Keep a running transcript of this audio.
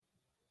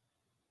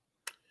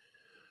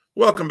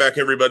Welcome back,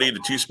 everybody, to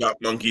Two Spot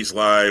Monkeys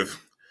Live.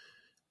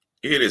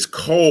 It is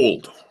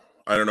cold.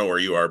 I don't know where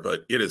you are,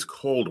 but it is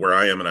cold where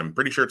I am, and I'm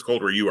pretty sure it's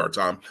cold where you are,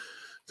 Tom.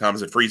 Tom,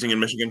 is it freezing in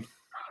Michigan?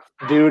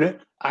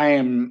 Dude, I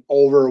am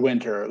over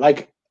winter.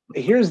 Like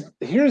here's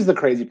the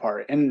crazy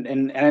part.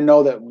 And I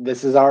know that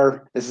this is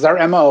our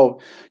MO.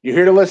 You're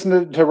here to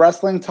listen to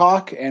wrestling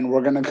talk, and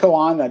we're gonna go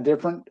on a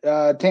different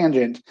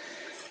tangent.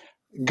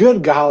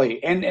 Good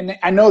golly. And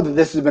I know that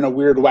this has been a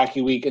weird,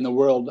 wacky week in the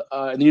world,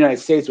 in the United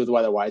States with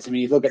weather-wise. I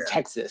mean, you look at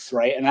Texas,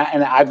 right? And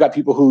I've got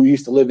people who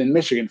used to live in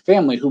Michigan,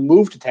 family who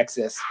moved to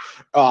Texas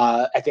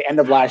at the end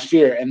of last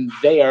year, and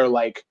they are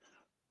like,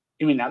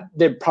 I mean,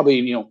 they're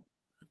probably,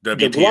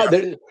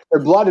 WTF. their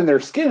blood and their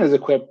skin is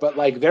equipped, but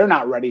like they're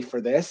not ready for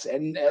this,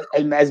 and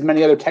as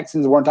many other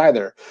Texans weren't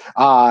either.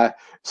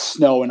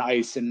 Snow and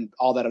ice and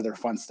all that other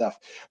fun stuff.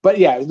 But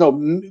yeah, no,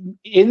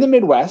 in the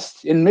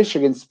Midwest, in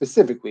Michigan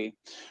specifically,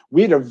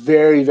 we had a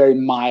very, very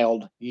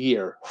mild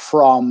year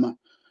from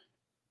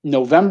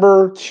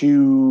November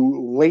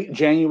to late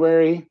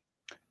January.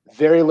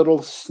 Very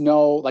little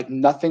snow, like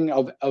nothing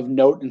of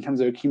note in terms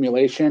of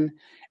accumulation.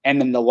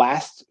 And in the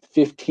last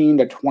 15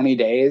 to 20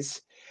 days,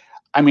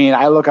 I mean,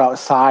 I look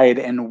outside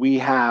and we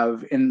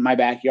have in my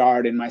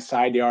backyard, in my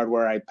side yard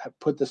where I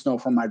put the snow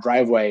from my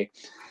driveway,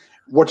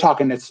 we're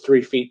talking it's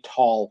 3 feet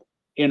tall,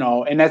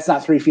 and that's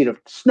not 3 feet of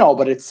snow,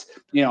 but it's,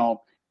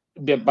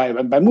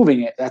 by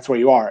moving it, that's where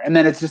you are. And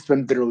then it's just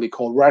been bitterly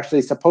cold. We're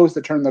actually supposed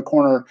to turn the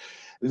corner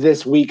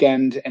this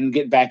weekend and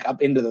get back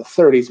up into the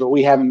 30s, but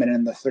we haven't been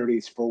in the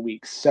 30s for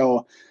weeks.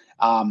 So,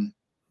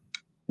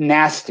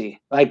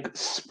 nasty. Like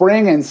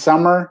spring and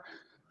summer,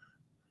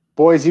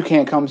 boys, you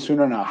can't come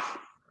soon enough.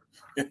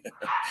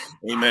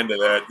 Amen to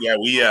that. Yeah,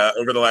 we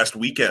over the last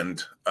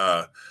weekend,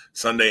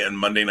 Sunday and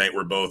Monday night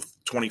were both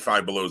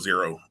 25 below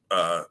zero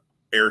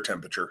air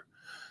temperature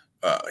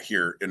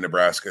here in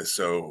Nebraska.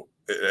 So,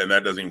 and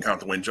that doesn't even count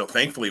the wind chill.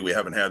 Thankfully, we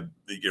haven't had,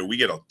 we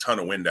get a ton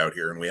of wind out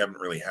here, and we haven't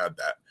really had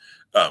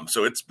that.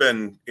 So it's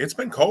been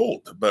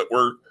cold, but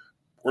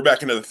we're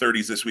back into the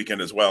 30s this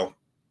weekend as well.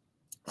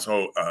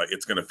 So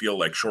it's going to feel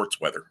like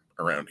shorts weather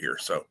around here.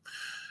 So,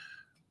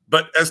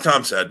 but as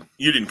Tom said,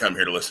 you didn't come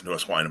here to listen to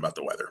us whine about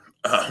the weather.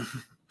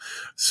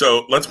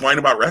 So let's whine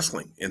about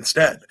wrestling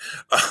instead.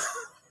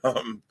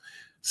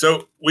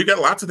 So we've got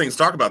lots of things to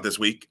talk about this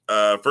week.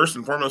 First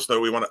and foremost, though,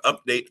 we want to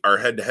update our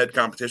head-to-head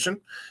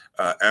competition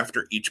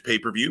after each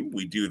pay-per-view.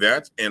 We do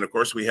that. And, of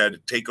course, we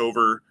had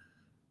TakeOver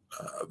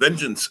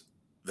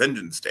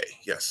Vengeance Day.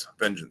 Yes,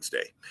 Vengeance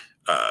Day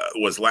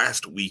was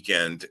last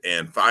weekend,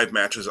 and 5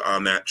 matches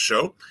on that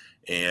show.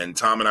 And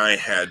Tom and I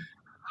had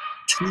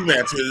 2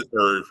 matches,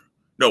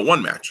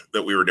 one match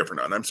that we were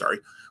different on. I'm sorry.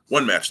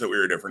 One match that we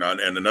were different on,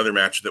 and another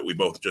match that we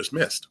both just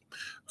missed,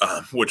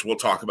 which we'll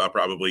talk about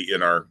probably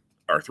in our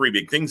 3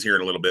 big things here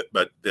in a little bit.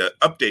 But the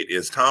update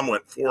is Tom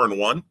went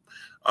 4-1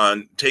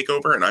 on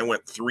TakeOver, and I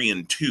went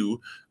 3-2.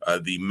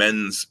 The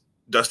men's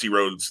Dusty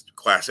Rhodes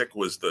Classic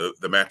was the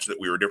match that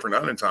we were different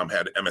on, and Tom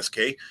had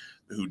MSK,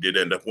 who did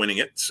end up winning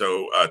it.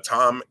 So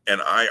Tom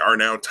and I are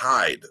now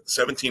tied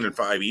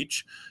 17-5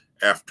 each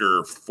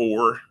after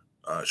 4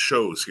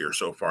 shows here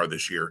so far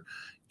this year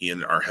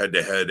in our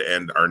head-to-head.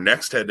 And our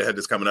next head-to-head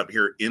is coming up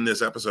here in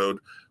this episode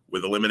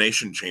with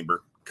Elimination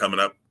Chamber coming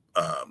up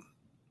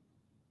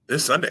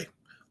this Sunday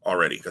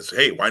already. Because,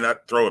 hey, why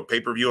not throw a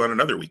pay-per-view on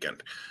another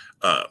weekend?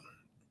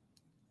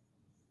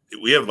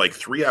 We have like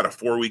 3 out of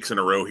 4 weeks in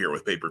a row here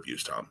with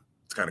pay-per-views, Tom.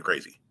 It's kind of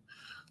crazy.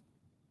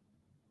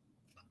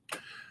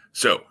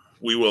 So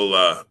we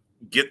will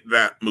get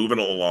that moving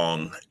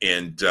along.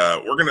 And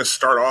we're going to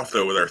start off,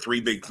 though, with our 3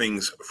 big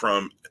things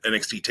from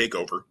NXT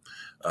TakeOver.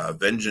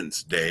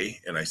 Vengeance Day,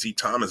 and I see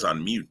Tom is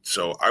on mute,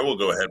 so I will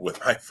go ahead with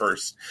my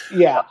first.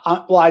 Yeah,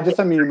 well, I just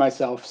unmuted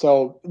myself.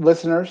 So,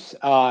 listeners,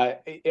 I'm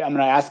going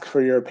to ask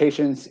for your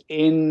patience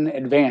in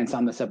advance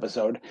on this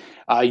episode.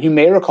 You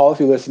may recall, if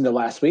you listened to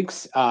last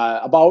week's,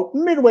 about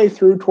midway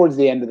through towards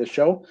the end of the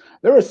show,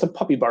 there was some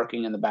puppy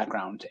barking in the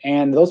background,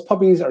 and those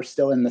puppies are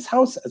still in this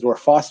house as we're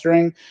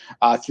fostering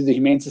through the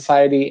Humane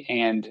Society,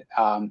 and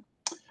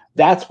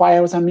that's why I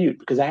was on mute,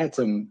 because I had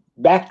some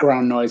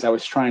background noise I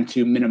was trying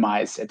to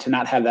minimize to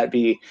not have that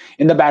be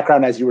in the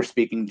background as you were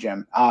speaking,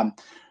 Jim.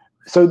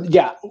 So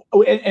yeah,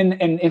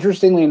 and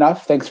interestingly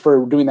enough, thanks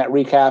for doing that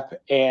recap.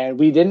 And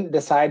we didn't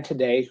decide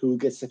today who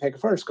gets to pick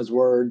first because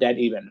we're dead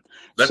even.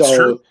 That's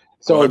true.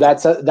 So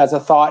that's a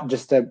thought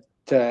just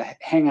to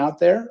hang out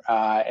there.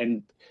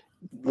 And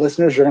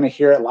listeners, you're going to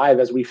hear it live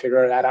as we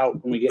figure that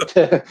out when we get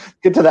to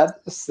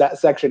that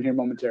section here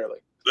momentarily.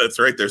 That's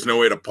right. There's no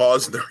way to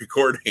pause the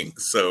recording,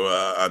 so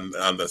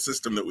on the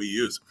system that we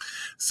use.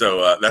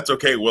 So that's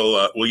okay.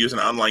 We'll use an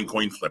online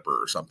coin flipper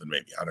or something,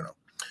 maybe. I don't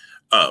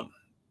know.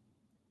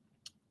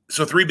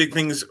 So 3 big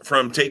things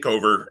from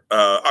TakeOver.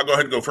 I'll go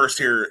ahead and go first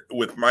here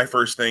with my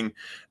first thing,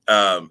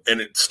 and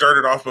it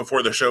started off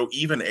before the show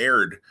even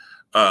aired.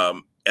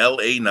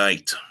 LA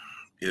Knight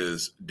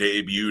is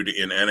debuted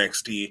in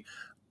NXT.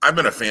 I've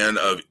been a fan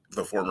of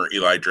the former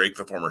Eli Drake,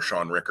 the former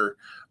Shawn Ricker,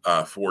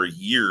 for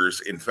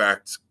years. In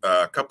fact,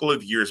 a couple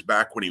of years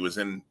back when he was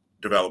in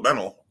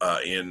developmental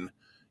in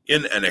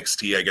in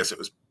NXT. I guess it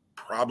was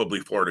probably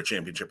Florida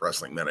Championship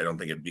Wrestling then. I don't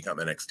think it had become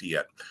NXT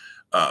yet.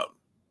 I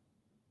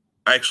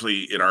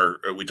actually,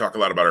 we talk a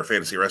lot about our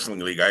fantasy wrestling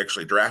league. I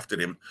actually drafted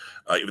him,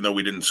 even though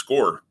we didn't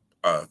score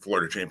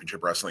Florida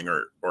Championship Wrestling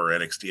or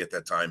NXT at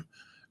that time.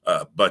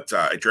 But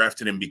I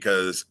drafted him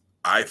because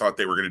I thought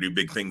they were going to do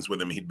big things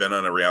with him. He'd been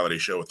on a reality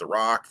show with The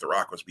Rock. The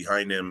Rock was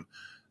behind him.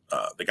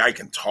 The guy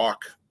can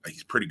talk.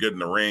 He's pretty good in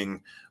the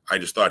ring. I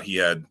just thought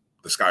the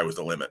sky was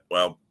the limit.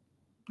 Well,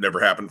 never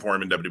happened for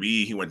him in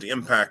WWE. He went to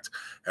Impact,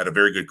 had a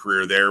very good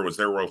career there, was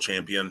their world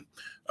champion.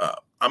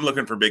 I'm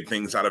looking for big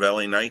things out of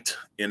LA Knight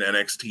in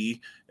NXT,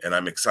 and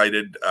I'm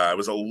excited. I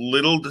was a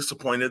little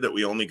disappointed that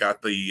we only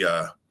got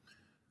the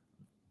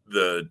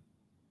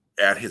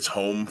at his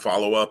home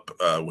follow-up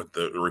with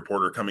the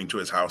reporter coming to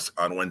his house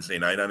on Wednesday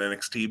night on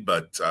NXT,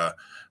 but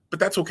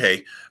that's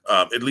okay.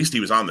 At least he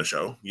was on the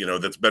show.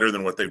 That's better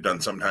than what they've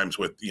done sometimes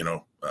with,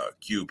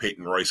 Q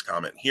Peyton Royce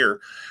comment here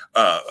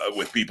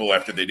with people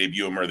after they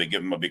debut him or they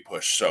give him a big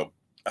push. So,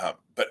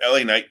 but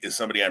LA Knight is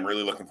somebody I'm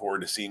really looking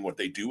forward to seeing what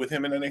they do with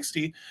him in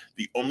NXT.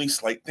 The only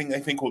slight thing I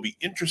think will be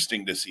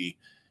interesting to see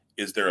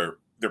is they're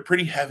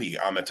pretty heavy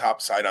on the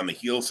top side, on the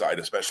heel side,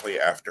 especially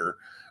after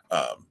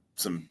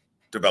some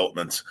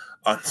developments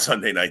on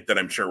Sunday night that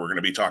I'm sure we're going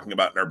to be talking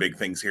about in our big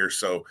things here.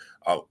 So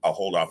I'll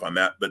hold off on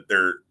that. But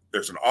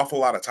there's an awful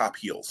lot of top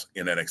heels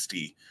in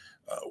NXT,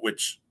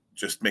 which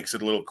just makes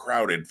it a little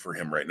crowded for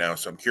him right now.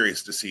 So I'm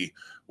curious to see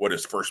what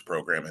his first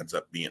program ends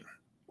up being.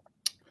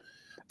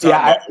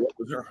 Tom,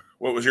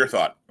 what was your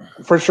thought?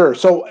 For sure.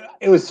 So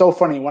it was so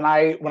funny when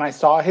I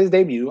saw his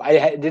debut.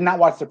 I did not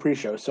watch the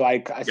pre-show, so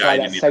I saw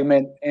that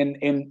segment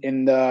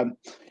in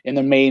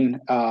the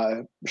main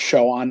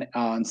show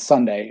on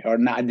Sunday, or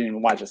not. I didn't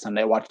even watch it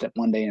Sunday. I watched it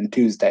Monday and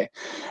Tuesday.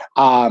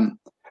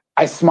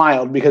 I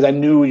smiled because I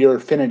knew your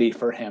affinity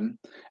for him,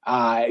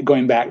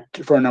 going back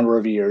for a number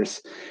of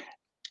years.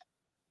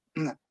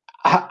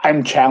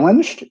 I'm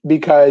challenged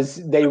because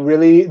they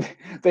really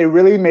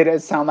made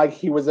it sound like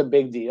he was a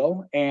big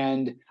deal.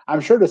 And I'm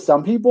sure to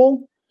some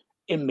people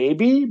it may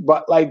be,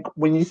 but like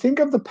when you think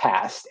of the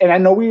past, and I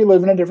know we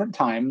live in a different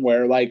time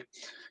where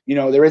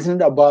there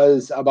isn't a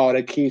buzz about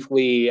a Keith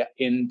Lee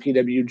in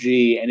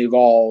PWG and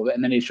Evolve,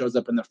 and then he shows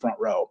up in the front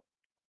row.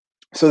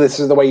 So this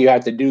is the way you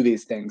have to do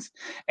these things.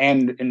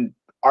 And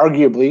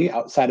arguably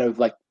outside of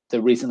like the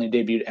recently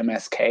debuted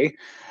MSK,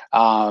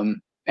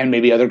 and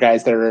maybe other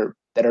guys that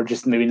are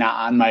just maybe not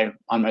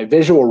on my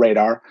visual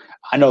radar.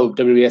 I know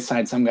WWE has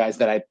signed some guys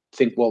that I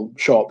think will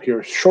show up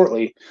here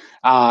shortly,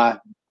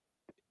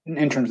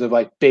 in terms of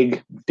like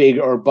big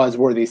or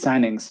buzzworthy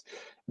signings.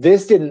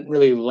 This didn't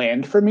really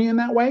land for me in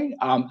that way.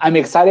 I'm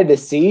excited to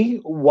see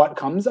what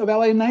comes of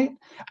LA Knight.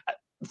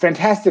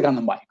 Fantastic on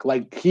the mic.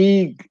 Like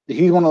he's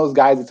one of those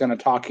guys that's going to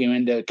talk you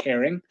into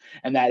caring,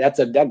 and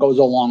that goes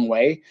a long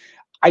way.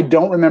 I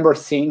don't remember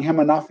seeing him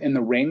enough in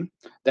the ring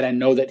that I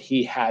know that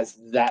he has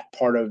that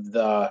part of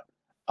the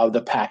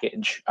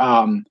package.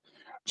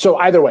 So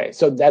either way,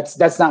 so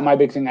that's not my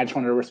big thing. I just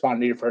wanted to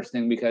respond to your first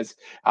thing because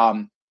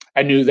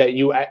I knew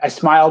that I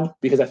smiled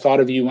because I thought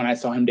of you when I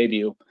saw him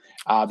debut,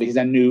 because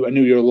I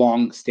knew your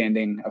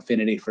long-standing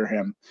affinity for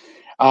him.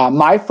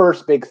 My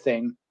first big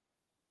thing,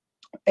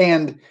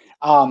 and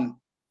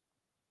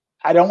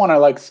I don't want to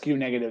like skew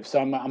negative, so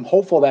I'm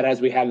hopeful that as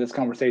we have this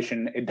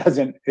conversation, it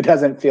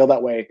doesn't feel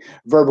that way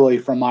verbally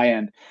from my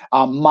end.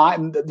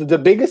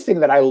 The biggest thing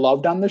that I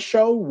loved on the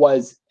show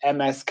was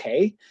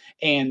MSK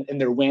and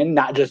their win,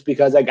 not just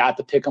because I got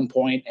the pick 'em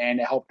point and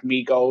it helped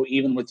me go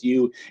even with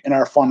you in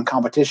our fun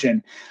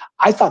competition.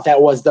 I thought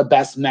that was the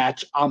best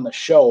match on the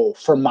show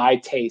for my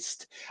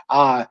taste.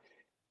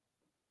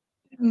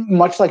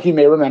 Much like you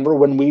may remember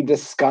when we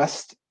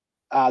discussed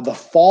the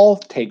fall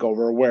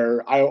takeover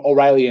where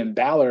O'Reilly and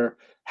Balor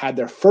had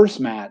their first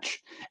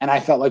match, and I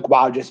felt like,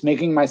 wow, just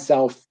making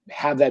myself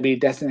have that be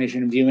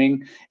destination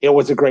viewing. It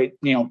was a great,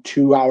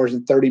 2 hours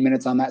and 30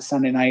 minutes on that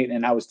Sunday night,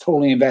 and I was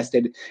totally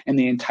invested in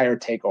the entire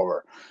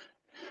takeover.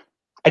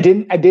 I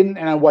didn't,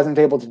 and I wasn't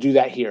able to do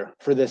that here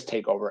for this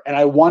takeover, and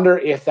I wonder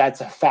if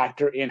that's a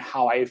factor in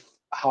how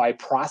I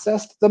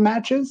processed the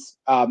matches.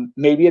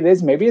 Maybe it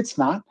is, maybe it's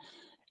not.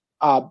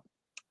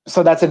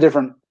 So that's a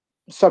different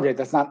subject.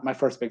 That's not my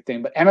first big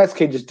thing, but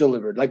MSK just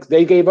delivered. Like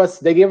they gave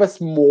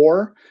us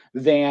more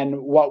than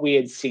what we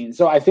had seen.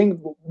 So I think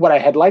what I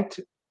had liked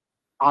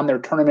on their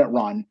tournament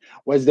run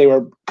was they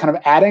were kind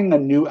of adding a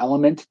new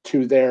element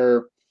to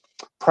their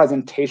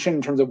presentation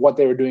in terms of what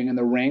they were doing in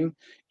the ring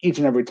each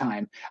and every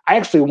time. I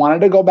actually wanted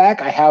to go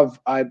back. I have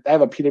a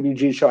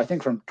PWG show, I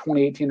think from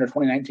 2018 or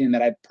 2019,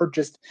 that I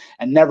purchased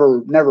and never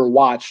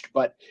watched,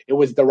 but it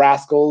was the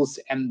Rascals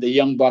and the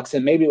Young Bucks,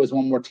 and maybe it was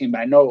one more team, but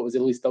I know it was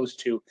at least those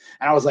two.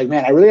 And I was like,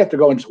 man, I really have to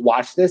go and just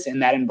watch this in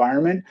that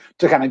environment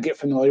to kind of get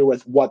familiar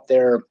with what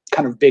their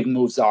kind of big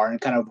moves are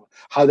and kind of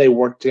how they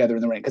work together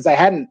in the ring. Because I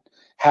hadn't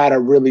had a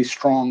really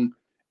strong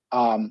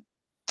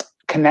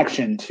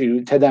connection to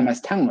them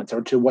as talents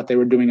or to what they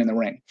were doing in the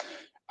ring.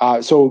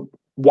 So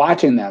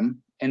watching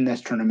them in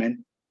this tournament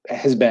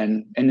has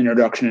been an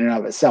introduction in and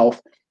of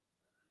itself.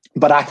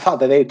 But I thought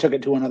that they took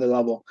it to another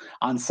level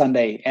on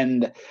Sunday,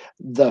 and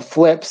the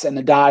flips and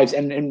the dives,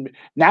 and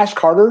Nash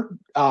Carter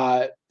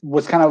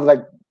was kind of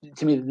like,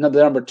 to me, the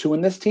number 2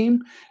 in this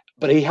team,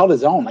 but he held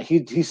his own. Like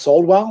he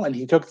sold well, and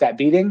he took that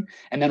beating.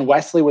 And then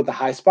Wesley with the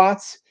high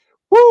spots,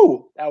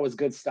 woo, that was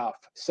good stuff.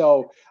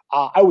 So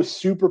I was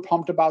super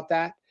pumped about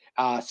that.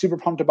 Super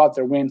pumped about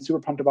their win. Super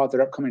pumped about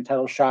their upcoming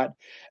title shot.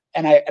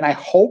 And I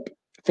hope,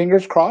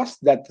 fingers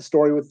crossed, that the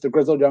story with the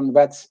Grizzled Young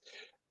Vets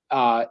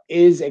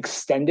is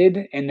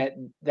extended, and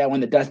that when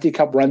the Dusty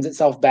Cup runs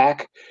itself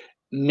back,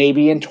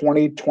 maybe in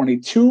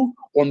 2022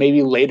 or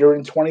maybe later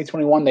in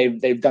 2021,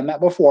 they've done that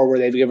before, where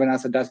they've given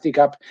us a Dusty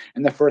Cup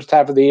in the first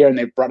half of the year and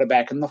they've brought it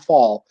back in the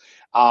fall.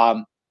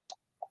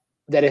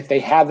 That if they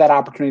have that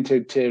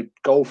opportunity to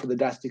go for the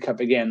Dusty Cup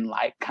again,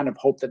 I kind of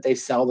hope that they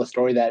sell the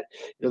story that,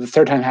 the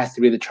third time has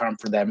to be the charm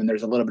for them, and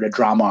there's a little bit of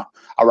drama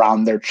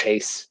around their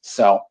chase.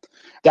 So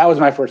that was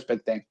my first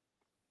big thing.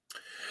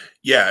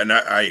 Yeah, and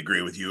I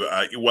agree with you.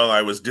 Well,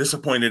 I was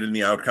disappointed in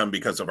the outcome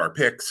because of our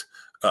picks.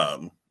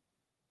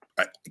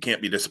 I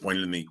can't be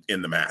disappointed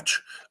in the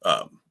match.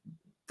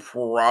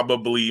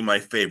 Probably my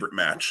favorite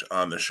match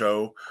on the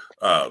show.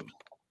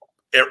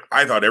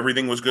 I thought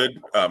everything was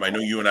good. I know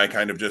you and I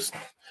kind of just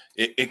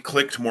it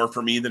clicked more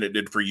for me than it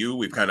did for you.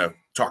 We've kind of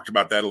talked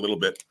about that a little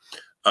bit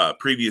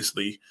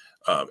previously,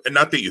 and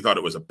not that you thought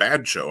it was a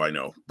bad show. I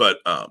know, but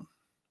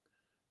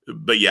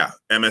yeah,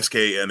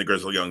 MSK and the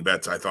Grizzled Young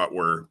Vets I thought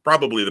were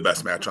probably the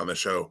best match on the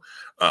show.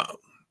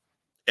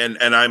 And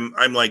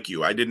I'm like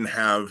you. I've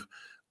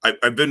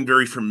been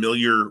very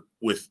familiar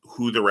with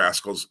who the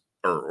Rascals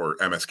or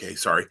MSK,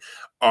 sorry,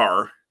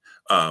 are,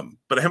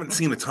 but I haven't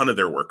seen a ton of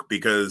their work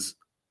because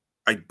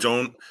I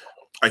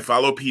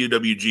follow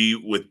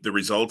PWG with the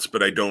results,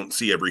 but I don't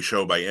see every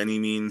show by any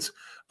means.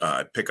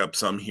 I pick up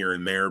some here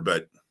and there,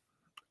 but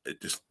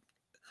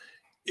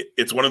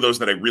it's one of those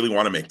that I really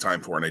want to make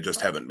time for, and I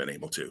just haven't been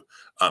able to.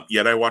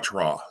 Yet I watch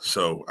Raw,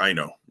 so I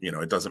know,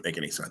 it doesn't make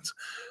any sense.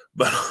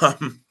 But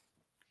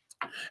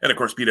and of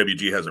course,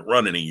 PWG hasn't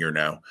run in a year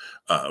now.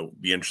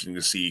 Be interesting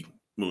to see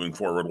moving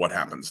forward what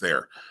happens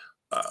there.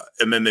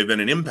 And then they've been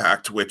an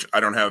Impact, which I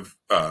don't have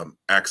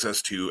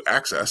access to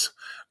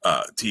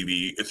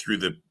TV through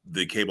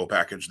the cable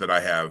package that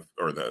I have,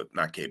 or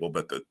not cable,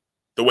 but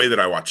the way that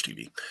I watch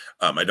TV.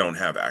 I don't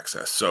have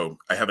access. So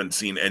I haven't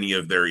seen any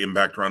of their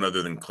Impact run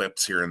other than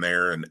clips here and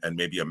there, and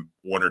maybe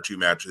one or two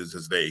matches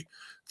as they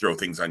throw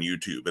things on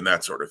YouTube and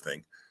that sort of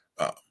thing.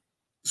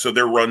 So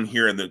their run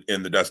here in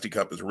the Dusty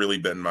Cup has really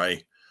been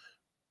my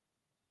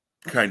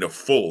kind of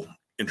full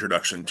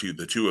introduction to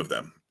the two of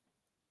them.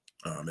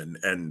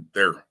 And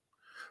they're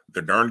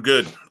darn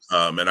good.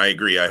 And I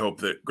agree. I hope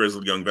that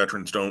Grizzled Young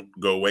Veterans don't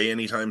go away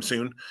anytime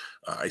soon.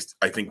 I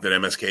think that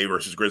MSK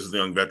versus Grizzled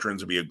Young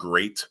Veterans would be a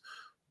great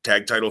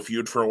tag title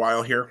feud for a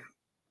while here.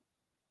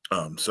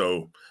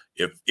 So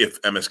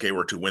if MSK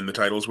were to win the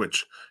titles,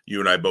 which you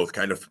and I both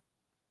kind of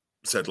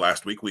said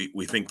last week,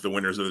 we think the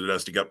winners of the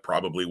Dusty Cup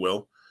probably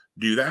will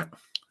do that.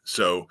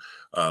 So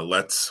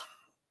let's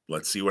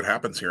see what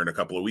happens here in a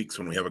couple of weeks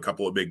when we have a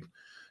couple of big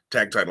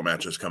tag title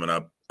matches coming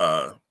up.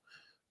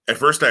 At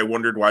first, I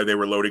wondered why they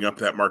were loading up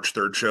that March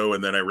 3rd show,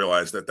 and then I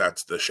realized that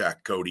that's the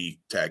Shaq Cody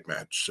tag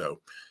match. So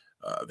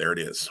there it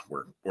is.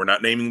 We're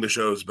not naming the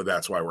shows, but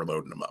that's why we're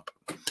loading them up.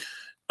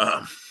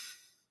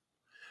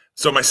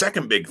 So my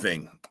second big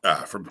thing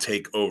from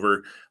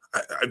TakeOver,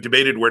 I've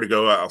debated where to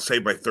go. I'll say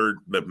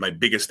my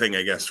biggest thing,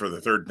 I guess, for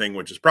the third thing,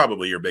 which is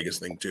probably your biggest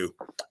thing too.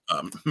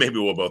 Maybe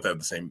we'll both have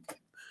the same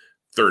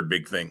third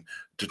big thing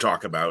to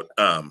talk about.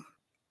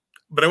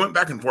 But I went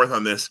back and forth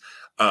on this,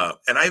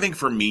 and I think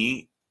for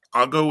me,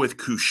 I'll go with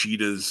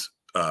Kushida's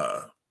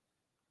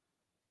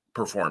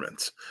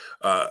performance.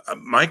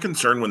 My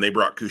concern when they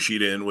brought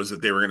Kushida in was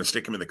that they were going to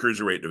stick him in the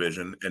cruiserweight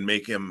division and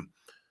make him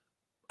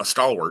a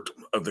stalwart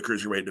of the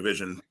cruiserweight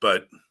division.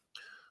 But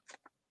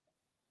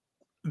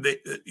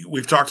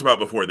we've talked about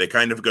before, they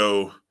kind of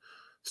go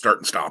start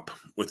and stop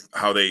with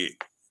how they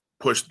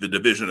push the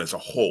division as a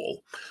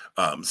whole.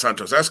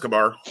 Santos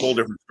Escobar, whole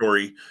different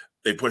story.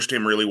 They pushed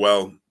him really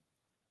well.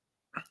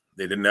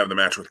 They didn't have the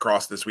match with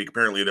Cross this week.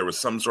 Apparently there was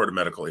some sort of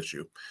medical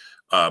issue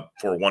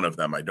for one of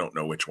them. I don't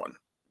know which one,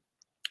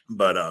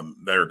 but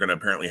they're going to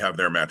apparently have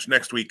their match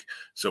next week.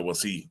 So we'll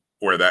see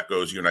where that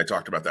goes. You and I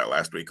talked about that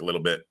last week a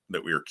little bit,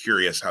 that we were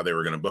curious how they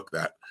were going to book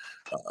that.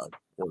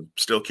 We're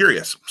still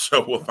curious.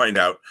 So we'll find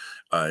out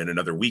in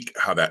another week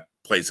how that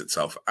plays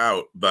itself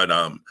out. But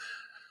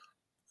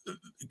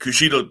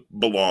Kushida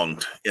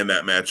belonged in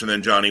that match, and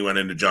then Johnny went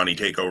into Johnny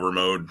takeover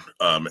mode.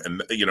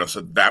 And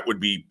so that would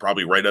be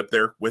probably right up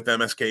there with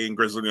MSK and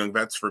Grizzled Young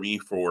Vets for me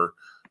for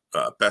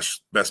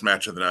best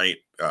match of the night.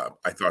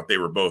 I thought they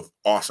were both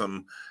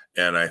awesome,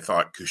 and I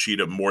thought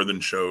Kushida more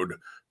than showed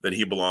that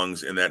he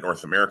belongs in that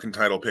North American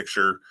title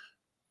picture,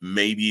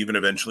 maybe even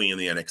eventually in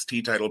the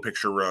NXT title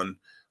picture run,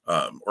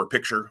 or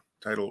picture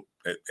title.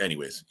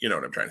 Anyways, you know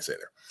what I'm trying to say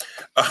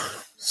there.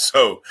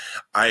 So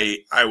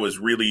I was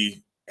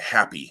really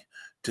happy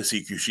to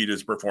see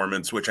Kushida's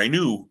performance, which I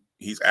knew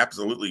he's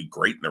absolutely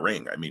great in the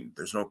ring. I mean,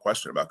 there's no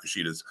question about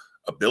Kushida's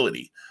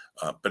ability.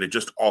 But it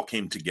just all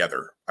came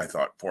together, I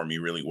thought, for me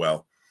really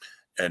well.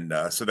 And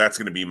so that's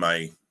going to be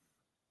my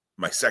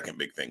second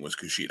big thing was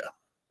Kushida.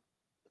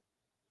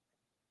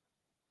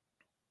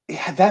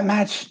 Yeah, that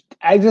match,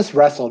 I just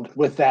wrestled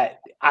with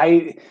that.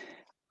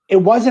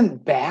 It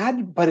wasn't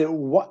bad, but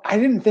I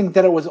didn't think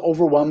that it was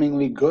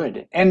overwhelmingly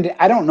good. And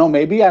I don't know,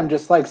 maybe I'm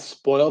just like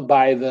spoiled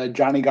by the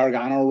Johnny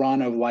Gargano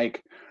run of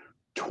like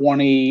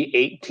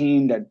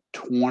 2018 to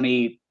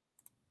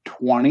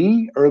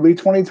 2020, early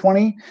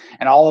 2020,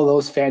 and all of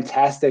those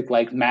fantastic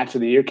like match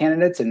of the year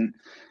candidates. And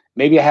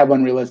maybe I have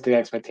unrealistic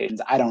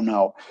expectations. I don't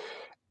know.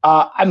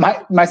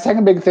 My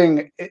second big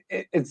thing,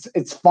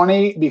 it's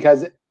funny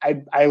because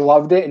I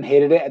loved it and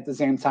hated it at the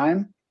same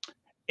time.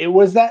 It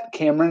was that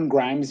Cameron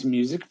Grimes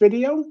music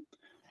video,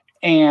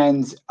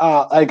 and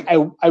like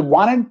I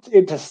wanted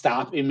it to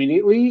stop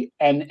immediately,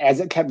 and as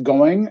it kept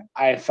going,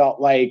 I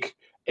felt like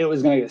it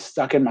was going to get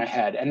stuck in my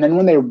head. And then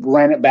when they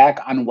ran it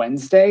back on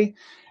Wednesday,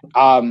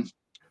 I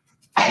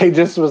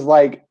just was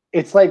like,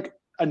 it's like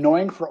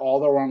annoying for all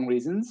the wrong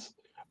reasons,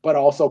 but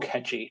also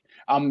catchy.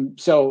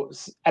 So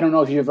I don't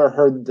know if you've ever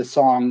heard the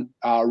song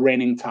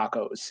 "Raining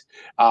Tacos."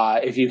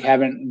 If you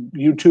haven't,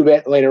 YouTube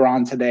it later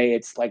on today.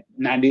 It's like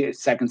 90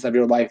 seconds of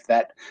your life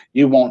that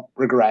you won't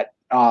regret.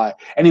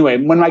 Anyway,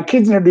 when my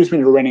kids introduced me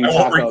to "Raining Tacos,"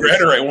 I won't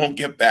regret or I won't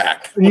get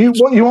back. You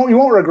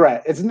won't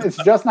regret. It's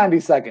just 90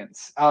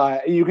 seconds.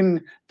 You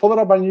can pull it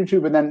up on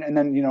YouTube and then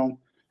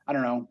I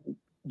don't know,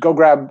 go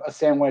grab a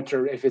sandwich,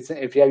 or if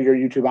you have your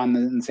YouTube on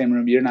in the same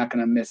room, you're not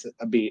going to miss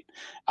a beat.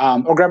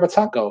 Or grab a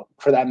taco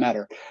for that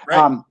matter.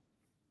 Right.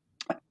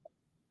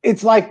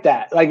 It's like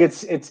that. Like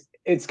it's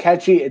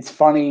catchy, it's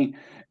funny,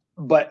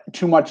 but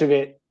too much of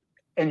it,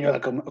 and you're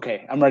like,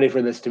 okay, I'm ready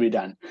for this to be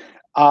done.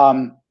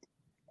 I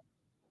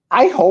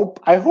hope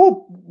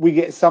we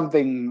get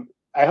something.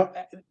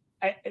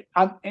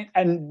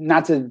 And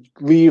not to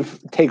leave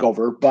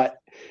Takeover, but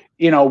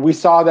we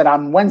saw that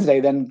on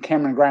Wednesday. Then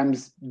Cameron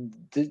Grimes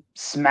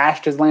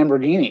smashed his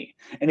Lamborghini,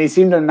 and he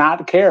seemed to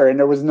not care, and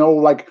there was no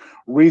like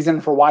reason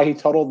for why he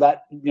totaled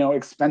that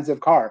expensive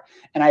car.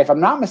 And if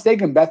I'm not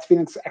mistaken, Beth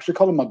Phoenix actually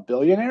called him a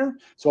billionaire.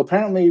 So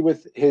apparently,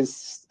 with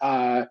his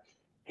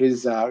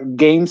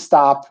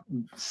GameStop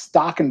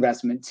stock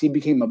investments, he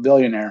became a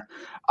billionaire.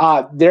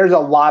 There's a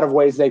lot of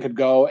ways they could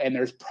go, and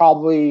there's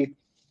probably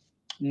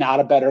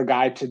not a better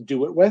guy to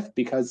do it with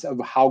because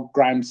of how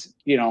Grimes,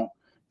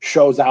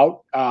 shows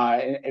out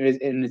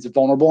and is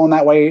vulnerable in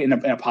that way, in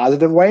a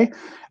positive way.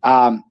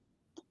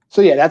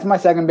 So yeah, that's my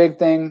second big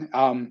thing.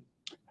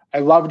 I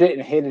loved it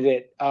and hated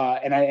it,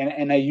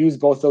 and I use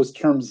both those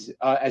terms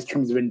as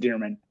terms of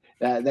endearment.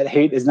 That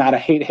hate is not a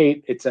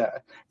hate. It's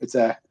a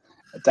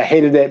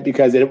hated it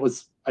because it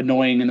was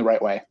annoying in the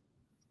right way.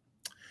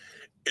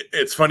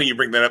 It's funny you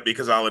bring that up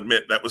because I'll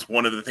admit that was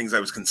one of the things I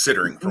was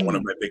considering for one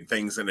of my big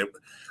things. And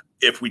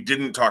if we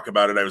didn't talk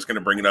about it, I was going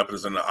to bring it up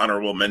as an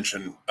honorable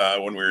mention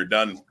when we were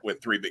done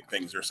with three big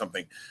things or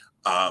something.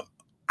 I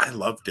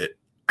loved it.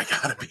 I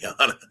got to be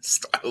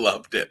honest. I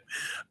loved it.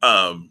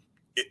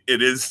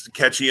 It is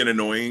catchy and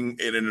annoying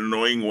in an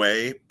annoying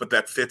way, but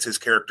that fits his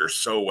character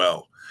so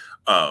well.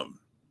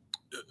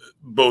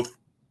 Both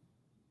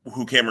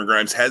who Cameron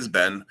Grimes has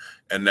been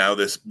and now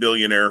this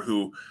billionaire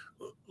who,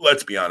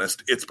 let's be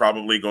honest, it's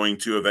probably going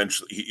to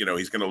eventually,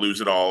 he's going to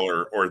lose it all.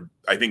 Or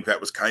I think that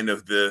was kind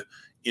of the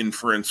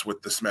inference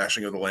with the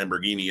smashing of the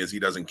Lamborghini, as he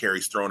doesn't care.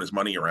 He's throwing his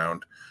money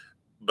around,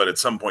 but at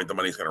some point the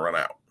money's going to run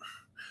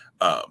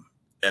out.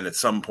 And at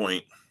some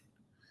point,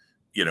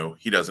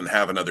 he doesn't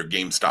have another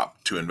GameStop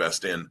to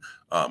invest in,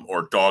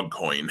 or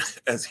Dogcoin,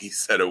 as he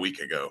said a week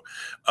ago.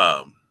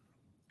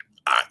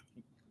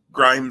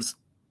 Grimes,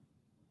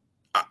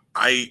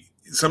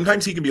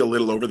 sometimes he can be a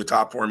little over the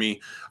top for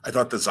me. I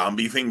thought the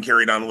zombie thing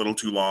carried on a little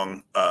too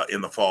long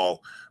in the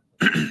fall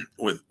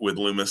with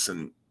Loomis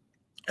and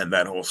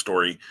that whole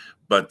story.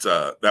 But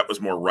that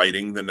was more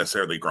writing than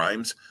necessarily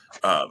Grimes.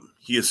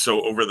 He is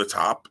so over the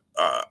top.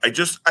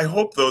 I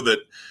hope, though, that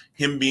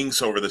him being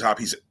so over the top,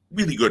 he's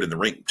really good in the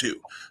ring, too.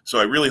 So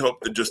I really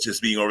hope that just his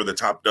being over the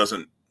top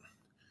doesn't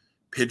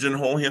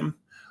pigeonhole him.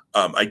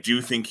 I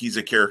do think he's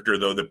a character,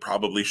 though, that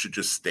probably should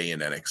just stay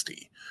in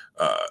NXT.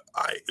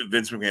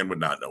 Vince McMahon would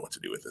not know what to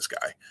do with this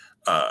guy.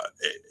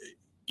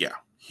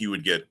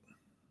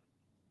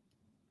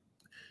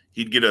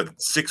 He'd get a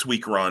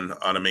 6-week run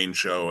on a main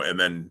show and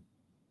then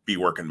be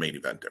working main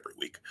event every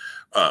week.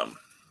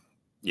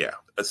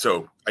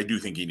 So I do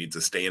think he needs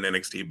to stay in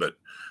NXT, but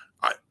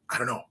I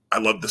don't know. I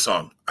love the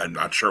song. I'm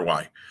not sure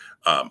why.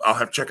 I'll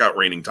have to check out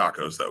Raining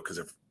Tacos, though, because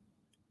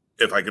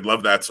if I could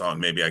love that song,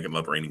 maybe I could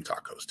love Raining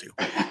Tacos too.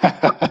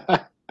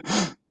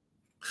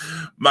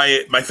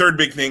 My third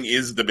big thing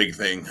is the big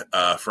thing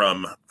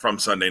from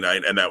Sunday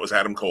night, and that was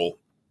Adam Cole.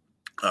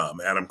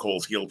 Adam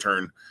Cole's heel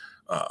turn.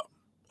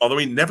 Although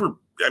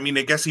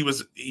I guess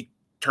he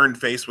turned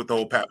face with the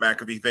whole Pat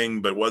McAfee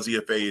thing, but was he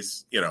a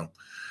face?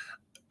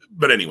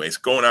 But anyways,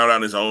 going out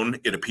on his own,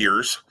 it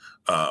appears,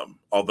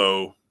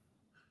 although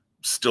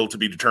still to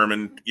be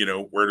determined,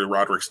 where do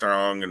Roderick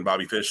Strong and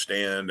Bobby Fish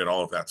stand and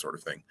all of that sort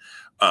of thing.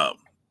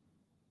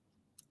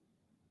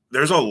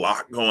 there's a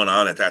lot going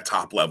on at that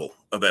top level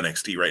of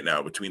NXT right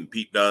now between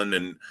Pete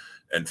Dunne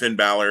and Finn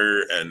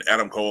Balor and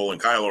Adam Cole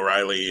and Kyle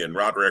O'Reilly and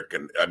Roderick.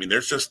 And I mean,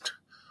 there's just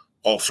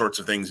all sorts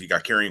of things. You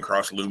got Karrion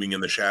Kross looming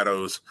in the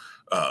shadows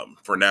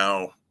for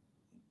now,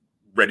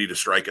 ready to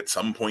strike at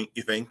some point,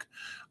 you think.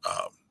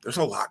 There's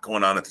a lot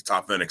going on at the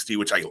top of NXT,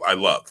 which I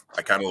love.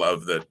 I kind of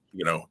love that,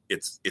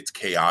 it's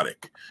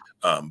chaotic.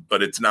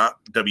 But it's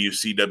not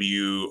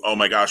WCW, oh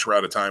my gosh, we're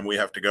out of time, we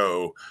have to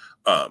go,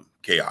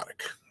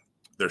 chaotic.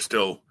 They're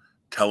still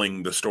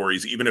telling the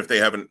stories, even if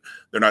they're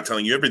not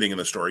telling you everything in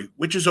the story,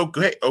 which is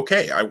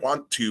okay. I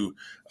want to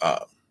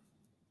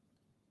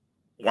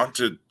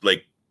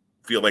like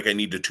feel like I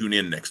need to tune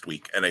in next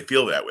week. And I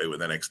feel that way with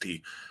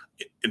NXT.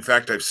 In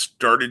fact, I've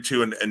started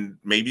to, and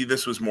maybe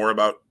this was more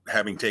about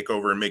having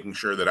TakeOver and making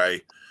sure that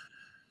I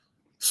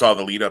saw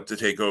the lead up to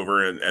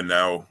TakeOver. And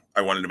now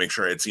I wanted to make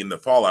sure I had seen the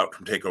fallout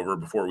from TakeOver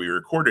before we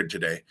recorded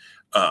today.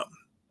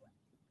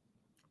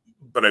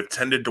 But I've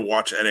tended to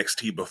watch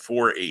NXT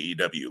before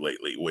AEW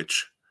lately,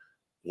 which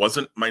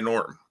wasn't my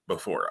norm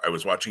before. I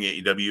was watching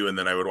AEW and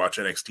then I would watch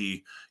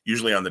NXT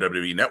usually on the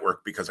WWE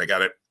network because I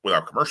got it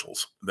without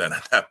commercials then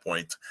at that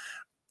point.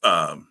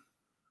 And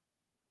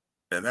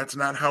that's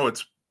not how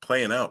it's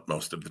playing out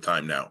most of the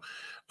time now.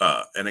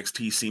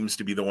 NXT seems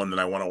to be the one that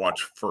I want to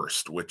watch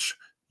first, which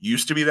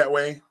used to be that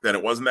way, then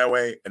it wasn't that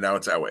way, and now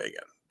it's that way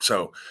again.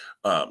 So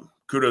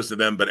kudos to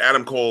them. But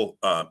Adam Cole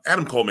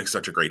makes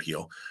such a great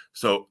heel.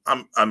 So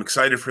I'm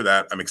excited for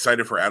that. I'm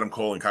excited for Adam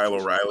Cole and Kyle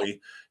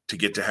O'Reilly to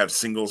get to have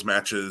singles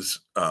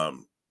matches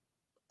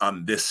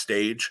on this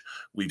stage.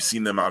 We've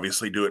seen them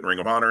obviously do it in Ring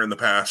of Honor in the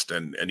past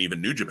and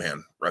even New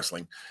Japan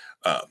Wrestling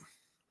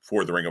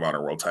for the Ring of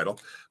Honor World title.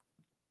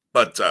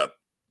 But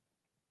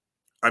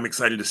I'm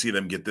excited to see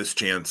them get this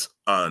chance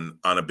on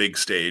a big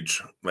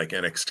stage like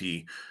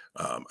NXT.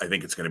 I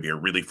think it's going to be a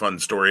really fun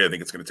story. I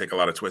think it's going to take a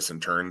lot of twists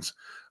and turns.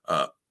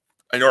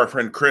 I know our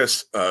friend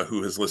Chris,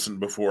 who has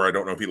listened before. I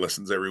don't know if he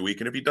listens every week,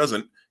 and if he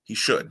doesn't, he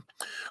should.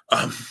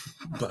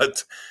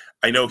 But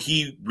I know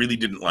he really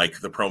didn't like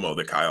the promo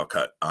that Kyle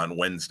cut on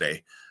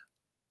Wednesday.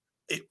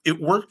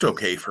 It worked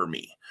okay for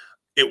me.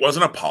 It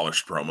wasn't a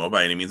polished promo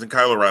by any means, and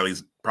Kyle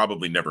O'Reilly's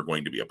probably never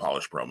going to be a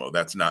polished promo.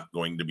 That's not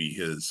going to be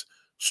his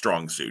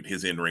strong suit.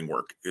 His in-ring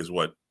work is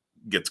what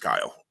gets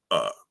Kyle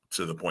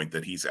to the point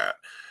that he's at.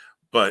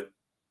 But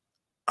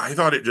I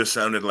thought it just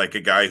sounded like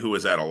a guy who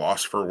was at a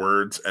loss for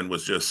words and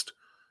was just,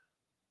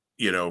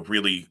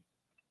 really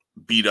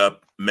beat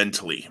up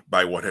mentally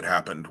by what had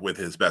happened with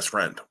his best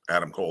friend,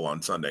 Adam Cole,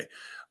 on Sunday.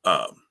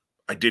 I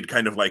did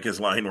kind of like his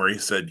line where he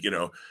said,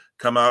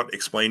 come out,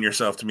 explain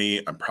yourself to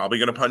me. I'm probably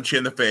going to punch you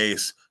in the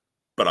face,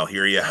 but I'll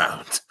hear you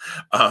out.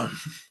 I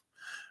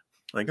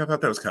thought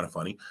that was kind of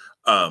funny.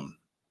 I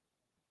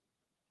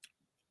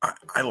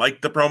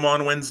liked the promo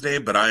on Wednesday,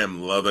 but I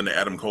am loving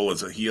Adam Cole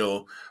as a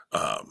heel.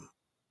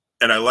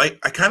 And I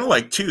kind of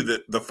like too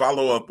that the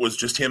follow-up was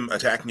just him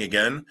attacking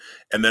again.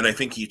 And then I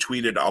think he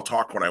tweeted, I'll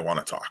talk when I want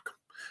to talk.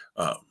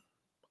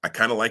 I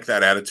kind of like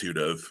that attitude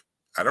of,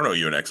 I don't owe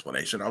you an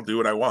explanation. I'll do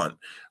what I want.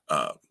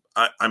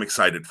 I'm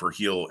excited for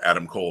heel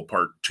Adam Cole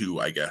part 2,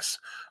 I guess,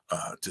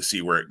 to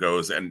see where it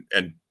goes. And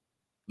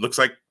looks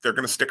like they're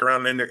going to stick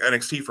around in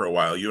NXT for a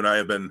while. You and I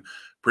have been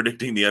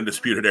predicting the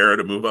Undisputed Era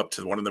to move up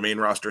to one of the main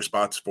roster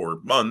spots for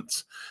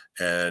months.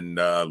 And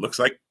looks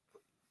like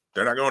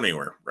they're not going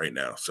anywhere right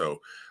now.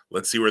 So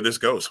let's see where this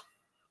goes.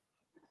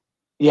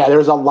 Yeah,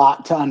 there's a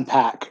lot to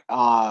unpack.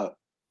 I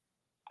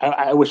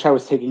wish I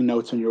was taking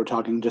notes when you were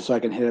talking just so I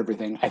can hit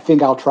everything. I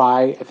think I'll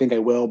try. I think I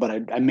will,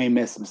 but I may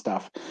miss some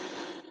stuff.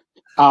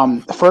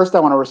 First,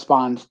 I want to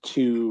respond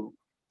to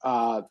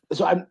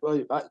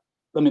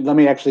let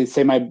me actually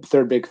say my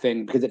third big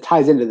thing because it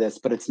ties into this,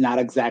 but it's not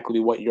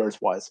exactly what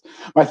yours was.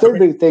 My third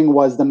big thing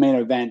was the main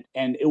event,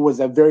 and it was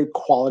a very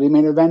quality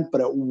main event, but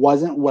it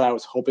wasn't what I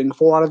was hoping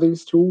for out of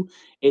these two.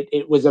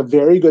 It was a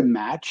very good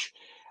match.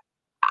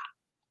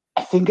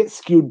 I think it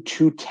skewed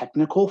too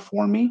technical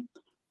for me,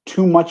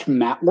 too much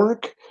mat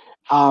work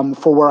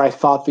for where I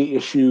thought the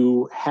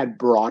issue had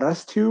brought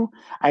us to.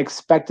 I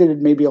expected it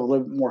maybe a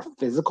little bit more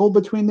physical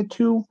between the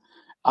two.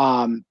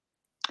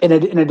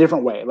 In a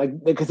different way,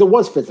 because it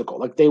was physical.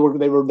 Like they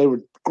were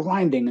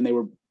grinding and they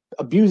were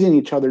abusing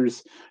each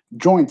other's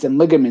joints and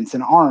ligaments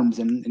and arms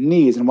and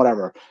knees and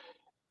whatever.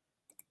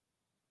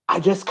 I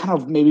just kind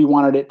of maybe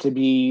wanted it to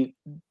be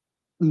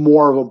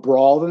more of a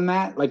brawl than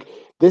that. Like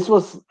this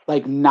was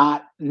like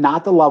not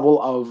the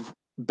level of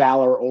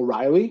Balor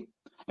O'Reilly,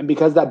 and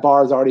because that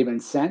bar has already been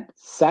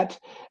set.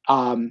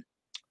 And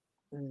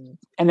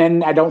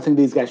then I don't think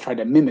these guys tried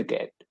to mimic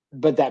it.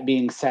 But that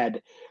being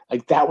said,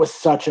 like that was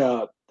such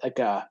a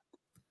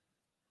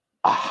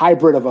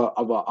hybrid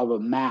of a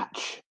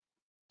match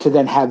to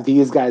then have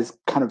these guys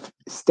kind of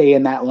stay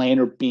in that lane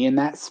or be in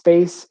that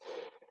space.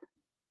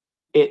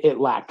 It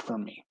lacked for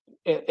me.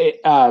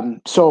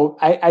 So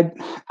I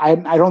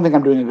don't think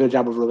I'm doing a good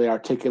job of really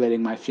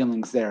articulating my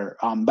feelings there.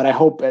 But I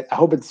hope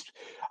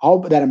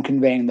that I'm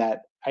conveying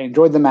that I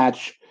enjoyed the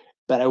match,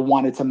 but I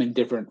wanted something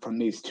different from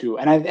these two.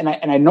 And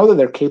I know that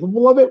they're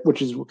capable of it,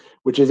 which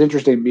is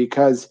interesting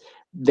because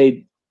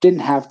they didn't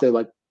have to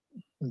like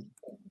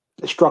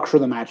structure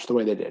the match the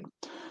way they did.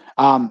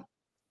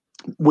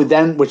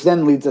 Which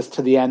then leads us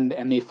to the end,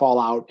 and they fall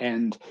out,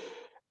 and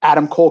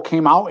Adam Cole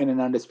came out in an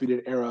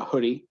Undisputed Era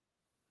hoodie,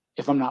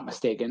 if I'm not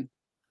mistaken.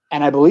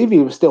 And I believe he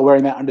was still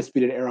wearing that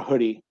Undisputed Era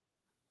hoodie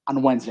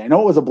on Wednesday. I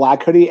know it was a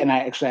black hoodie, and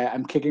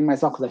I'm kicking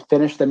myself because I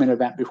finished the main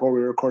event before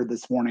we recorded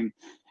this morning.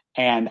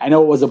 And I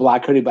know it was a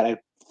black hoodie, but I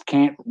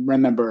can't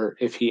remember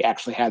if he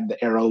actually had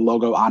the Arrow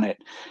logo on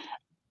it.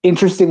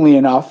 Interestingly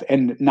enough,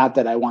 and not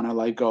that I want to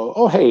like go,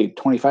 oh, hey,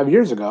 25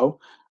 years ago,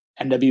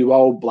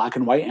 NWO black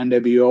and white,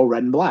 NWO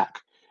red and black.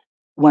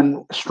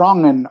 When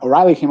Strong and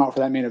O'Reilly came out for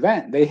that main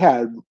event, they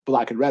had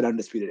black and red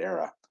Undisputed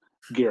Era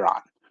gear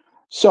on.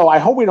 So I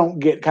hope we don't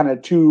get kind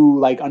of two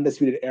like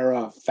Undisputed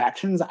Era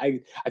factions.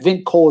 I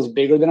think Cole is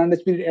bigger than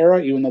Undisputed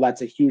Era, even though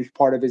that's a huge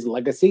part of his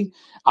legacy.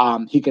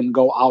 He can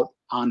go out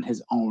on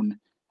his own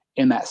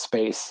in that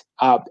space.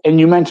 And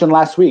you mentioned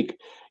last week,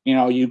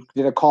 you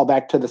did a call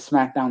back to the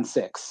SmackDown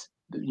 6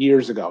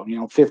 years ago,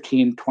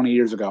 15, 20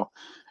 years ago.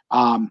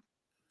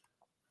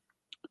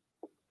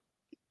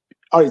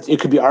 It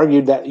could be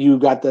argued that you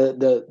got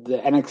the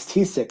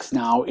NXT 6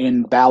 now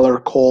in Balor,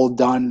 Cole,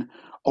 Dunn,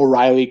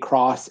 O'Reilly,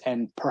 Cross,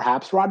 and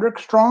perhaps Roderick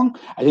Strong.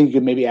 I think you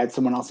could maybe add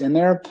someone else in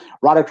there.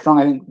 Roderick Strong,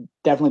 I think,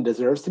 definitely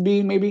deserves to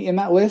be maybe in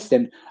that list,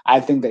 and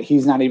I think that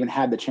he's not even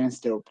had the chance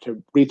to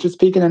reach his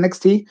peak in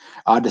NXT,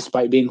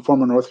 despite being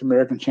former North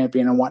American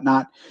champion and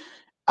whatnot.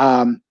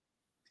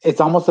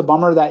 It's almost a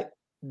bummer that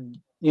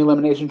the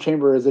Elimination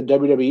Chamber is a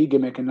WWE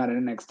gimmick and not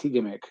an NXT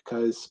gimmick,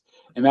 because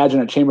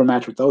imagine a chamber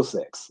match with those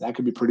 6. That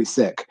could be pretty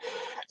sick.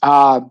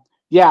 And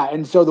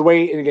so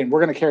and again, we're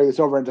going to carry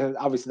this over into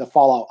obviously the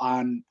fallout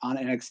on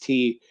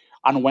NXT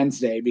on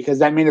Wednesday, because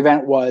that main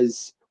event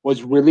was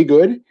really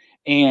good,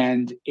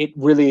 and it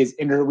really is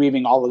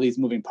interweaving all of these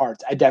moving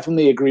parts. I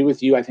definitely agree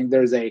with you. I think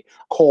there's a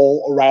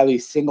Cole O'Reilly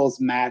singles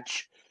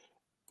match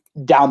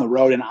down the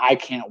road, and I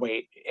can't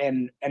wait.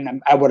 And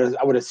I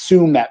would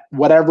assume that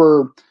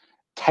whatever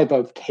type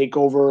of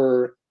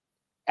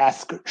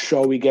takeover-esque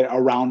show we get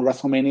around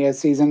WrestleMania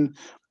season,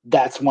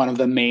 that's one of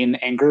the main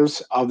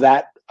anchors of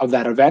that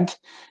event.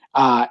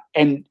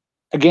 And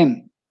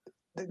again,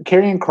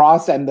 Karrion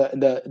Kross and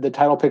the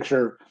title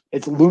picture,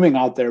 it's looming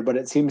out there, but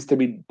it seems to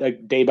be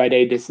like day by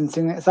day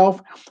distancing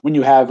itself when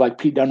you have like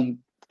Pete Dunne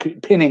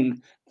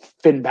pinning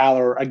Finn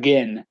Balor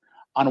again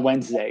on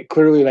Wednesday.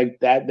 Clearly, like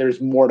that, there's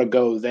more to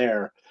go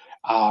there.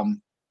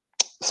 I'm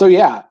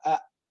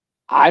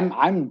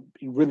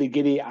really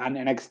giddy on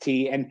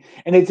NXT, and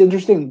it's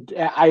interesting.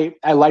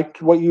 I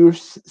liked what you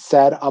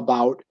said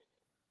about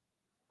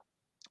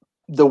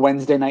the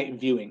Wednesday night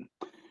viewing.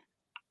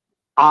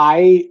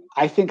 I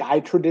think I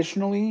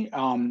traditionally,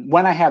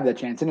 when I have the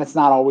chance, and it's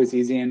not always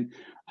easy, and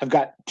I've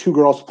got 2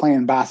 girls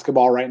playing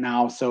basketball right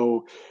now,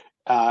 so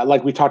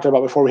like we talked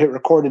about before we hit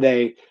record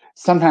today,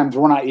 sometimes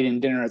we're not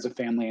eating dinner as a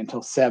family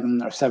until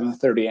 7 or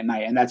 7:30 at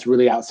night, and that's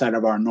really outside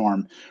of our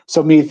norm.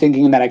 So me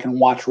thinking that I can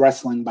watch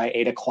wrestling by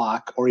 8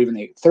 o'clock or even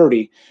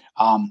 8:30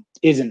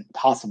 isn't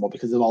possible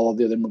because of all of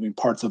the other moving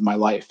parts of my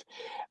life.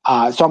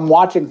 So I'm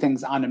watching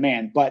things on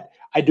demand, but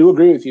I do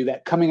agree with you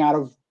that coming out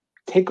of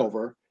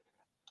TakeOver,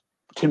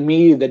 to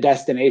me, the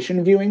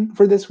destination viewing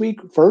for this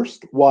week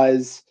first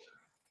was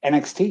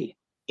NXT,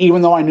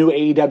 even though I knew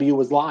AEW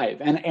was live,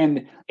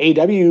 and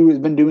AEW has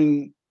been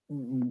doing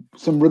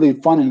some really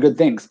fun and good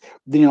things.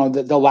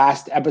 The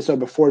last episode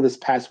before this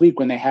past week,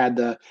 when they had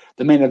the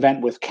main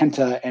event with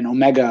Kenta and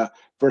Omega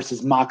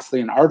versus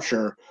Moxley and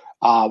Archer,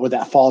 with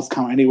that Falls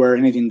Count Anywhere,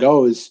 Anything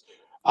Goes,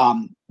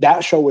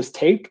 that show was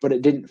taped, but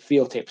it didn't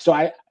feel taped. So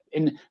I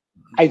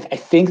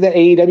think that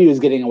AEW is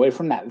getting away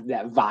from that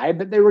vibe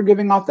that they were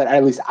giving off, that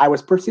at least I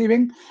was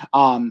perceiving,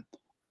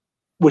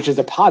 which is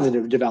a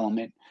positive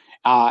development.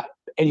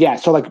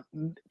 So like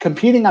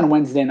competing on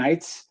Wednesday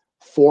nights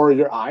for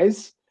your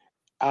eyes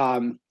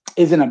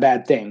isn't a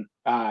bad thing.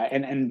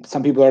 And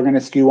some people are going to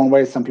skew one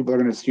way, some people are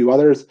going to skew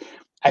others.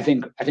 I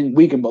think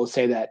we can both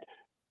say that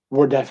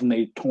we're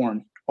definitely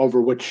torn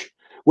over which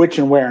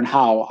and where and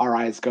how our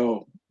eyes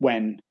go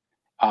when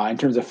in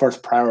terms of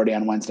first priority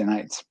on Wednesday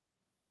nights.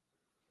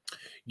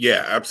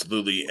 Yeah,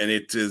 absolutely. And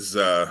it is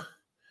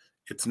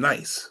it's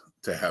nice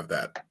to have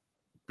that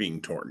being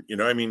torn.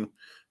 I mean,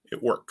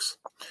 it works.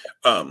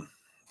 I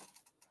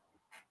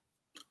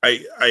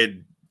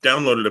had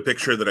downloaded a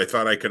picture that I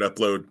thought I could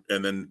upload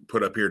and then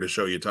put up here to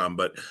show you, Tom,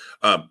 but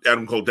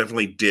Adam Cole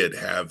definitely did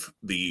have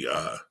the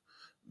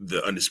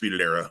Undisputed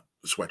Era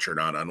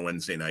sweatshirt on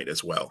Wednesday night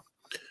as well.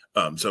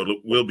 So it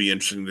will be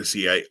interesting to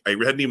see. I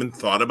hadn't even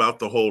thought about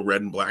the whole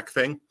red and black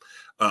thing.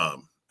 I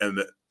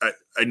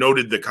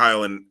noted that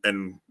Kyle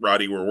and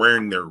Roddy were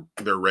wearing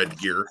their red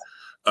gear,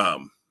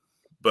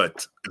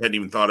 but I hadn't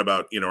even thought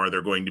about, are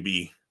there going to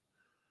be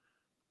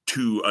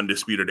 2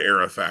 Undisputed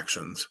Era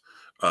factions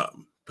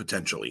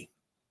potentially?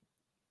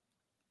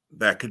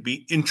 That could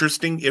be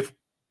interesting if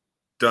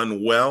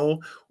done well,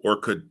 or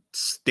could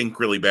stink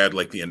really bad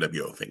like the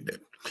NWO thing did.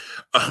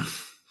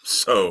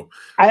 So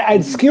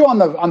I'd skew on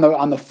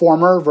the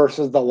former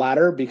versus the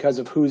latter because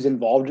of who's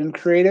involved in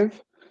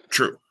creative.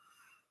 True.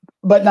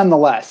 but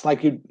nonetheless,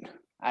 like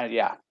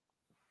yeah.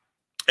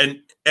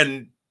 And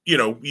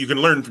you can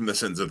learn from the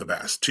sins of the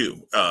past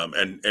too,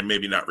 and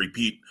maybe not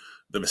repeat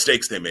the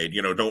mistakes they made.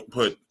 Don't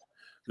put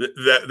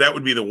that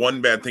would be the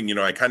one bad thing.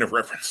 I kind of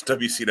referenced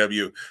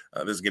WCW.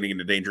 This is getting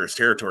into dangerous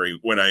territory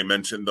when I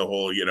mentioned the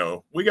whole,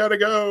 we got to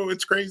go.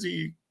 It's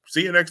crazy.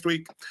 See you next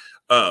week.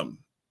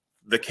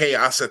 The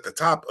chaos at the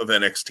top of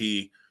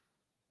NXT.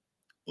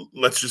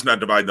 Let's just not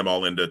divide them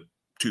all into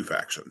two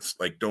factions.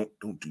 Like, don't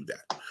do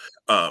that.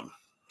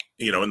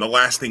 And the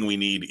last thing we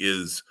need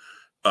is,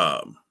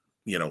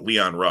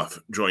 Leon Ruff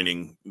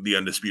joining the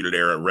Undisputed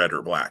Era, red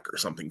or black, or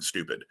something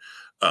stupid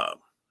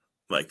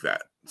like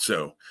that.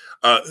 So,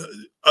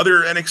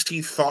 other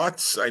NXT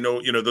thoughts? I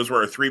know, those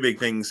were our three big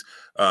things.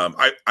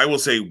 I will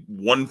say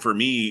one for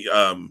me,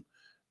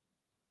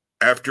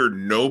 after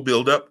no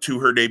build-up to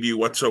her debut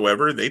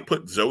whatsoever, they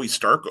put Zoe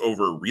Stark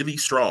over really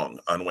strong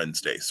on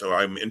Wednesday. So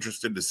I'm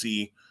interested to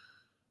see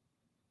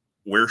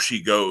where she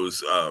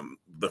goes.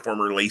 The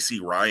former Lacey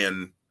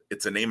Ryan,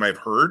 it's a name I've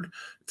heard.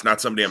 It's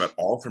not somebody I'm at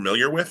all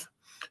familiar with.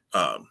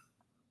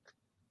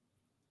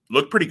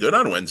 Looked pretty good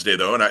on Wednesday,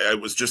 though, and it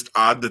was just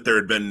odd that there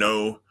had been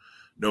no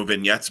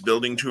vignettes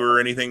building to her or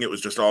anything. It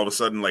was just all of a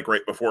sudden, like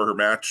right before her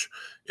match,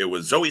 it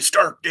was Zoe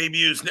Stark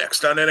debuts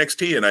next on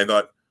NXT, and I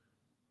thought,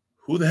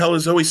 who the hell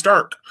is Zoe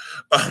Stark?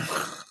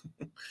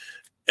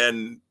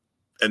 And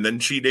then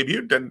she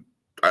debuted, and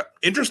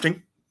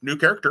interesting new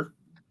character.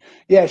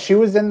 Yeah, she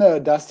was in the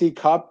Dusty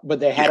Cup, but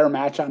they had her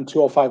match on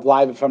 205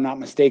 Live, if I'm not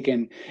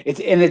mistaken. It's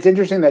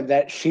interesting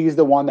that she's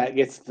the one that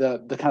gets the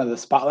kind of the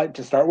spotlight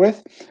to start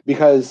with,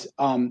 because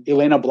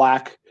Elena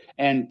Black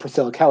and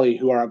Priscilla Kelly,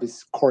 who are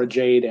obviously Cora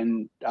Jade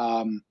and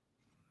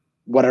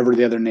whatever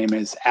the other name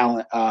is,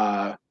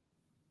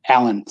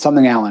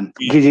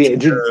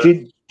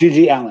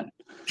 Gigi Allen.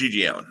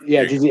 Gigi Allen.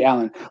 Yeah, Gigi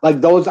Allen. Like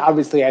those,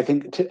 obviously, I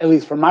think, at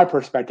least from my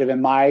perspective and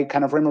my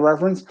kind of frame of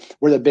reference,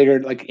 were the bigger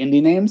like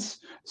indie names.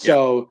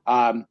 So,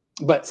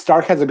 but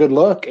Stark has a good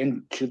look,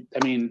 and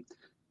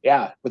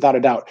yeah, without a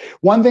doubt.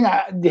 One thing,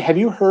 have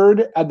you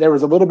heard? There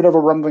was a little bit of a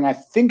rumbling. I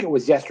think it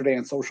was yesterday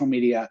on social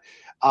media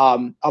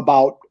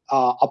about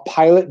a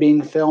pilot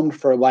being filmed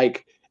for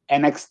like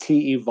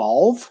NXT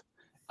Evolve.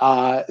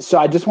 So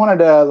I just wanted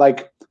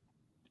to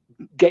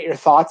get your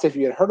thoughts if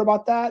you had heard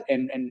about that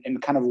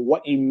and kind of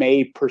what you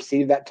may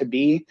perceive that to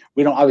be.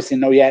 We don't obviously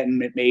know yet,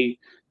 and it may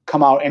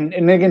come out. And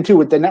again, too,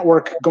 with the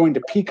network going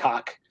to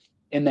Peacock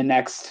in the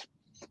next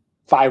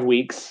 5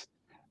 weeks,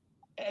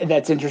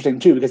 that's interesting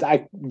too, because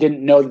I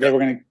didn't know that they were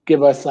going to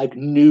give us like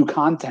new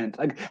content.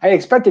 Like I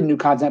expected new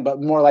content, but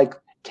more like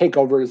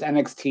takeovers,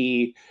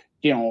 NXT,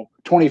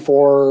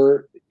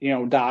 24,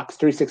 docs,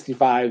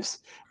 365s,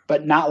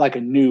 but not like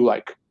a new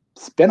like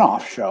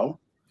spinoff show.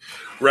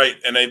 Right.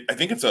 And I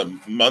think it's a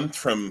month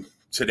from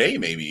today,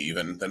 maybe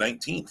even the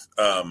 19th,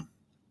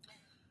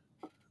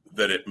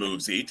 that it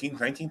moves, the 18th,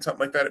 19th, something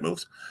like that. It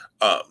moves.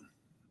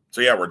 So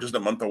yeah, we're just a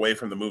month away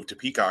from the move to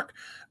Peacock.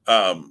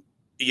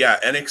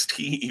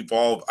 NXT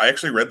Evolve. I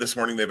actually read this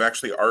morning, they've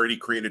actually already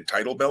created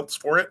title belts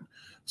for it.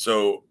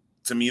 So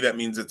to me, that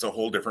means it's a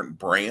whole different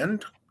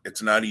brand.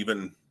 It's not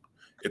even,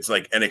 it's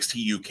like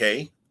NXT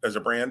UK as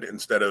a brand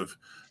instead of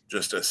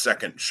just a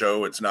second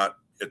show. It's not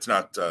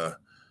Thunder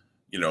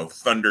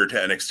to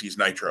NXT's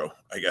Nitro,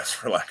 I guess,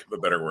 for lack of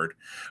a better word.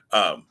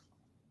 I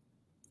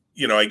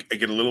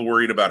get a little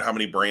worried about how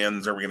many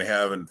brands are we going to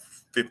have and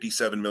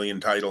 57 million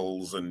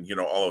titles and,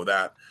 all of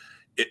that.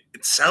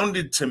 It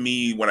sounded to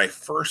me when I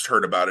first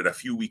heard about it a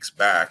few weeks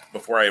back,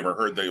 before I ever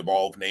heard the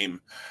Evolve name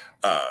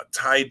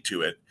tied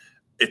to it,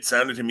 it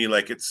sounded to me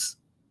like it's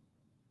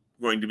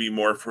going to be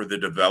more for the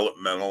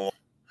developmental,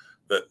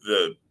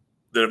 the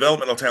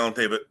developmental talent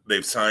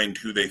they've signed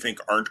who they think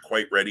aren't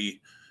quite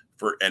ready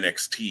for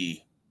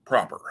NXT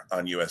proper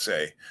on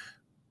USA.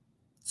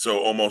 So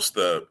almost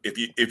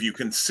if you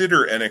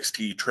consider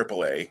NXT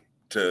AAA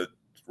to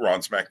Raw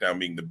and SmackDown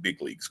being the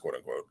big leagues, quote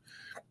unquote,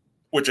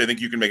 which I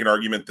think you can make an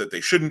argument that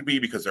they shouldn't be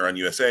because they're on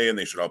USA and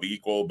they should all be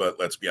equal. But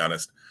let's be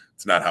honest,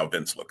 it's not how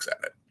Vince looks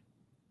at it.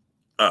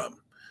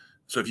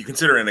 So if you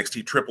consider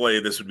NXT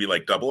AAA, this would be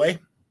like AA,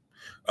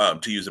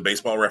 to use a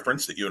baseball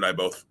reference that you and I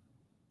both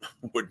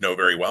would know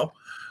very well.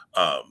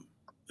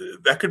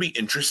 That could be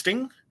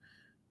interesting.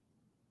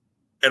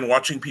 And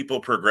watching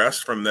people progress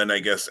from then, I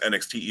guess,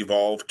 NXT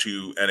Evolve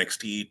to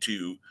NXT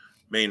to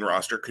main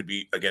roster could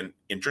be, again,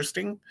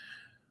 interesting.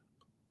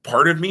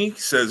 Part of me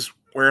says,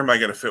 where am I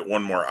going to fit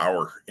one more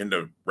hour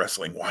into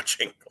wrestling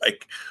watching?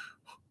 Like,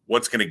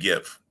 what's going to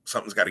give?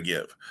 Something's got to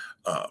give.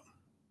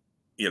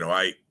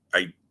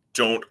 I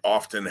don't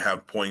often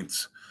have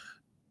points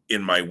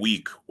in my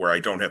week where I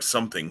don't have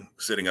something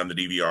sitting on the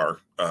DVR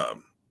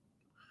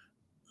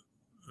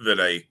that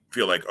I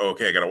feel like,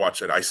 I got to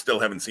watch it. I still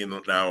haven't seen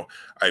it now.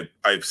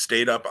 I've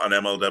stayed up on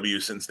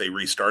MLW since they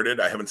restarted.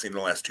 I haven't seen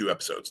the last 2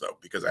 episodes though,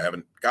 because I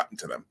haven't gotten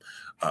to them.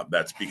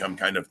 That's become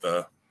kind of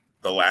the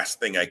last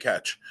thing I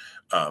catch.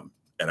 And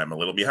I'm a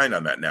little behind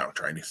on that now,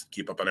 trying to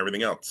keep up on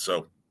everything else.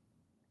 So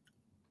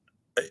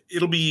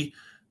it'll be,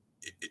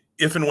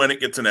 if and when it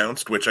gets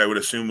announced, which I would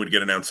assume would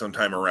get announced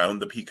sometime around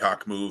the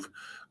Peacock move,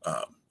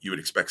 You would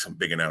expect some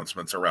big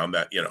announcements around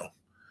that,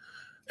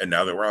 and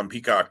now that we're on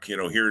Peacock,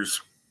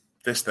 here's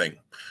this thing.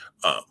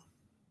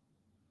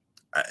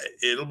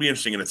 It'll be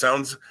interesting. And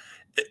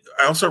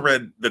I also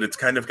read that it's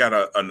kind of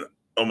got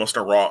almost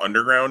a Raw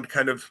Underground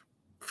kind of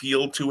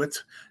feel to it.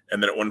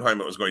 And then at one time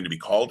it was going to be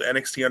called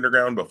NXT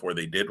Underground before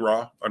they did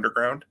Raw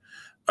Underground.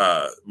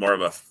 More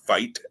of a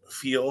fight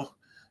feel.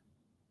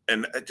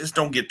 And just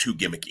don't get too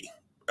gimmicky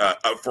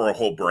for a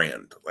whole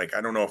brand. Like,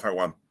 I don't know if I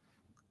want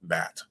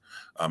that.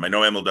 I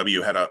know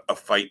MLW had a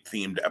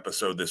fight-themed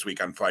episode this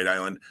week on Fight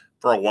Island.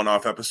 For a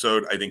one-off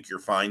episode, I think you're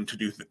fine to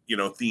do,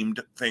 themed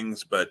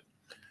things. But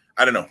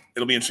I don't know.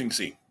 It'll be interesting to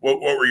see.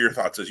 What were your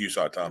thoughts as you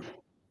saw it, Tom?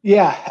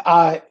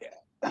 Yeah.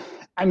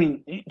 I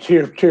mean,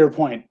 to your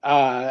point,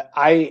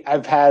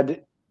 I've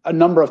had a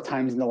number of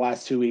times in the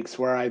last 2 weeks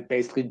where I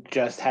basically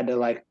just had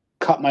to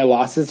cut my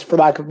losses, for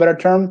lack of a better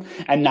term,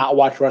 and not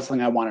watch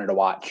wrestling I wanted to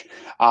watch.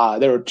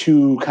 There were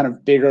two kind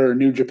of bigger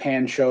New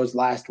Japan shows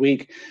last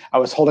week. I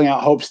was holding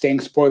out hope,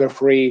 staying spoiler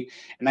free,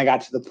 and I got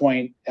to the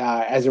point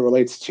as it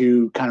relates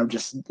to kind of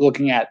just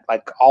looking at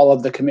all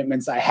of the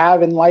commitments I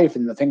have in life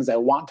and the things I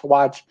want to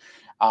watch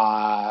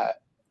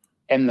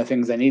and the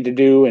things I need to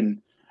do.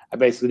 And I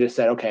basically just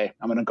said, okay,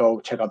 I'm going to go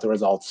check out the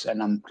results,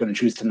 and I'm going to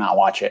choose to not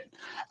watch it.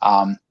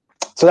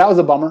 So that was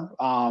a bummer.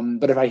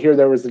 But if I hear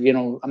there was,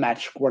 a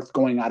match worth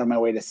going out of my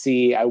way to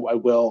see, I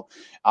will.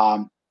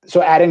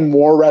 So adding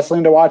more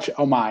wrestling to watch,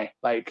 oh my,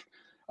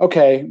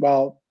 okay,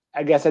 well,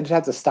 I guess I just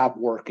have to stop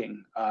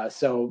working.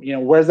 So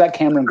where's that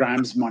Cameron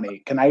Grimes money?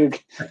 Can I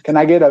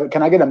get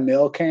a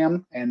mill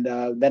cam? And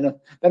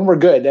then we're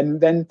good. And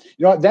then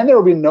then there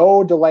will be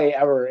no delay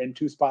ever in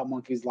Two Spot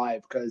Monkeys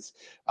Live, because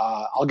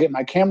I'll get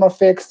my camera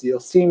fixed. You'll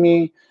see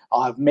me.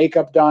 I'll have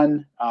makeup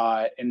done,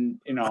 and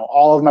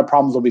all of my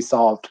problems will be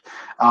solved.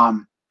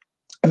 And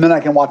then I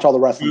can watch all the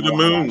wrestling. To the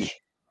moon.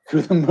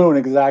 To the moon,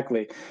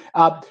 exactly.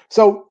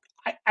 So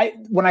I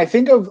when I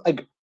think of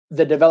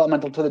the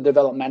developmental to the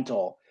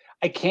developmental,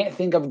 I can't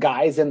think of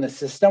guys in the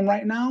system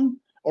right now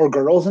or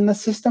girls in the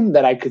system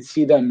that I could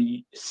see them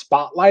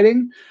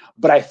spotlighting,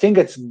 but I think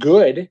it's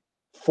good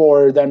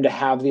for them to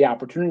have the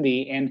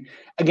opportunity. And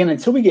again,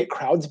 until we get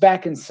crowds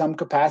back in some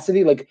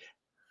capacity,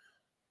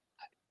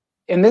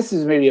 and this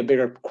is maybe a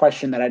bigger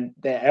question that I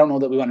don't know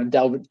that we want to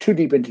delve too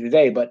deep into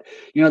today, but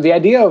the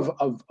idea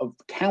of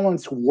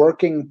talents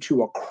working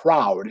to a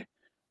crowd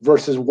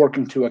versus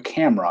working to a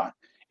camera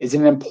is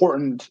an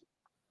important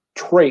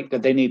trait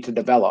that they need to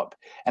develop.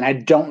 And I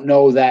don't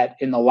know that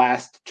in the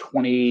last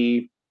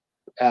 15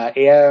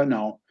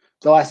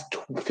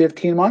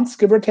 months,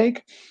 give or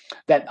take,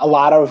 that a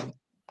lot of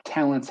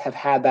talents have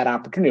had that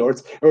opportunity, or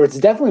it's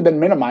definitely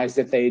been minimized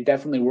if they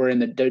definitely were in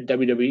the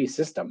WWE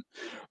system.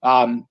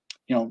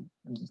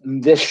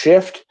 This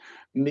shift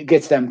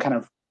gets them kind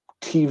of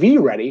TV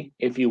ready,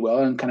 if you will,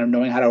 and kind of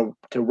knowing how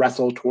to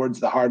wrestle towards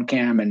the hard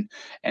cam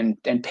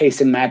and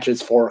pacing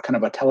matches for kind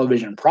of a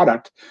television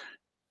product.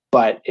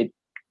 But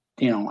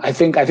I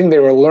think they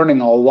were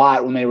learning a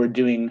lot when they were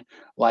doing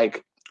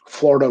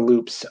Florida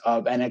loops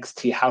of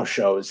NXT house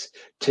shows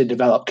to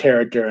develop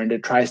character and to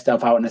try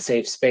stuff out in a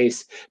safe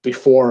space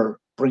before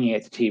bringing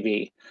it to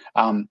TV.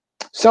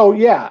 So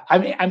yeah,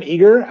 I'm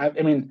eager. I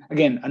mean,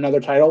 again,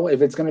 another title.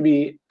 If it's going to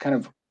be kind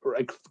of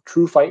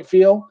true fight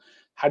feel,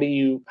 how do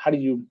you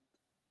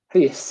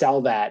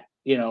sell that?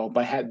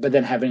 But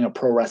then having a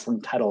pro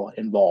wrestling title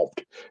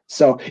involved.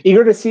 So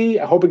eager to see.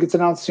 I hope it gets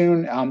announced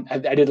soon. I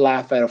did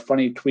laugh at a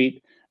funny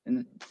tweet,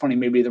 and funny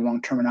maybe the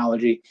wrong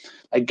terminology,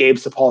 Gabe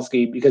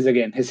Sapolsky, because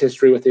again, his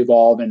history with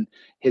Evolve and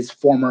his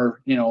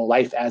former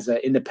life as an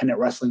independent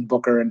wrestling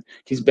booker, and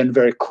he's been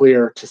very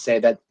clear to say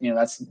that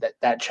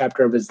that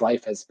chapter of his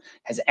life has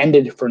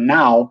ended for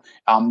now,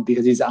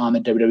 because he's on the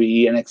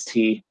WWE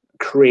NXT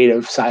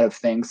creative side of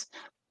things.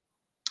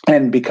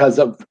 And because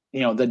of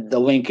the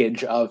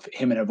linkage of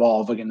him and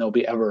Evolve, again, they'll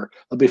be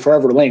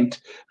forever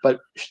linked. But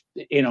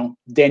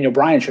Daniel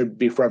Bryan should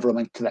be forever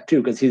linked to that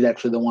too, because he's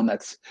actually the one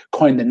that's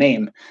coined the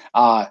name.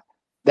 That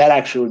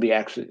actually would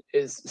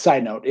be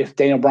side note. If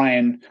Daniel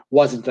Bryan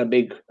wasn't a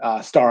big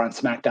star on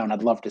SmackDown,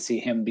 I'd love to see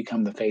him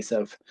become the face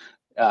of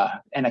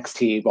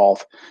NXT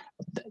Evolve.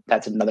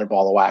 That's another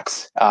ball of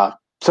wax.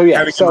 So yeah,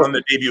 having him on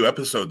the debut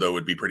episode though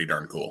would be pretty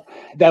darn cool.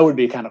 That would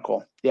be kind of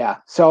cool. Yeah.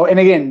 So, and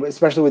again,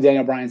 especially with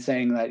Daniel Bryan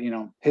saying that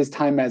his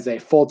time as a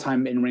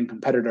full-time in-ring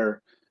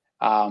competitor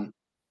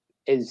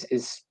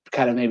is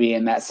kind of maybe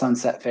in that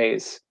sunset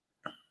phase.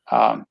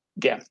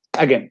 Yeah.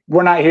 Again,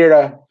 we're not here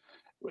to.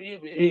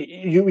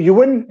 You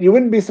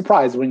wouldn't be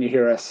surprised when you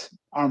hear us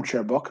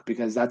armchair book,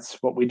 because that's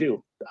what we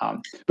do.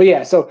 But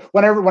yeah, so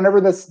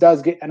whenever this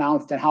does get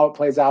announced and how it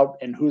plays out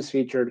and who's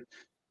featured,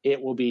 it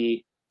will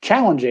be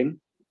challenging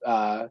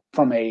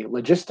from a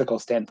logistical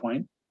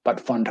standpoint, but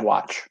fun to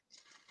watch.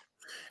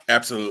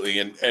 Absolutely.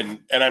 And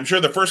I'm sure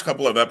the first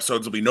couple of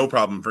episodes will be no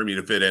problem for me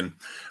to fit in,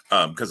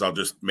 because I'll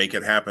just make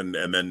it happen.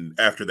 And then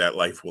after that,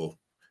 life will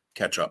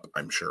catch up,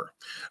 I'm sure.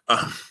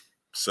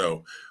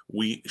 So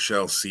we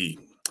shall see.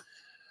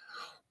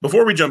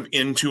 Before we jump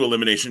into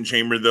Elimination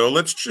Chamber, though,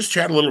 let's just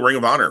chat a little Ring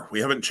of Honor. We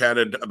haven't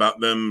chatted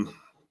about them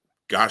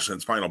gosh,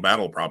 since Final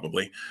Battle,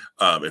 probably.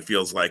 It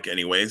feels like,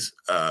 anyways.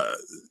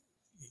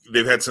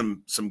 They've had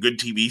some good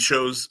TV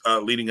shows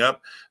leading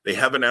up. They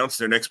have announced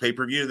their next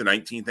pay-per-view, the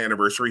 19th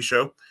anniversary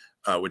show,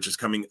 which is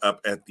coming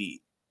up at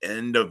the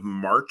end of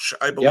March,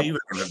 I believe.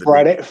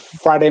 Yep.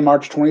 Friday,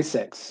 March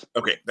 26th.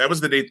 Okay, that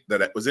was the date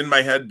that was in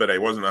my head, but I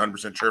wasn't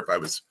 100% sure if I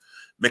was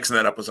mixing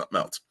that up with something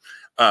else.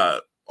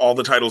 All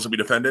the titles will be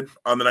defended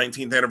on the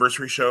 19th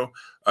anniversary show.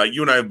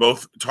 You and I have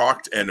both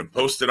talked and have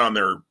posted on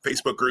their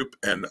Facebook group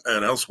and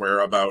elsewhere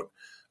about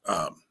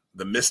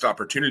the missed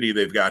opportunity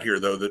they've got here,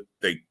 though, that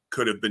they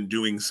could have been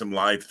doing some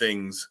live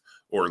things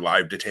or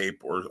live to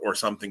tape or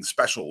something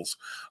specials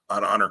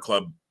on Honor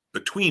Club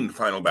between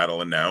Final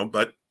Battle and now.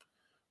 But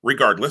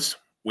regardless,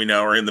 we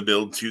now are in the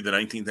build to the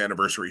 19th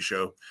anniversary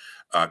show.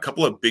 A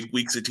couple of big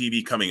weeks of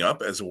TV coming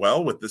up as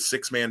well, with the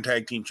 6-man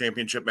tag team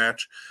championship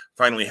match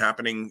finally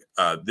happening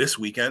this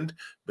weekend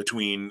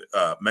between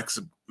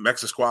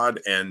Mexa Squad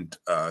and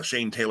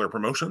Shane Taylor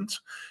Promotions.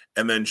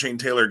 And then Shane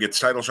Taylor gets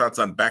title shots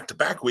on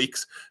back-to-back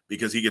weeks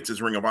because he gets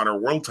his Ring of Honor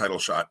World title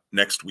shot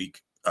next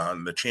week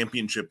on the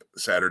championship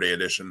Saturday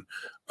edition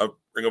of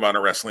Ring of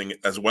Honor Wrestling,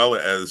 as well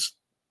as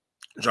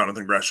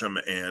Jonathan Gresham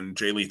and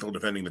Jay Lethal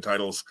defending the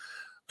titles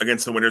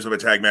against the winners of a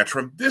tag match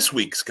from this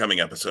week's coming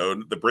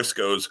episode, the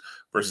Briscoes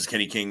versus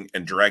Kenny King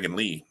and Dragon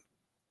Lee.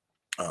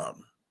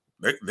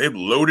 They've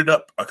loaded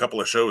up a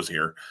couple of shows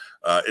here.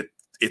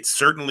 It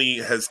certainly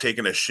has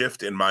taken a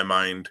shift in my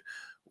mind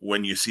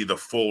when you see the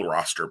full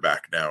roster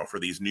back now for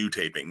these new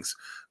tapings.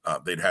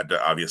 They'd had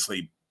to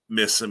obviously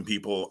miss some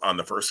people on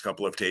the first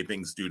couple of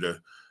tapings due to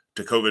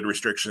COVID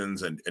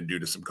restrictions and due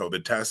to some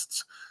COVID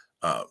tests.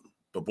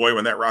 But boy,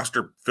 when that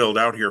roster filled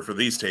out here for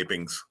these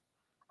tapings,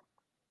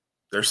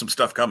 there's some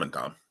stuff coming,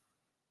 Tom.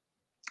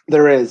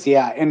 There is,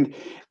 yeah. And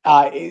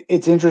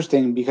it's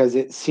interesting because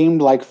it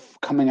seemed like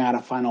coming out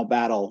of Final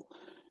Battle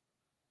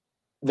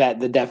that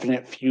the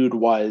definite feud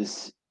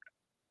was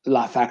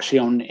La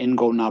Facción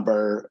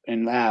Ingónable,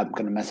 and I'm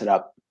going to mess it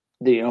up.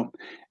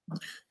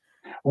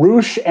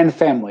 Roosh and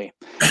family.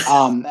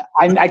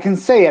 I can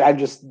say it. I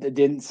just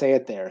didn't say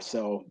it there.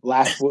 So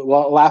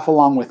laugh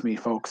along with me,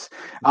 folks.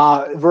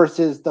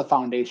 Versus the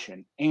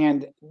Foundation,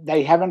 and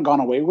they haven't gone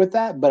away with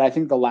that. But I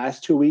think the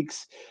last 2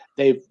 weeks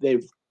they've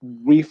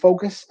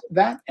refocused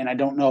that, and I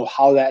don't know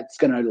how that's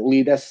going to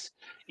lead us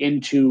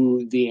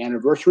into the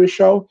anniversary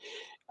show.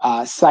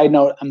 Side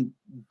note: I'm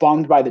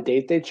bummed by the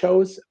date they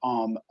chose.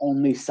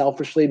 Only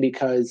selfishly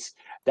because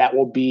that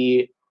will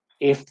be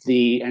if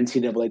the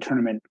NCAA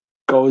tournament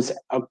goes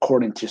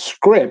according to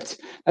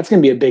script. That's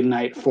going to be a big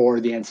night for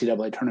the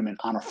NCAA tournament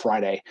on a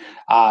Friday.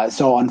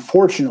 So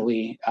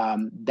unfortunately,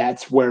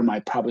 that's where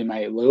my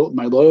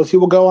loyalty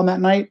will go on that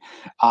night.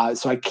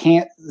 So I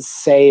can't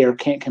say or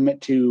can't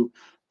commit to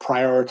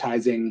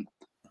prioritizing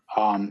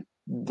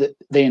the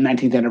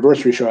 19th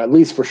anniversary show, at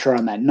least for sure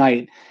on that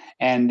night.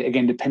 And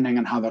again, depending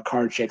on how the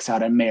card shakes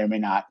out, I may or may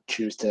not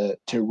choose to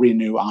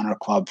renew Honor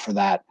Club for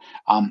that.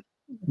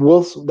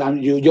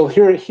 You'll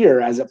hear it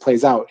here as it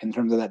plays out in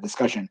terms of that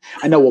discussion.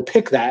 I know we'll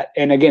pick that,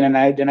 and again, and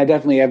I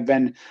definitely have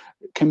been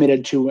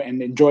committed to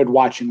and enjoyed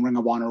watching Ring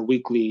of Honor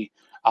weekly.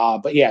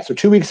 But yeah, so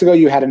 2 weeks ago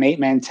you had an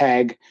 8-man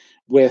tag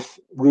with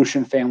Roosh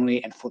and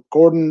family and Flip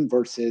Gordon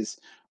versus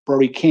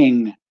Brody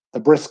King, the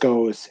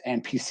Briscoes,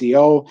 and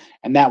PCO,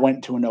 and that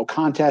went to a no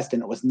contest,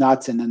 and it was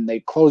nuts. And then they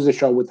closed the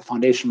show with the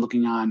Foundation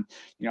looking on,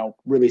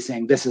 really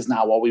saying, this is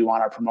not what we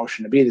want our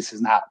promotion to be. This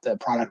is not the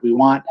product we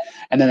want.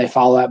 And then they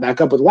follow that back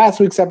up with last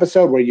week's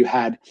episode where you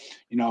had,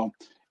 you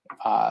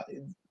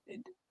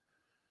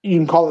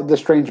can call it the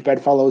Strange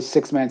Bedfellows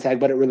 6-man tag,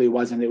 but it really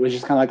wasn't. It was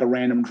just kind of like a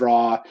random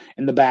draw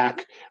in the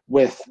back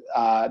with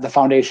the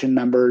Foundation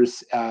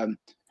members,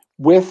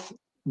 with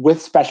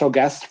special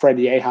guests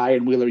Freddie Ahai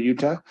and Wheeler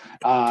Yuta,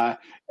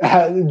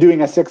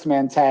 doing a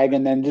 6-man tag,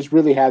 and then just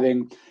really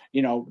having,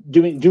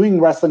 doing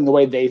wrestling the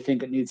way they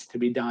think it needs to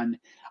be done.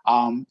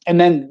 And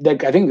then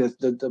I think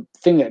the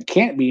thing that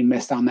can't be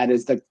missed on that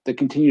is the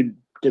continued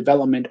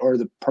development or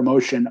the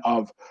promotion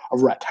of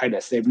Rhett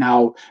Titus. They've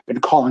now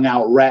been calling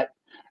out Rhett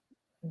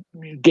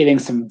getting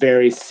some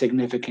very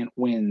significant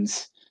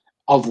wins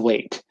of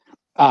late.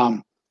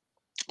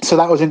 So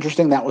that was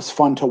interesting. That was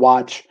fun to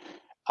watch.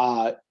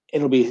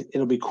 It'll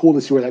be cool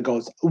to see where that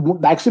goes.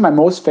 Actually, my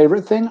most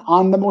favorite thing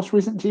on the most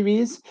recent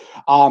TVs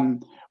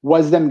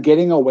was them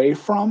getting away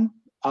from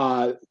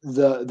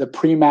the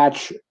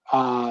pre-match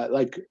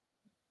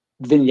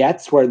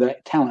vignettes where the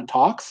talent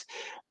talks.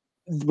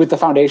 With the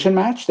Foundation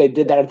match, they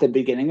did that at the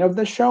beginning of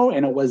the show,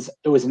 and it was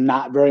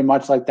not very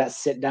much like that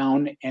sit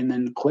down and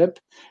then clip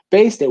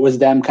based. It was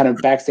them kind of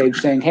backstage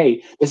saying,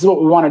 "Hey, this is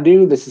what we want to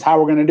do. This is how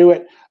we're going to do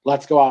it.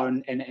 Let's go out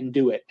and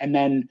do it." And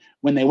then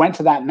when they went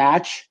to that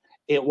match,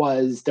 the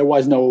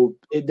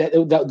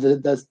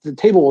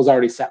table was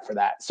already set for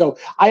that. So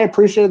I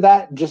appreciated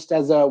that just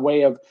as a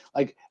way of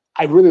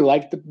I really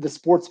liked the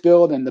sports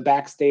build and the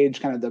backstage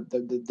kind of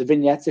the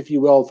vignettes, if you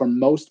will, from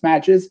most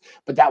matches.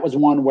 But that was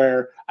one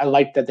where I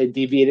liked that they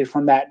deviated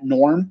from that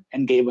norm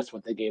and gave us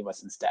what they gave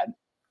us instead.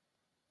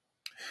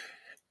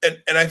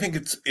 And I think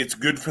it's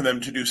good for them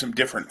to do some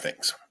different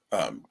things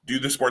do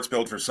the sports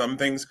build for some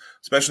things,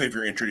 especially if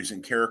you're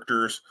introducing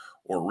characters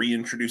or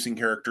reintroducing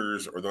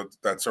characters or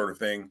that sort of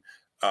thing.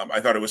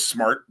 I thought it was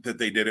smart that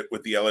they did it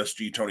with the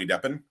LSG Tony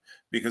Deppen,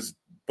 because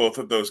both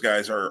of those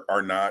guys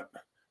are not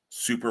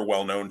super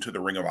well known to the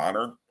Ring of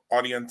Honor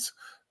audience,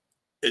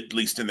 at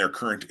least in their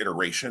current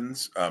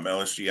iterations.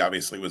 LSG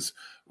obviously was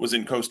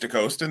in Coast to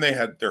Coast, and they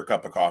had their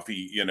cup of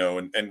coffee,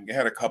 and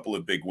had a couple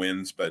of big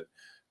wins, but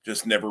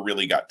just never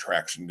really got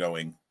traction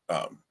going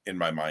in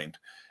my mind.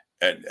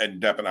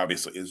 And Deppen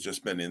obviously has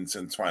just been in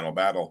since Final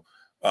Battle,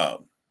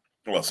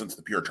 since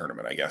the Pure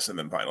Tournament, I guess, and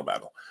then Final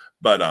Battle.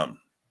 But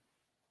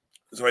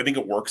so I think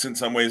it works in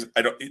some ways.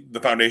 The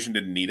Foundation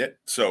didn't need it,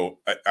 so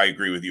I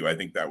agree with you. I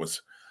think that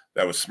was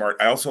smart.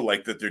 I also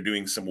like that they're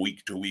doing some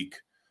week to week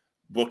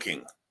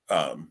booking.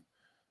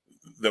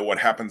 That what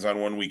happens on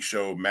 1 week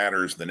show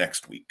matters the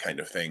next week, kind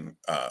of thing,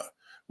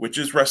 which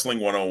is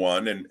Wrestling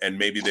 101, and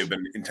maybe they've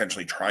been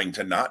intentionally trying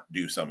to not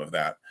do some of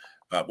that.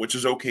 Which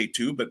is okay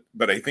too,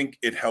 but I think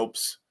it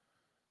helps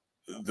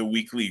the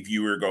weekly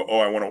viewer go,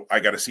 I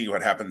got to see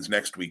what happens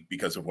next week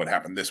because of what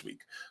happened this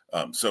week.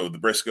 So the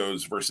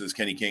Briscoes versus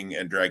Kenny King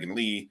and Dragon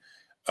Lee.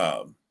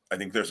 I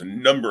think there's a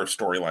number of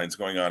storylines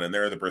going on in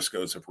there. The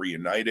Briscoes have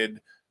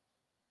reunited,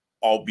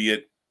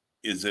 albeit,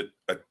 is it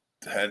a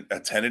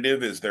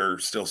tentative? Is there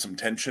still some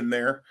tension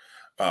there?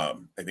 I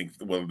think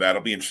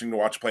that'll be interesting to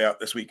watch play out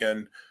this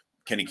weekend.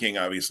 Kenny King,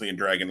 obviously, and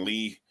Dragon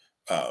Lee,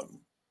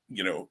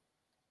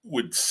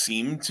 would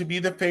seem to be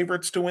the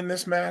favorites to win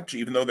this match,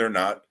 even though they're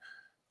not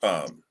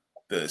the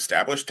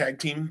established tag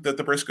team that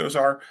the Briscoes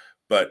are.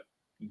 But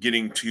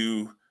getting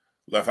to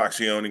La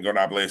Facción and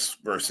Ingobernables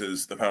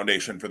versus the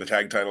Foundation for the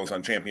tag titles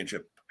on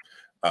Championship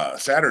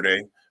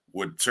Saturday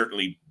would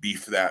certainly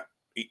beef that.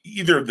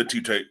 Either of the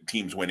two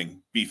teams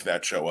winning beef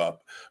that show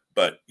up.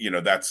 But,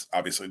 that's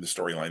obviously the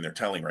storyline they're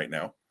telling right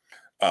now.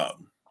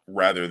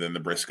 Rather than the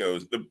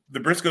Briscoes. The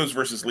Briscoes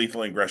versus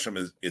Lethal and Gresham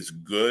is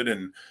good,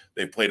 and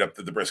they've played up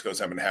that the Briscoes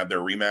haven't had their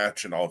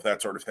rematch and all of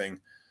that sort of thing.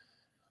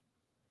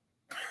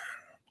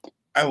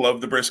 I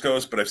love the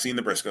Briscoes, but I've seen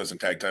the Briscoes in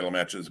tag title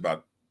matches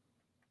about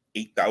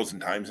 8,000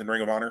 times in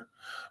Ring of Honor.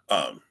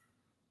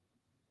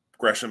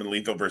 Gresham and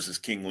Lethal versus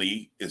King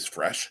Lee is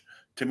fresh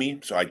to me,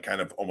 so I'd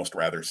kind of almost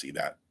rather see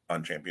that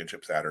on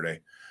Championship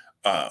Saturday.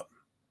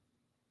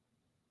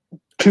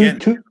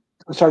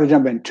 Sorry to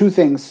jump in. Two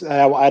things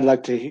I'd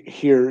like to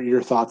hear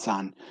your thoughts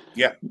on.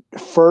 Yeah.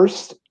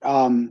 First,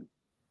 and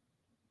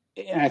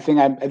I think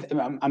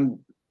I'm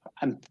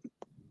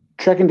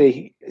checking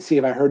to see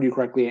if I heard you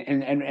correctly,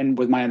 and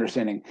with my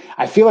understanding,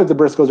 I feel like the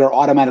Briscoes are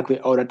automatically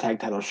owed a tag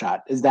title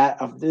shot. Is that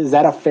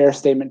a fair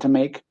statement to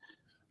make?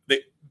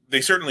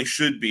 They certainly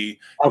should be.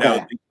 Okay.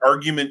 Now, the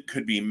argument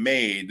could be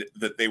made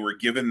that they were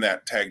given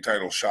that tag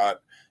title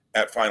shot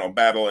at Final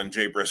Battle, and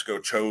Jay Briscoe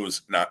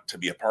chose not to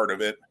be a part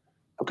of it.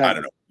 Okay. I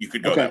don't know. You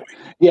could go that way.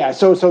 Yeah.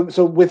 So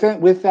with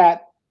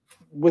that,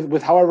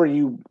 with however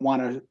you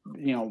want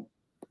to,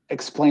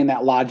 explain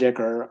that logic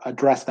or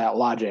address that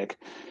logic,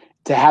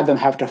 to have them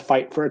have to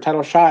fight for a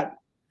title shot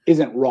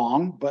isn't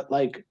wrong, but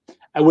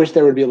I wish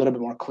there would be a little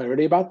bit more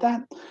clarity about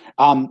that.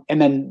 And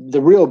then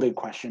the real big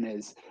question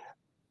is,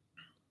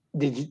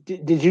 did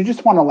you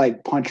just want to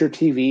punch your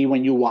TV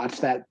when you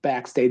watched that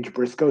backstage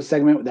Briscoe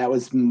segment that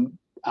was, I'm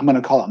going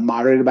to call it,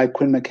 moderated by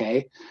Quinn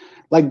McKay?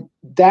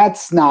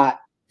 That's not.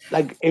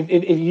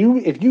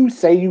 If you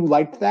say you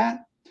liked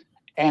that,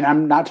 and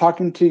I'm not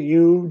talking to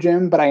you,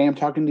 Jim, but I am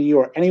talking to you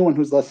or anyone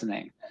who's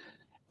listening,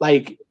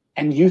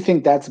 and you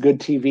think that's good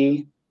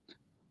TV,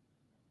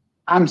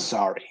 I'm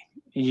sorry,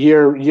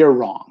 you're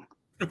wrong.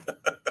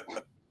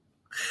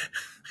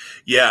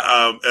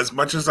 Yeah, as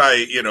much as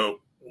I,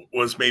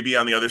 was maybe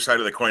on the other side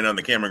of the coin on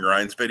the Cameron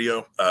Grimes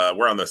video,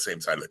 we're on the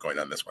same side of the coin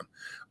on this one.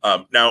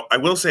 Now, I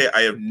will say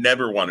I have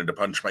never wanted to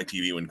punch my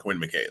TV when Quinn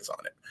McKay is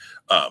on it.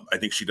 I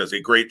think she does a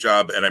great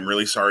job, and I'm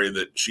really sorry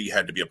that she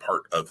had to be a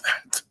part of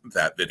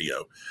that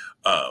video,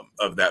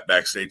 of that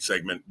backstage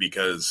segment,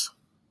 because,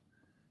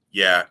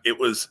 yeah, it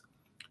was.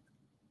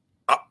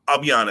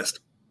 I'll be honest.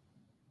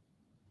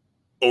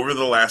 Over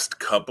the last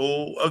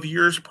couple of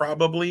years,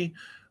 probably,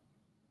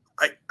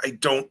 I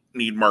don't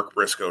need Mark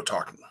Briscoe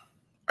talking.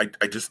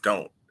 I just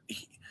don't.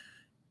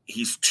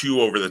 He's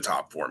too over the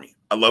top for me.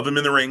 I love him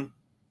in the ring.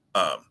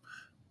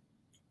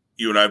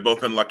 You and I have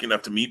both been lucky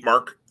enough to meet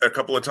Mark a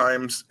couple of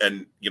times,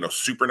 and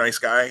super nice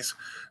guys.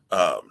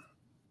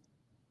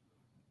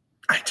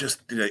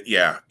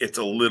 It's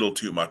a little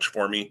too much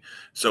for me.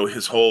 So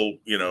his whole,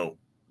 get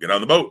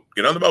on the boat,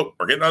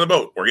 we're getting on the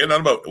boat,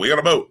 we got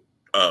a boat.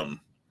 I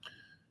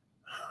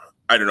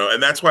don't know,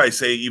 and that's why I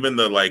say even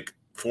the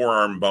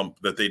forearm bump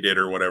that they did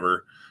or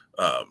whatever.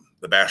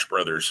 The Bash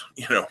Brothers,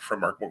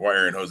 from Mark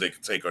McGuire and Jose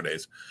Canseco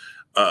days.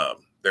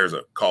 There's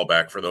a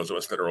callback for those of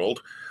us that are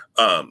old.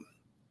 I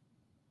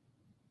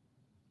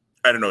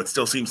don't know. It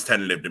still seems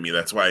tentative to me.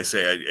 That's why I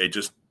say I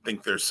just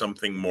think there's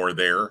something more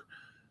there.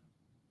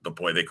 But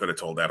boy, they could have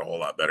told that a whole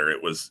lot better.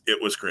 It was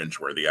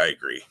cringeworthy. I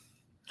agree.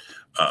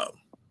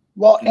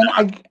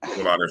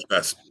 And Honor's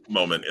best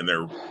moment in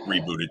their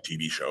rebooted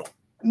TV show.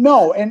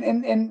 No,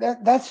 and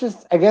that's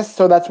just, I guess,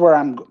 so that's where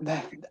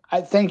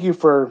I thank you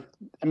for,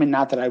 I mean,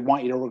 not that I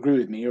want you to agree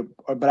with me,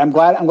 but I'm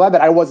glad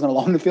that I wasn't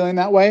alone in feeling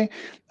that way.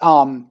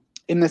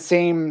 In the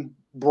same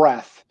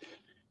breath,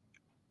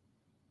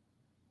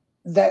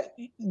 that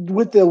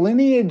with the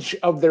lineage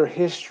of their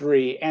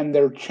history and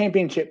their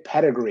championship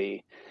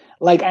pedigree,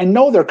 like, I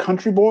know they're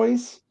country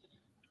boys,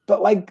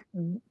 but like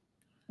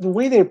the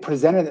way they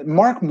presented it,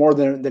 Mark more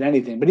than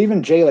anything, but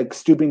even Jay, like,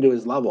 stooping to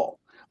his level,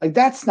 like,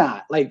 that's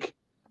not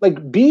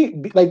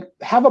be like,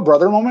 have a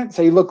brother moment.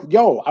 Say, look,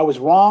 yo, I was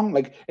wrong.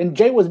 Like, and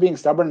Jay was being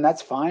stubborn, and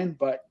that's fine.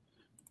 But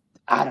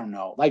I don't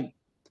know, like,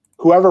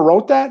 whoever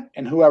wrote that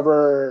and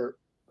whoever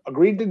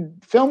agreed to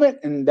film it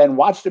and then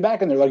watched it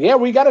back, and they're like, yeah,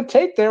 we got a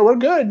take there, we're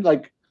good.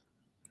 Like,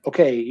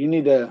 okay, you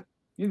need to.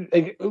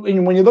 Like,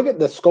 when you look at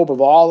the scope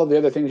of all of the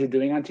other things you're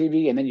doing on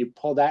TV, and then you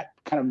pull that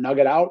kind of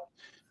nugget out,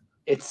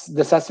 it's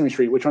the Sesame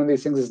Street. Which one of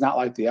these things is not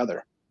like the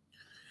other?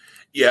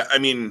 Yeah, I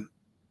mean,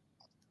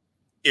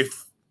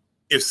 if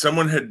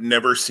someone had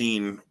never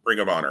seen Ring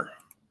of Honor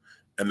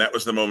and that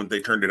was the moment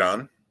they turned it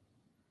on,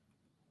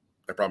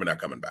 they're probably not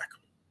coming back.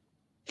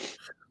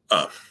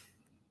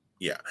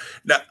 Yeah.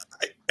 Now,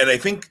 and I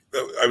think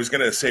I was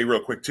going to say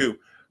real quick too,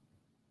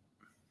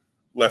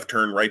 left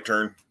turn, right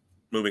turn,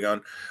 moving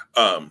on.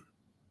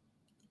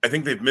 I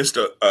think they've missed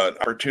an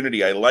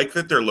opportunity. I like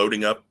that they're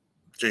loading up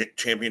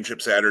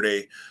Championship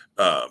Saturday,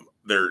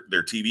 their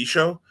TV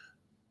show.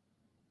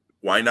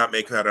 Why not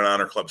make that an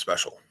Honor Club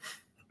special?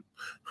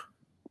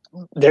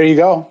 There you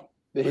go.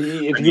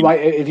 If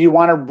you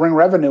want to bring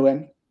revenue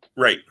in,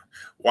 right?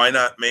 Why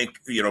not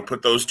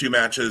put those two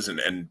matches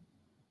and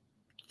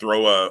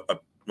throw a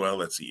well?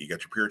 Let's see. You got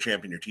your Pure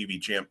Champ and your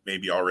TV Champ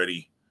maybe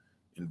already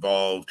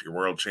involved. Your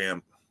World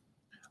Champ.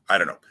 I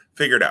don't know.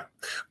 Figure it out.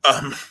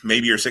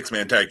 Maybe your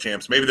 6-man tag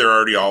champs. Maybe they're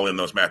already all in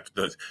those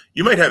matches.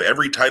 You might have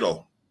every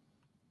title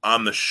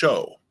on the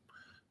show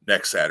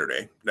next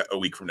Saturday, a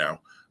week from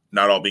now,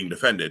 not all being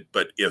defended.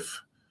 But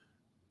if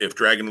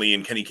Dragon Lee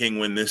and Kenny King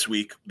win this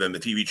week, then the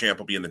TV champ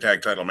will be in the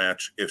tag title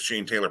match. If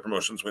Shane Taylor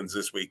Promotions wins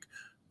this week,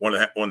 one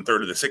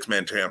third of the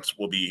 6-man champs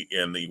will be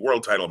in the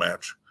world title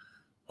match.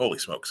 Holy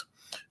smokes.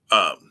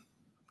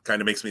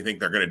 Kind of makes me think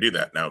they're going to do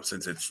that now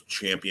since it's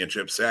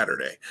Championship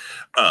Saturday.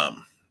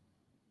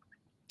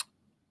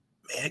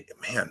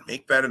 Man,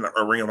 make that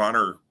a Ring of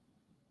Honor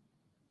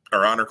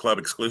or Honor Club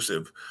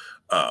exclusive.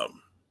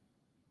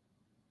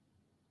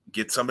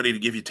 Get somebody to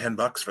give you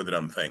 $10 for the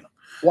dumb thing.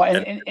 Well,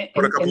 and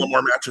put a couple of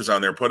more matches on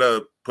there. Put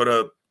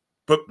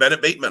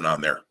Bennett Bateman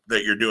on there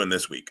that you're doing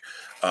this week.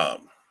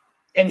 And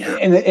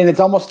it's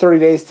almost 30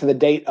 days to the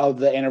date of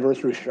the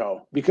anniversary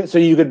show, because so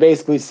you could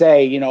basically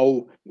say,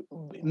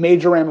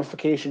 major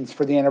ramifications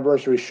for the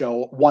anniversary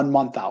show 1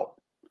 month out.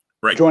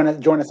 Right. Join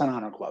us on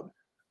Honor Club.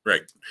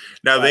 Right.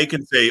 Now they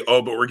can say,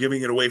 oh, but we're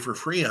giving it away for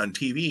free on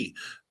TV.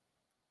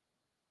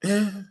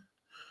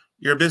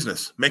 You're a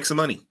business. Make some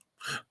money.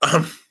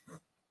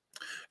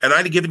 And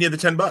I'd have given you the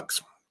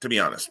 $10, to be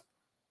honest.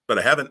 But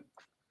I haven't,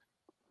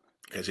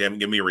 because you haven't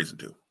given me a reason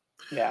to.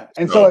 Yeah.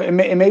 And so it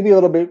may be a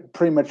little bit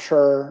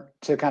premature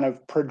to kind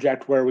of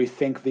project where we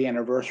think the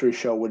anniversary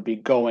show would be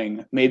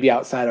going, maybe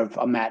outside of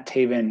a Matt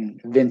Taven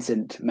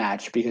Vincent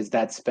match, because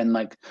that's been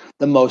like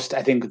the most,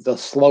 I think, the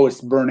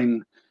slowest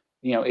burning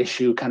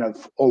issue kind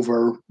of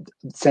over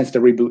since the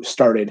reboot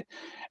started.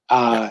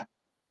 I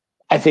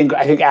think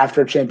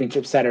after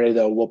Championship Saturday,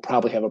 though, we'll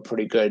probably have a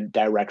pretty good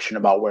direction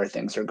about where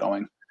things are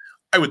going.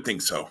 I would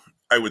think so.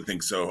 I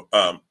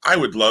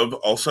would love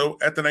also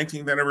at the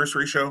 19th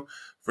anniversary show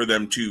for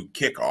them to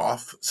kick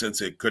off,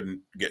 since it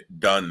couldn't get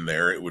done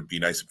there. It would be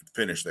nice if it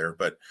finished there,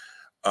 but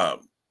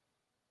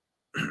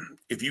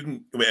if you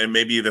can, and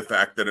maybe the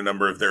fact that a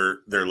number of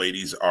their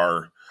ladies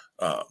are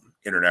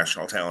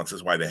international talents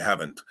is why they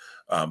haven't.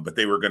 But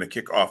they were going to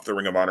kick off the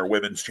Ring of Honor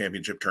Women's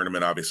Championship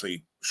tournament,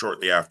 obviously,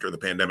 shortly after the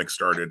pandemic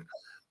started.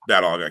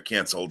 That all got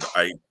canceled.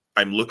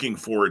 I'm looking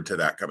forward to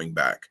that coming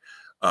back.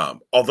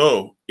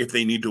 Although, if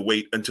they need to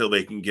wait until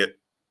they can get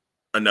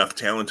enough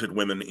talented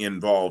women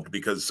involved,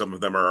 because some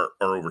of them are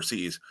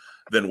overseas,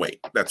 then wait.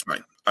 That's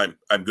fine.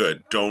 I'm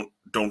good. Don't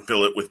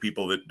fill it with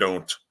people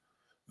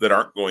that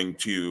aren't going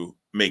to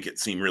make it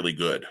seem really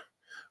good.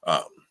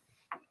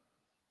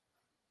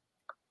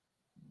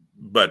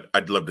 But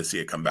I'd love to see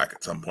it come back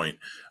at some point.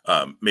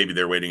 Maybe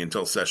they're waiting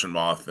until Session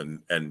Moth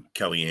and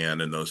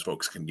Kellyanne and those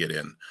folks can get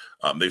in.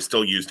 They've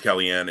still used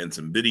Kellyanne in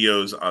some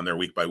videos on their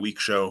week by week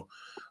show.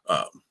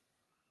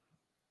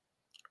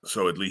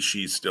 So at least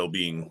she's still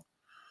being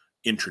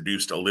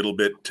introduced a little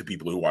bit to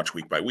people who watch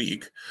week by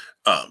week.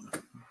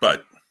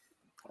 But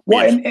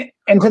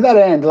and to that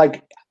end,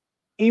 like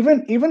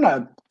even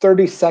a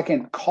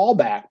 30-second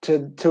callback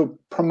to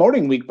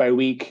promoting week by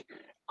week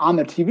on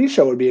the TV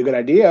show would be a good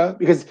idea,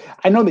 because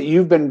I know that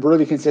you've been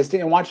really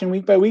consistent in watching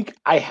week by week.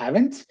 I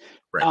haven't.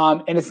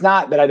 Right. And it's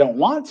not that I don't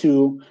want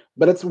to,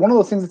 but it's one of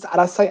those things that's out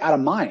of sight, out of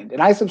mind.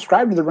 And I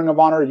subscribe to the Ring of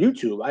Honor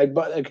YouTube.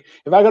 But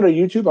if I go to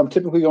YouTube, I'm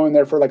typically going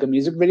there for like a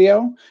music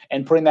video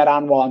and putting that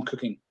on while I'm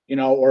cooking,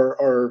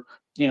 or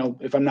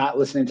if I'm not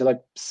listening to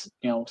like,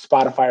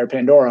 Spotify or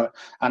Pandora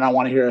and I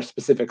want to hear a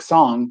specific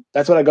song,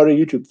 that's what I go to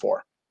YouTube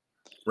for.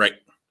 Right.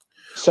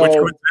 So, which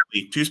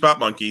coincidentally, Two Spot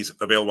Monkeys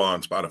available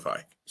on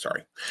Spotify.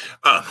 Sorry.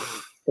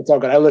 It's all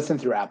good. I listen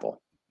through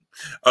Apple.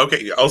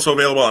 Okay. Also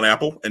available on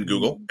Apple and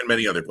Google and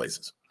many other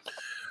places.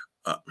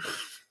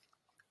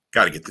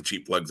 Got to get the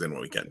cheap plugs in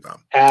when we can,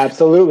 Tom.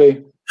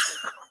 Absolutely.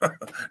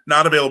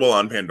 Not available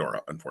on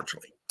Pandora,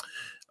 unfortunately.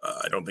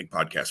 I don't think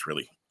podcasts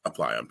really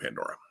apply on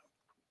Pandora.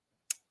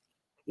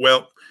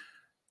 Well,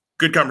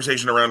 good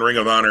conversation around Ring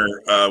of Honor.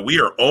 We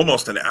are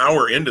almost an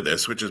hour into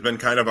this, which has been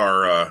kind of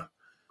our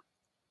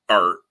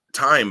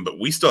time, but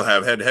we still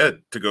have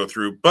head-to-head to go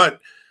through. But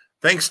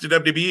thanks to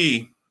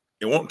WWE,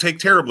 it won't take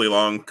terribly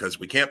long because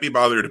we can't be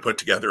bothered to put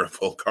together a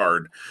full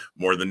card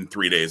more than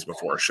 3 days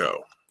before a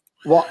show.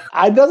 Well,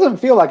 it doesn't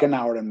feel like an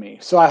hour to me.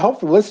 So I hope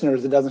for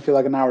listeners, it doesn't feel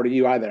like an hour to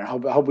you either. I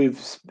hope we've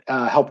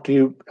helped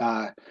you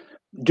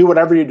do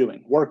whatever you're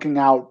doing, working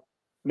out,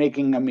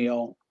 making a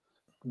meal,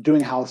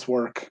 doing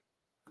housework.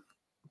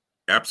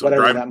 Absolutely.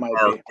 Whatever that might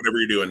be. Whatever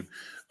you're doing.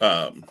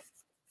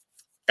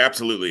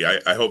 Absolutely.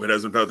 I hope it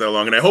hasn't felt that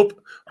long. And I hope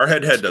our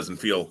head doesn't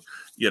feel,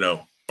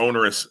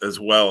 onerous as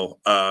well.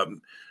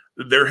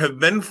 There have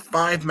been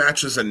 5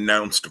 matches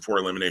announced for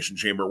Elimination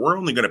Chamber. We're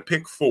only going to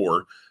pick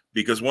 4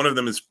 because one of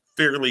them is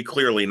fairly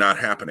clearly not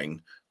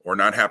happening or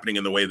not happening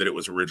in the way that it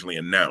was originally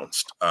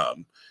announced.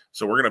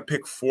 So we're going to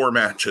pick 4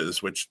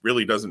 matches, which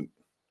really doesn't,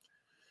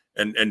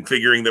 and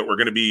figuring that we're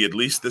going to be at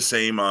least the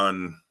same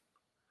on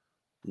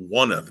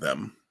one of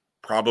them,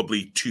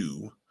 probably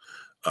 2,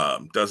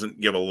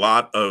 doesn't give a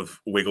lot of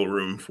wiggle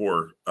room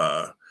for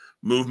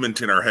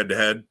movement in our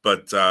head-to-head.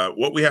 But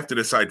what we have to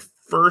decide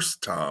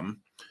first,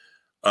 Tom,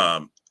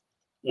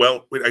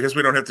 well, I guess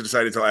we don't have to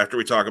decide until after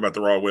we talk about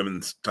the Raw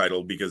Women's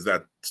title because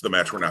that's the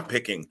match we're not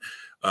picking.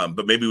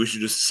 But maybe we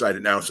should just decide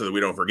it now so that we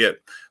don't forget,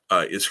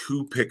 is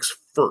who picks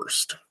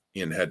first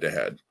in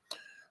head-to-head.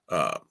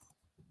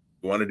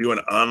 You want to do an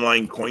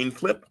online coin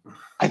flip?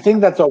 I think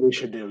that's what we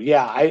should do.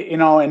 Yeah.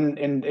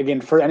 And again,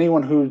 for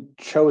anyone who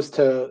chose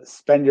to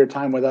spend your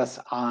time with us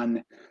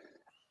on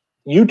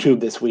YouTube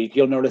this week,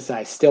 you'll notice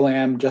I still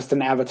am just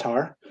an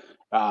avatar.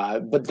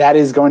 But that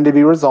is going to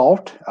be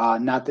resolved.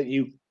 Not that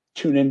you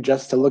tune in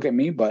just to look at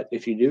me, but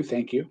if you do,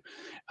 thank you.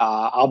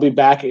 I'll be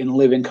back in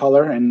living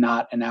color and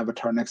not an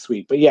avatar next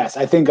week. But yes,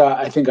 I think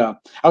I was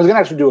going to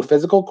actually do a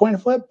physical coin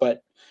flip,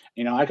 but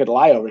I could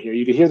lie over here.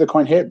 You could hear the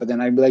coin hit, but then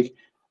I'd be like,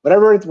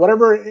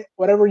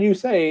 whatever you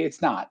say,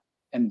 it's not.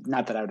 And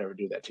not that I would ever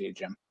do that to you,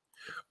 Jim.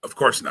 Of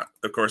course not.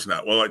 Of course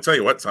not. Well, I tell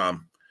you what,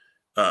 Tom.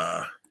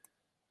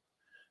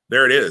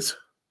 There it is.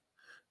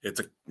 It's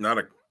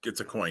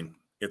a coin.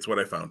 It's what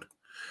I found.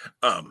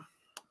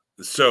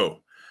 So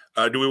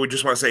do we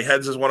just want to say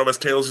heads is one of us,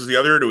 tails is the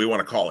other, or do we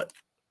want to call it?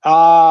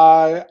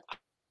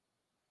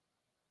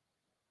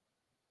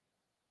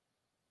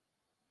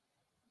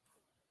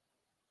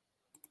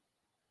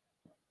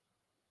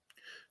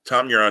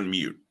 Tom, you're on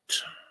mute.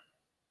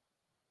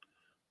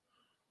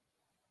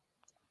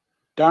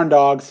 Darn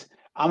dogs.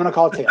 I'm going to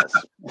call tails.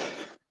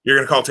 You're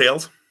going to call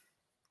tails?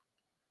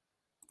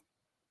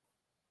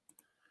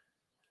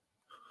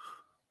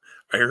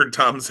 I heard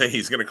Tom say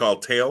he's going to call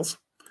tails.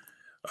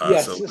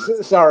 Yes,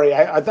 sorry.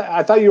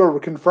 I thought you were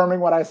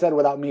confirming what I said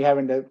without me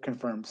having to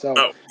confirm. So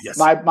yes.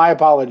 My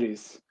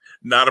apologies.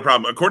 Not a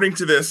problem. According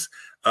to this,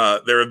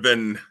 there have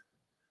been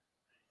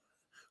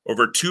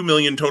over 2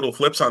 million total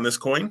flips on this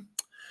coin,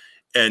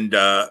 and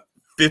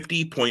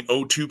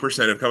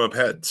 50.02% have come up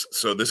heads.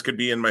 So this could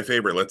be in my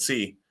favor. Let's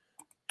see.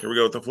 Here we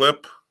go with the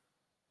flip.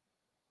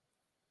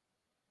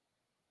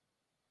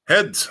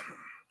 Heads.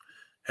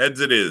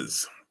 Heads it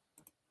is.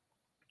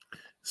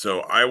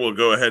 So I will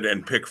go ahead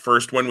and pick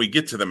first when we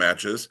get to the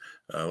matches.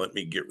 Let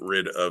me get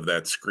rid of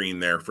that screen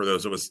there for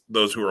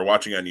those who are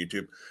watching on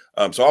YouTube.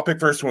 So I'll pick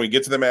first when we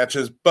get to the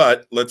matches,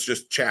 but let's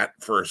just chat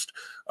first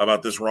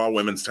about this Raw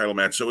Women's title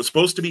match. So it was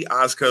supposed to be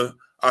Asuka.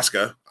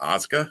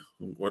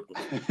 What?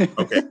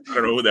 Okay, I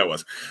don't know who that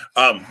was.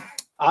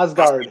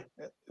 Asgard.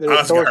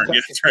 Asgard,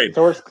 yeah, that's right.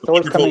 Thor's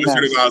coming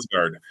Wizard next. of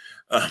Asgard.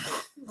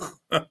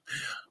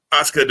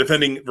 Asuka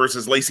defending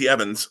versus Lacey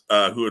Evans,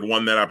 who had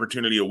won that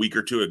opportunity a week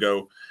or 2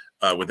 ago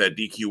with that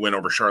DQ win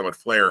over Charlotte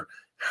Flair.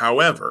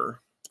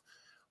 However,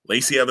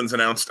 Lacey Evans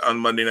announced on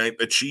Monday night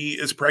that she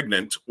is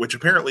pregnant, which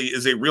apparently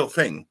is a real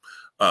thing.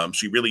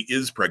 She really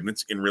is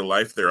pregnant in real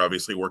life. They're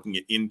obviously working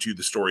it into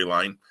the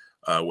storyline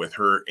with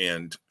her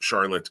and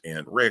Charlotte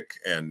and Rick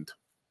and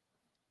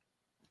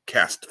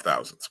cast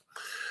thousands.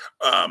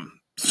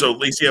 So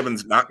Lacey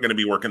Evans not going to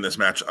be working this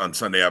match on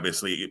Sunday,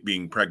 obviously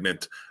being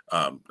pregnant,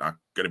 not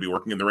going to be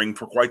working in the ring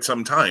for quite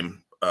some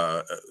time.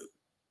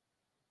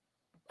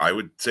 I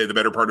would say the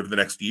better part of the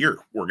next year.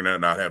 We're going to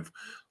not have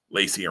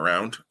Lacey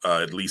around,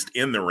 at least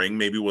in the ring.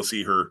 Maybe we'll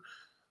see her,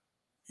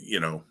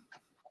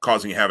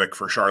 causing havoc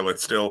for Charlotte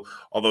still,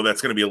 although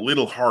that's going to be a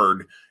little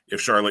hard if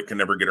Charlotte can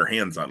never get her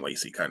hands on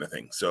Lacey kind of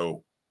thing.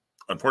 So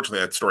unfortunately,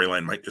 that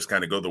storyline might just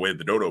kind of go the way of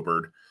the dodo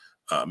bird.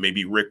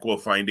 Maybe Rick will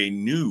find a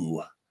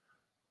new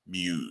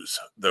muse,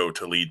 though,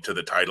 to lead to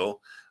the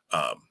title.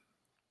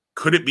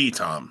 Could it be,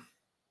 Tom?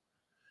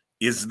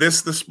 Is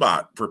this the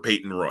spot for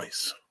Peyton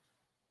Royce?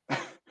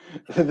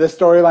 The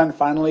storyline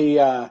finally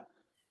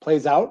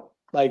plays out.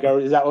 Like,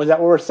 was that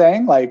what we're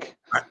saying? Like,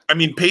 I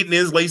mean, Peyton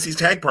is Lacey's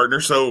tag partner,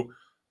 so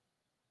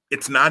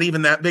it's not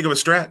even that big of a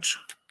stretch.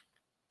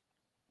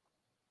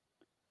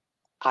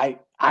 I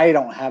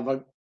don't have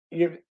a.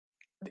 You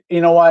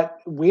know what?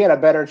 We had a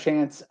better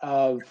chance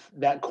of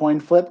that coin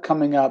flip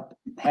coming up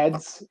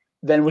heads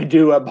than we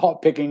do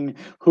about picking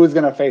who's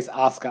going to face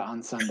Asuka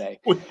on Sunday.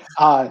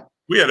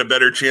 We had a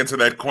better chance of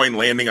that coin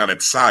landing on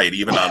its side,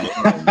 even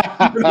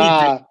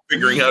on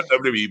figuring out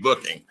WWE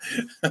booking.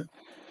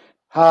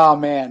 Oh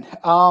man.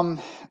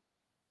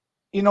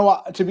 You know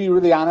what? To be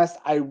really honest,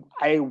 I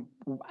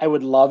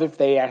would love if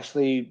they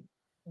actually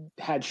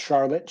had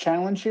Charlotte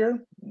challenge here.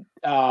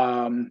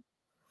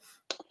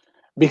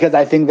 Because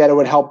I think that it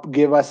would help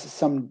give us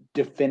some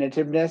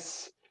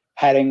definitiveness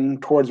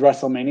heading towards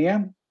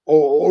WrestleMania,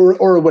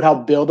 or it would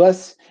help build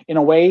us in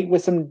a way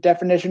with some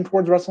definition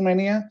towards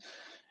WrestleMania.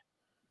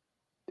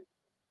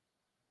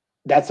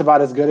 That's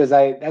about as good as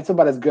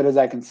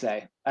I can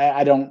say.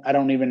 I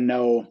don't even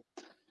know.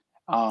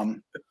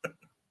 I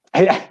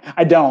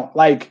don't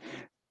like.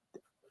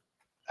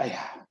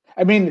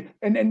 I mean,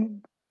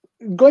 and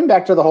going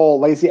back to the whole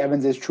Lacey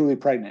Evans is truly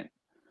pregnant.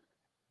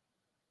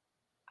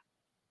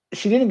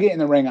 She didn't get in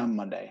the ring on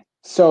Monday.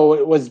 So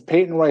it was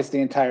Peyton Royce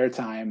the entire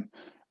time.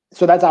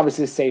 So that's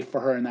obviously safe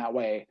for her in that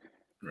way.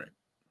 Right.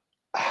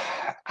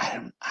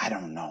 I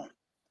don't know.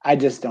 I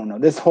just don't know.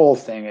 This whole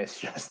thing is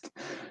just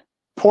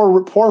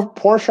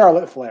poor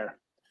Charlotte Flair.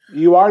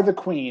 You are the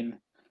queen,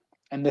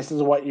 and this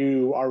is what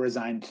you are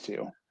resigned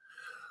to.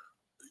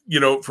 You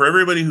know, for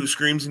everybody who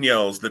screams and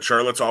yells that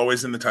Charlotte's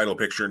always in the title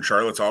picture and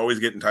Charlotte's always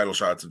getting title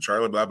shots and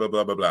Charlotte blah, blah,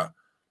 blah, blah, blah.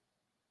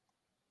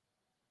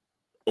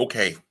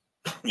 Okay.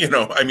 You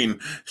know, I mean,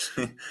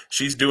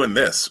 she's doing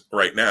this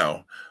right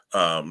now.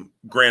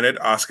 Granted,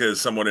 Asuka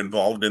is somewhat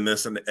involved in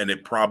this, and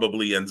it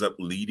probably ends up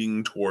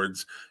leading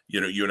towards,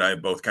 you know, you and I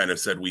both kind of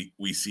said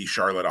we see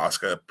Charlotte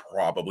Asuka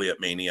probably at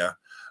Mania,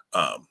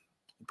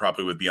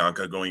 probably with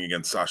Bianca going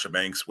against Sasha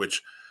Banks,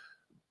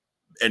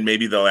 and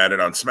maybe they'll add it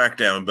on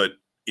SmackDown, but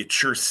it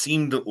sure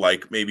seemed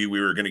like maybe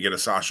we were going to get a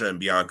Sasha and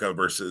Bianca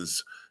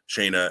versus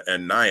Shayna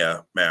and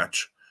Nia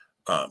match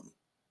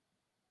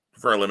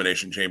for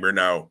Elimination Chamber.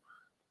 Now,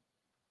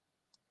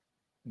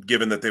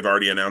 given that they've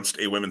already announced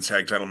a women's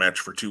tag title match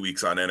for 2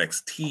 weeks on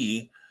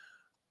NXT,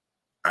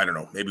 I don't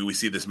know. Maybe we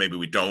see this, maybe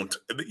we don't.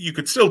 You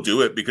could still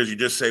do it because you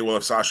just say, well,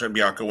 if Sasha and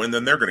Bianca win,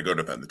 then they're going to go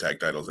defend the tag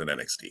titles in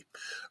NXT.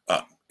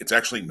 It's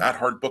actually not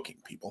hard booking,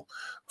 people.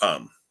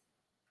 And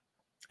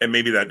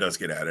maybe that does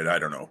get added. I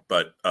don't know.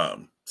 But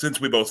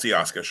since we both see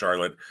Asuka,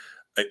 Charlotte,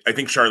 I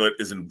think Charlotte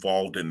is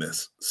involved in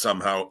this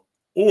somehow.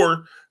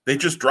 Or they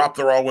just drop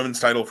the Raw Women's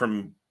title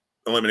from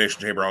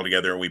Elimination Chamber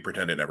altogether and we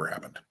pretend it never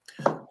happened.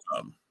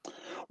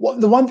 Well,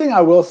 the one thing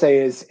I will say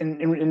is,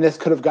 and this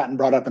could have gotten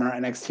brought up in our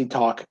NXT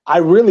talk, I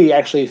really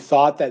actually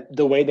thought that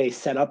the way they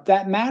set up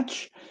that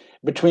match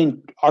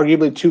between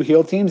arguably two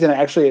heel teams, and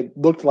actually it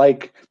looked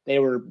like they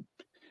were,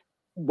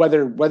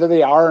 whether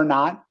they are or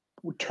not,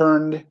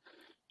 turned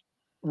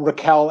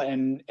Raquel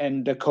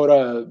and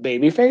Dakota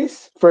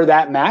babyface for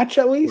that match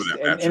at least,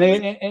 and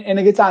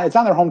it's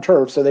on their home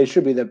turf, so they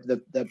should be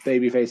the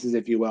babyfaces,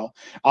 if you will.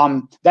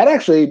 That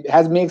actually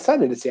has me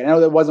excited to see. I know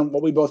that wasn't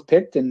what we both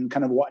picked, and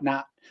kind of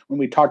whatnot when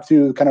we talked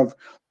to kind of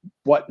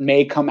what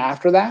may come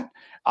after that.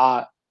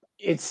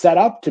 It's set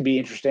up to be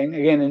interesting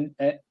again.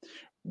 And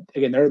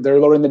again, they're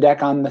lowering the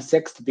deck on the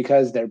 6th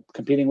because they're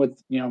competing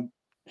with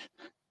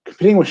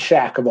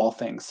Shaq of all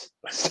things.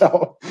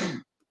 So.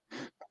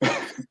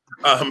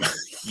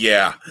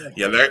 Yeah,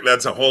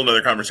 that's a whole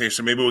nother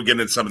conversation. Maybe we'll get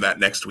into some of that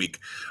next week.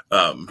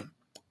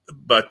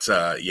 But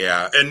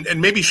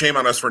and maybe shame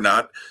on us for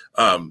not.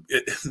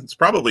 It's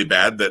probably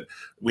bad that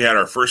we had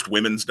our first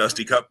women's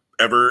Dusty Cup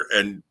ever,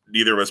 and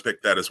neither of us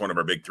picked that as one of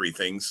our big 3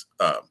 things.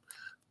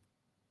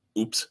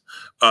 Oops.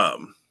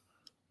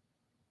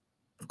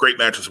 Great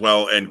match as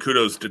well, and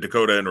kudos to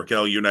Dakota and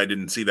Raquel. You and I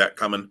didn't see that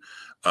coming,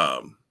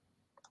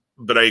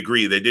 but I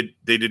agree. They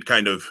did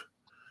kind of.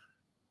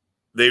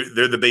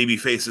 They're the baby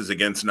faces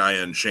against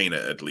Nia and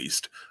Shayna, at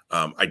least.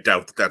 I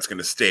doubt that's going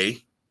to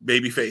stay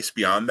baby face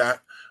beyond that,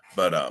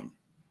 but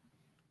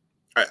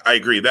I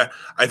agree that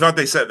I thought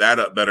they set that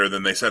up better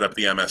than they set up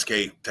the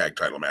MSK tag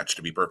title match,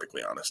 to be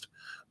perfectly honest.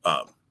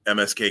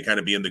 MSK kind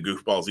of being the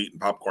goofballs eating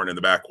popcorn in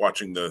the back,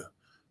 watching the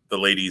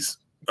ladies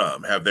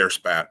have their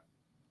spat.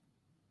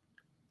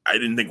 I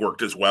didn't think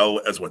worked as well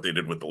as what they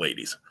did with the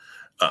ladies.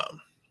 But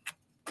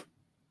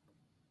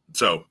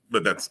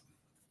that's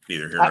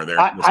neither here nor there.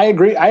 I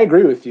agree. I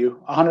agree with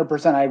you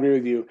 100%. I agree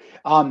with you.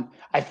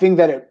 I think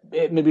that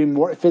it maybe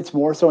it fits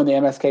more so in the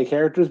MSK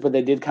characters, but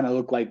they did kind of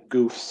look like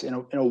goofs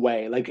in a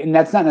way. Like, and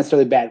that's not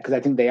necessarily bad because I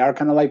think they are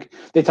kind of like,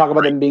 they talk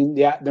about them being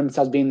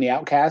themselves being the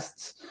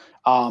outcasts,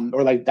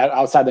 or like that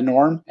outside the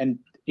norm. And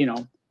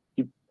you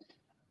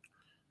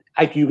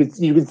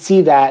could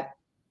see that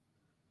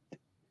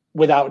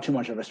without too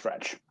much of a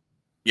stretch.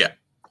 Yeah,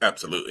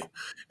 absolutely.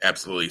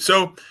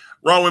 So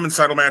Raw women's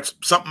title match.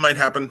 Something might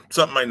happen.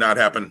 Something might not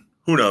happen.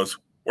 Who knows?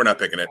 We're not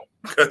picking it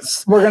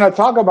because we're going to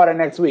talk about it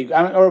next week,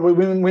 or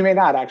we may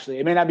not actually.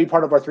 It may not be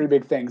part of our 3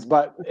 big things,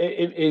 but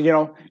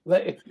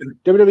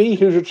WWE,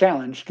 here's your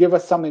challenge. Give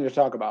us something to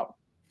talk about.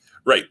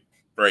 Right.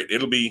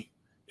 It'll be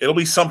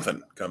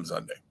something come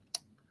Sunday.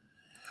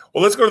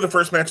 Well, let's go to the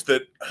first match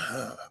that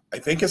I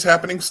think is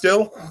happening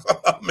still.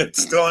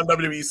 It's still on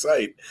WWE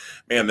site.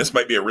 Man, this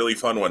might be a really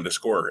fun one to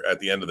score at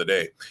the end of the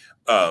day.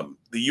 The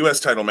U.S.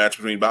 title match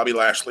between Bobby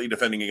Lashley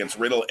defending against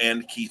Riddle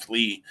and Keith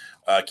Lee.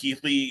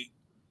 Keith Lee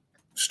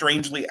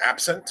strangely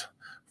absent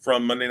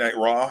from Monday Night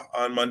Raw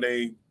on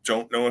Monday.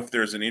 Don't know if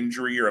there's an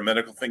injury or a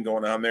medical thing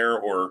going on there,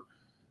 or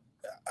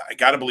I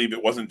got to believe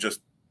it wasn't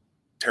just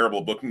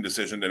terrible booking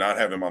decision to not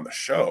have him on the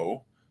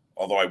show,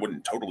 although I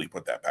wouldn't totally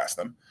put that past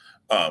them.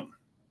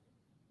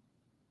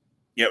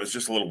 Yeah, it was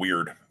just a little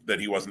weird that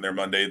he wasn't there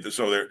Monday.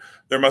 So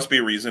there must be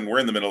a reason. We're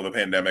in the middle of a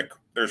pandemic.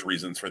 There's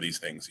reasons for these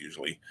things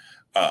usually.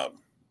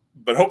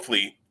 But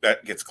hopefully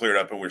that gets cleared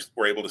up and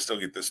we're able to still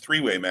get this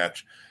 3-way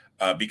match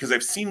because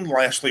I've seen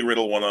Lashley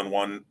Riddle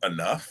one-on-one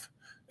enough,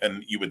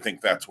 and you would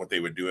think that's what they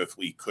would do if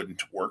Lee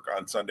couldn't work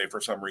on Sunday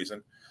for some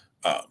reason.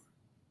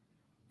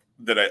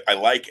 That I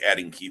like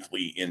adding Keith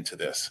Lee into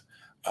this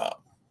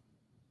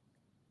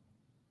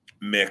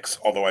mix,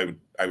 although I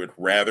would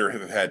rather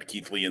have had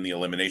Keith Lee in the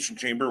Elimination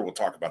Chamber. We'll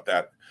talk about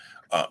that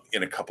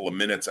in a couple of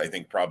minutes, I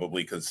think,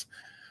 probably, because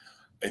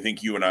I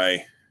think you and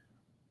I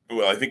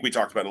think we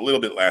talked about it a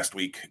little bit last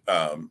week,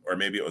 or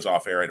maybe it was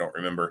off air, I don't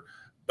remember,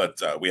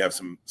 but we have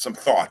some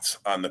thoughts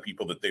on the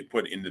people that they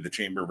put into the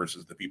chamber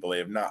versus the people they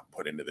have not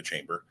put into the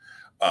chamber.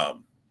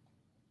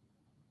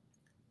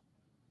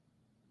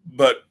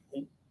 But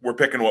we're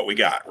picking what we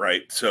got,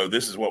 right? So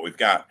this is what we've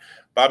got.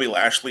 Bobby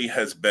Lashley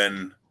has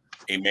been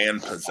a man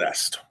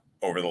possessed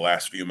over the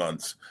last few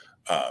months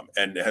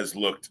and has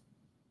looked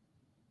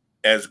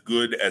as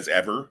good as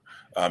ever.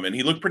 And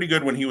he looked pretty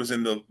good when he was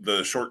in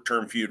the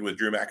short-term feud with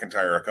Drew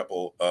McIntyre a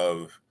couple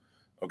of,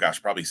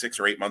 probably 6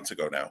 or 8 months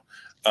ago now,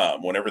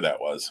 whenever that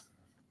was.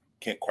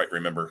 Can't quite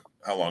remember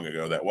how long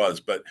ago that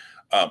was. But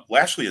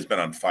Lashley has been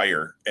on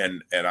fire,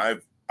 and I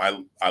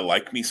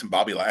like me some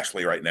Bobby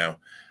Lashley right now.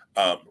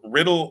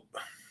 Riddle,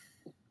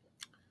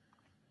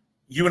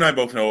 you and I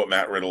both know what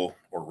Matt Riddle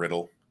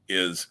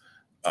is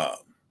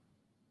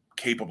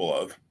capable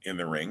of in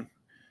the ring.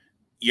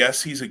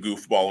 Yes, he's a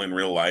goofball in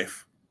real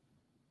life,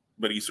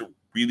 but he's a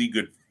really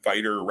good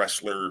fighter,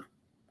 wrestler,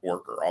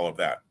 worker, all of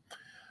that.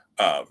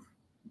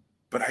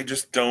 But I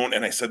just don't,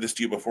 and I said this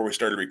to you before we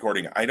started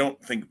recording, I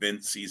don't think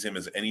Vince sees him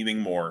as anything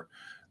more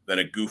than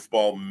a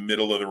goofball,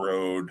 middle of the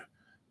road,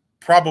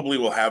 probably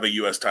will have a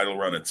U.S. title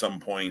run at some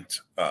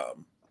point,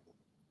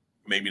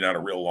 maybe not a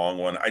real long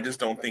one. I just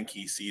don't think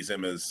he sees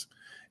him as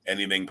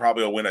anything.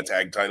 Probably will win a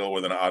tag title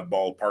with an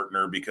oddball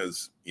partner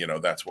because,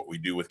 that's what we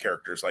do with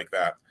characters like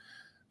that.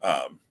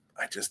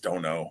 I just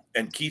don't know.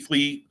 And Keith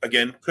Lee,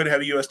 again, could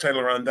have a U.S.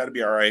 title run. That'd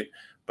be all right.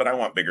 But I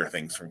want bigger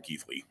things from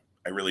Keith Lee.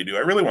 I really do. I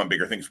really want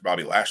bigger things for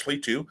Bobby Lashley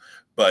too.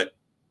 But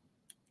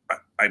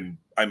I'm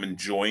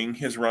enjoying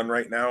his run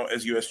right now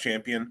as U.S.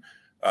 champion.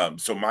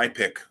 So my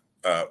pick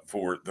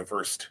for the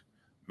first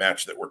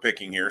match that we're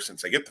picking here,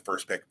 since I get the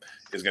first pick,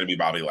 is going to be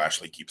Bobby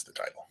Lashley keeps the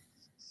title.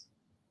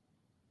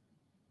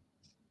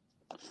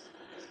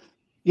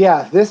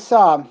 Yeah, this,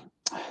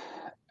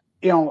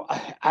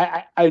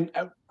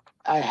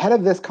 ahead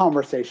of this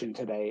conversation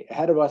today,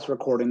 ahead of us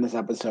recording this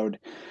episode,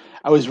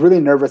 I was really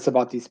nervous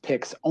about these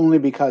picks only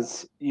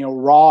because,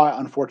 Raw,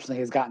 unfortunately,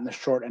 has gotten the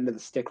short end of the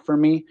stick for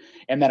me,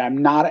 and that I'm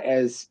not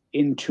as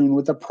in tune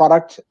with the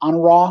product on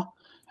Raw,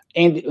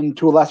 and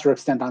to a lesser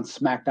extent on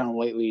SmackDown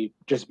lately,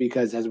 just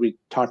because, as we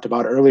talked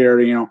about earlier,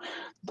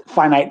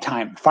 finite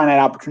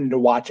opportunity to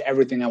watch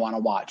everything I want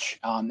to watch.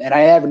 And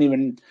I haven't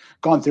even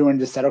gone through and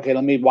just said, okay,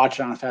 let me watch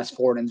it on a fast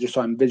forward, and just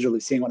so I'm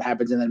visually seeing what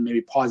happens, and then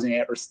maybe pausing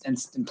it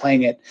and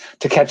playing it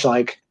to catch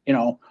the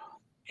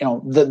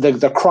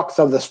crux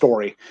of the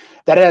story.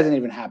 That hasn't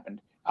even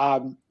happened.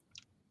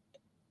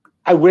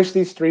 I wish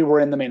these 3 were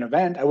in the main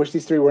event. I wish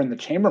these 3 were in the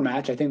chamber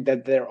match. I think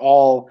that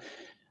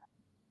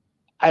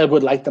I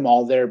would like them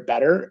all there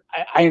better.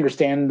 I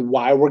understand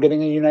why we're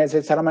getting a United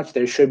States title match.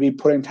 They should be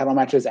putting title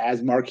matches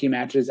as marquee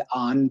matches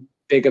on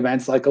big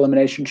events like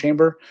Elimination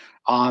Chamber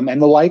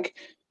and the like.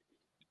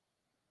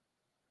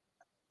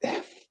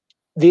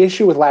 The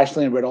issue with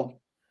Lashley and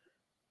Riddle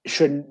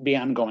shouldn't be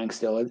ongoing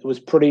still. It was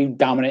pretty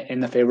dominant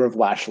in the favor of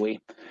Lashley.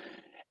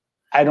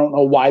 I don't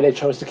know why they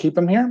chose to keep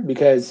him here,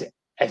 because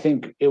I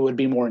think it would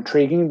be more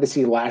intriguing to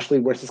see Lashley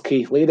versus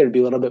Keith Lee. There'd be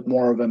a little bit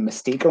more of a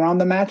mystique around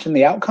the match and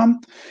the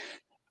outcome.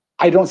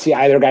 I don't see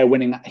either guy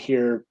winning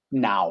here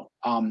now.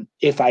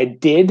 If I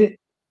did,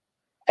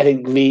 I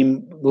think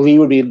Lee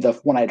would be the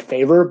one I'd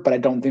favor, but I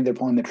don't think they're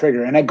pulling the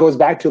trigger. And it goes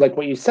back to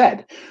what you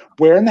said.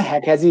 Where in the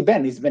heck has he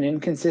been? He's been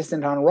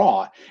inconsistent on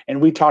Raw.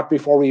 And we talked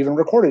before we even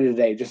recorded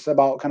today just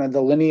about kind of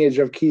the lineage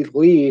of Keith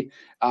Lee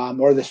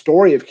or the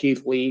story of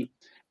Keith Lee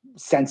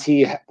since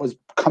he was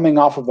coming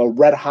off of a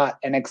red-hot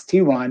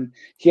NXT run.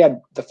 He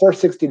had the first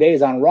 60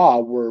 days on Raw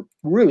were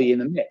really in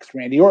the mix.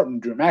 Randy Orton,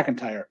 Drew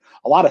McIntyre,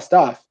 a lot of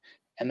stuff.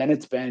 and then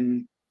it's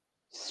been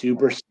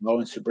super slow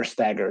and super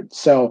staggered.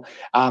 So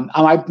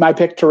my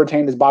pick to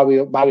retain is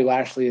Bobby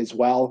Lashley as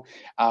well.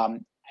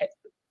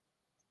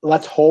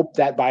 Let's hope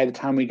that by the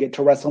time we get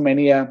to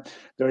WrestleMania,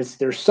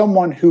 there's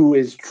someone who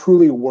is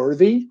truly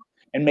worthy.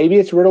 And maybe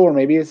it's Riddle or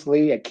maybe it's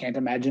Lee. I can't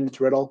imagine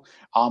it's Riddle.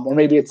 Or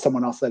maybe it's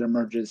someone else that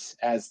emerges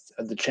as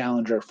the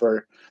challenger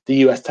for the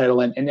U.S. title.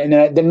 And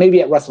then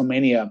maybe at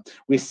WrestleMania,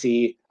 we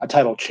see a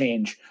title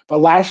change. But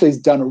Lashley's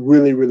done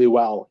really, really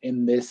well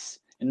in this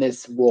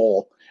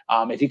role.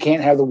 If he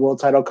can't have the world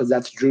title because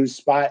that's Drew's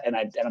spot, and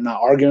I'm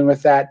not arguing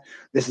with that,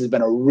 this has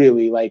been a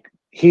really,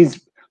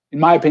 in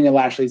my opinion,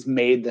 Lashley's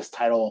made this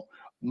title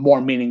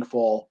more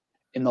meaningful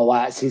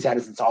he's had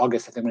it since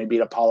August, I think, when he beat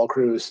Apollo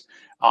Crews,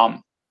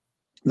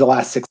 the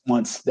last 6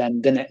 months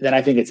than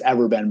I think it's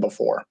ever been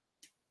before.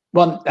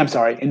 Well, I'm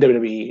sorry, in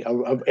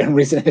WWE in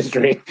recent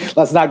history.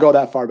 Let's not go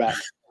that far back.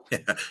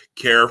 Yeah,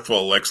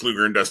 careful. Lex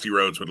Luger and Dusty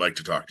Rhodes would like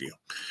to talk to you.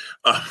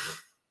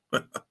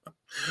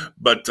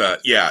 But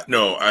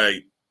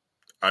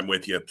I'm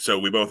with you. So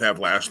we both have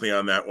Lashley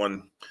on that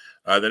one.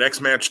 The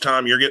next match,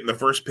 Tom, you're getting the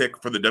first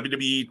pick for the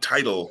WWE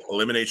title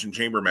Elimination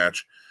Chamber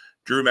match.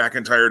 Drew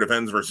McIntyre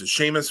defends versus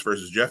Sheamus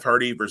versus Jeff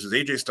Hardy versus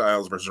AJ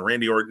Styles versus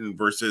Randy Orton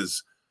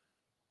versus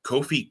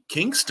Kofi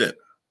Kingston,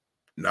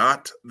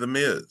 not The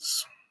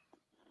Miz.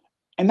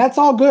 And that's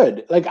all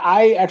good.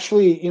 I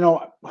actually,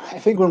 I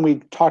think when we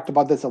talked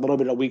about this a little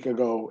bit a week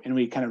ago and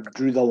we kind of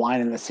drew the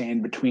line in the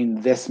sand between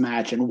this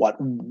match and what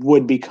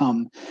would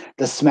become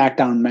the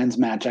SmackDown men's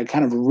match, I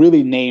kind of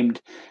really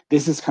named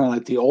this is kind of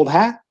like the old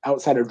hat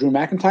outside of Drew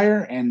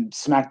McIntyre, and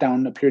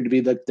SmackDown appeared to be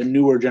the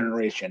newer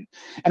generation.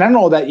 And I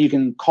know that you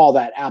can call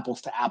that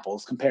apples to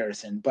apples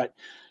comparison, but,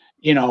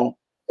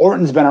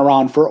 Orton's been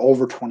around for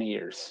over 20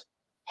 years.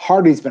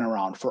 Hardy's been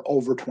around for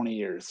over 20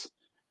 years.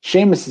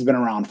 Sheamus has been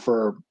around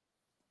for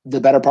the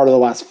better part of the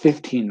last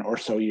 15 or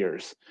so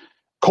years.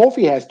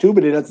 Kofi has too,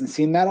 but it doesn't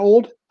seem that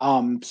old.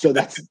 So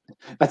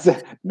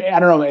I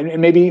don't know.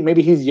 And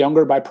maybe he's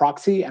younger by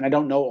proxy, and I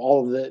don't know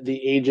all of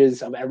the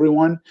ages of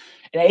everyone.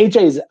 And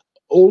AJ is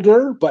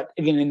older, but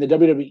again, in the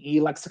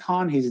WWE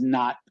lexicon, he's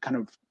not kind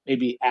of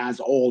maybe as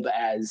old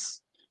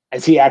as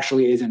he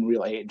actually is in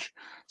real age.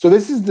 So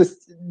this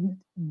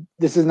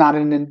is not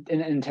an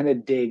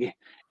intended dig.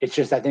 It's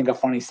just, I think, a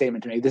funny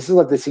statement to make. This is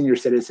like the senior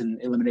citizen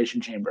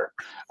elimination chamber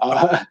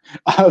of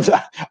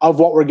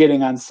what we're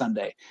getting on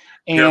Sunday.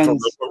 And careful,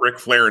 don't put Ric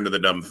Flair into the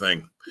dumb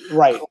thing.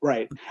 Right.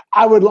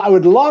 I would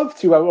have loved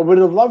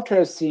to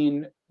have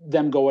seen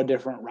them go a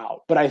different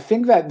route, but I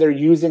think that they're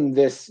using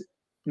this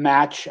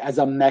match as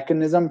a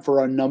mechanism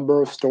for a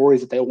number of stories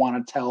that they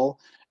want to tell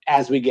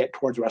as we get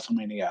towards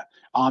WrestleMania.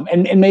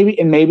 And maybe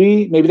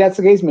that's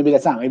the case. Maybe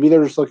that's not. Maybe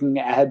they're just looking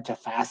ahead to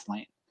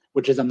Fastlane,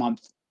 which is a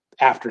month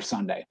after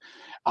Sunday.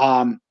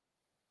 I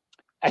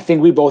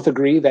think we both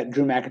agree that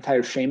Drew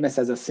McIntyre Sheamus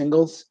as a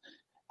singles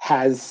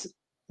has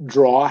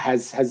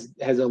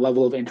a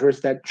level of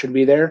interest that should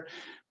be there.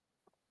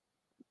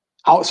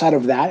 Outside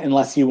of that,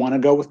 unless you want to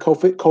go with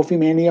Kofi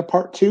Mania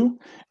Part 2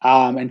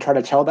 and try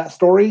to tell that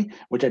story,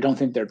 which I don't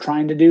think they're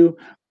trying to do,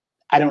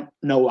 I don't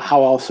know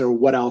how else or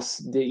what else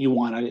that you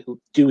want to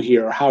do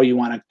here or how you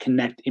want to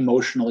connect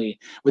emotionally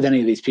with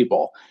any of these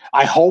people.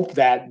 I hope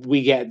that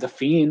we get The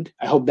Fiend.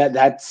 I hope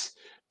that's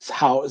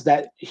how is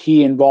that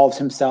he involves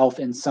himself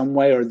in some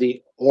way, or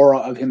the aura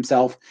of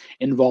himself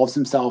involves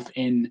himself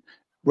in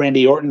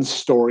Randy Orton's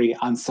story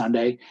on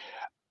Sunday.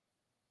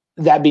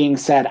 That being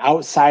said,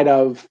 outside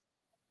of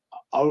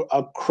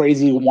a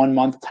crazy 1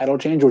 month title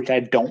change, which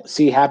I don't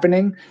see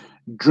happening,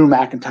 Drew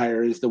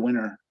McIntyre is the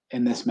winner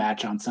in this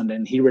match on Sunday,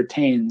 and he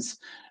retains,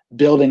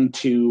 building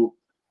to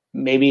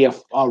maybe a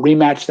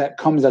rematch that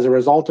comes as a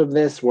result of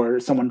this, where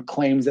someone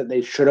claims that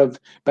they should have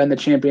been the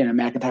champion and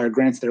McIntyre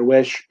grants their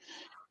wish.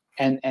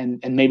 And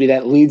maybe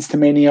that leads to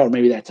Mania, or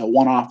maybe that's a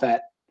one-off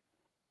at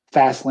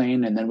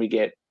Fastlane, and then we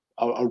get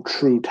a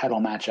true title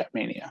match at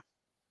Mania.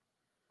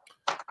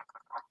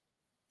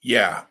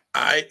 Yeah,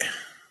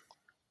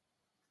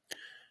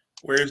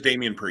 where's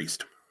Damian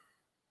Priest?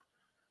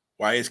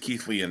 Why is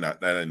Keith Lee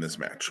not in this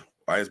match?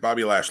 Why is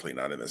Bobby Lashley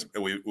not in this?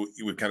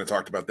 We've kind of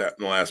talked about that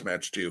in the last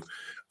match too.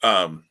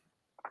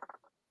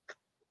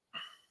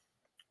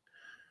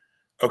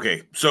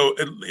 Okay, so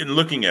in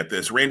looking at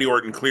this, Randy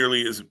Orton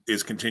clearly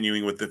is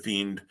continuing with The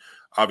Fiend.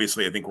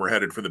 Obviously, I think we're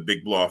headed for the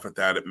big blow off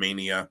at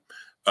Mania.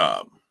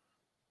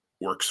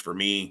 Works for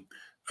me.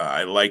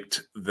 I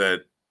liked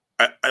that.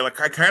 I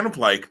kind of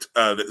liked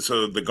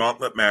so the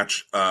gauntlet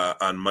match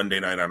on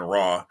Monday night on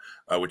Raw,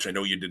 which I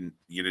know you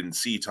didn't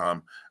see,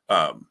 Tom.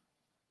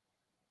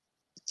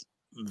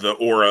 The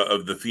aura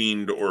of The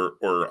Fiend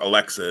or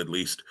Alexa at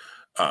least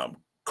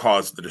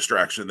caused the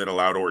distraction that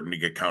allowed Orton to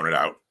get counted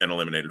out and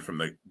eliminated from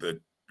the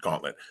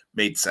gauntlet.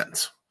 Made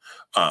sense.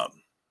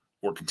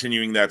 We're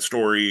continuing that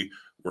story.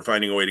 We're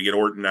finding a way to get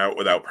Orton out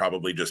without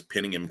probably just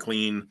pinning him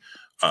clean.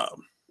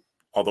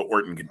 Although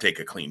Orton can take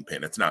a clean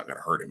pin, it's not going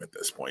to hurt him at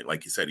this point.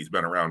 Like you said, he's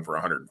been around for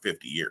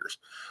 150 years.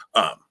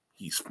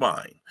 He's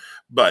fine,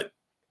 but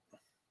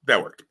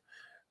that worked.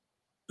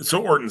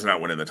 So Orton's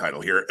not winning the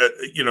title here.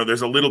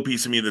 There's a little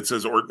piece of me that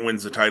says Orton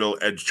wins the title,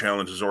 Edge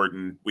challenges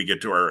Orton, we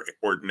get to our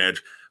Orton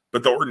Edge,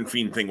 but the Orton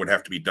Fiend thing would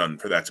have to be done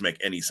for that to make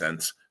any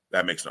sense.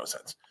 That makes no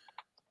sense.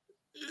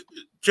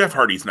 Jeff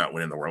Hardy's not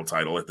winning the world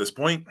title at this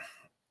point.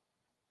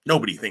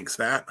 Nobody thinks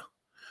that.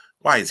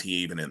 Why is he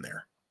even in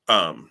there?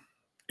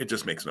 It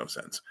just makes no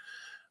sense.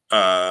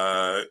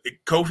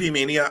 Kofi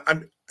Mania,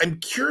 I'm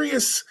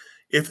curious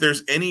if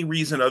there's any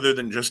reason other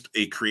than just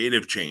a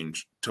creative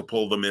change to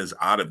pull The Miz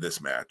out of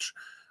this match.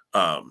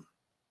 The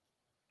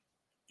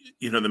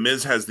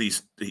Miz has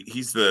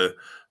he's the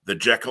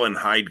Jekyll and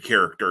Hyde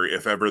character,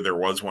 if ever there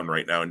was one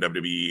right now in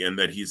WWE, and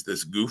that he's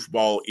this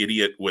goofball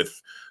idiot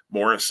with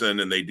Morrison,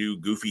 and they do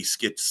goofy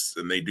skits,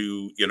 and they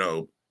do,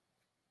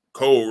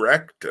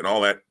 correct and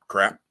all that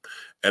crap.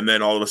 And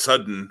then all of a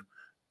sudden,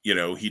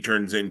 he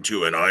turns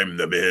into, and I'm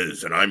The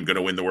Miz, and I'm going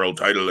to win the world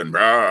title, and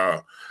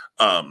blah.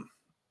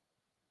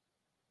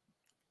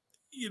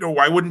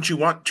 Why wouldn't you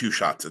want 2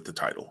 shots at the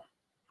title?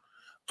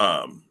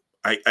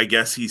 I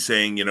guess he's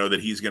saying,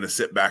 that he's going to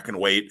sit back and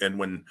wait, and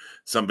when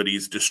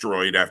somebody's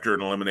destroyed after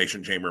an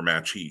Elimination Chamber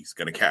match, he's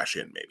going to cash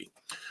in, maybe.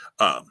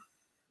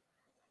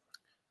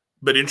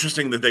 But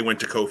interesting that they went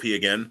to Kofi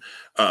again.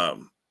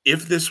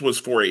 If this was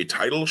for a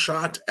title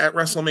shot at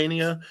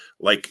WrestleMania,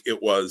 like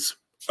it was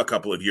a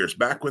couple of years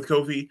back with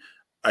Kofi,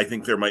 I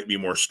think there might be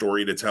more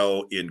story to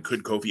tell in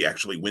could Kofi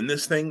actually win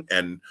this thing,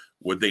 and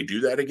would they do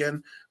that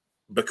again?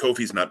 But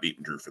Kofi's not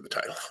beating Drew for the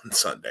title on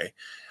Sunday.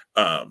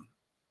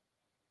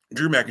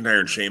 Drew McIntyre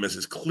and Sheamus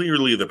is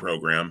clearly the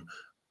program.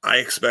 I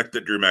expect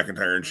that Drew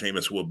McIntyre and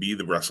Sheamus will be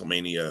the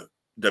WrestleMania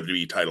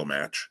WWE title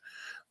match.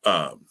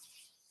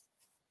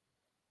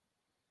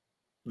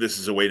 This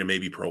is a way to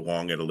maybe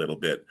prolong it a little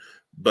bit,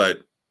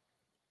 but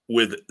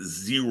with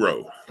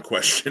zero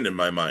question in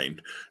my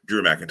mind,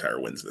 Drew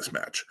McIntyre wins this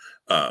match.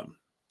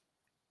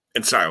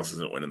 And Styles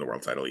isn't winning the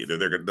world title either.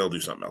 They'll do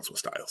something else with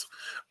Styles.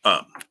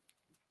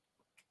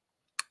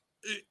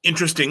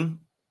 Interesting.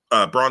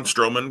 Braun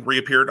Strowman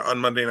reappeared on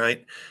Monday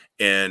night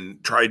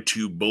and tried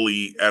to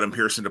bully Adam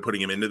Pearce into putting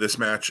him into this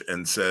match,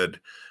 and said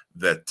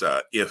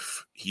that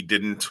if he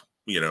didn't,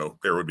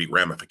 there would be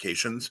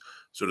ramifications.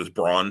 So does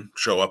Braun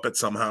show up at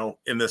somehow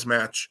in this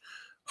match?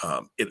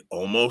 It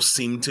almost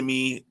seemed to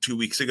me 2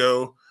 weeks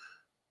ago,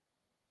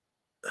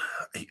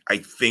 I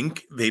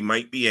think they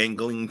might be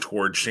angling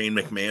towards Shane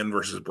McMahon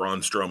versus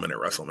Braun Strowman at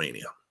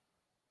WrestleMania.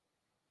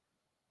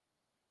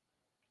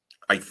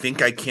 I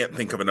think I can't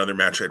think of another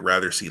match I'd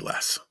rather see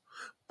less,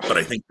 but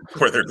I think that's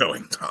where they're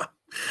going, Tom.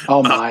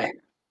 Oh my.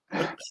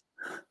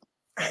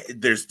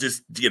 There's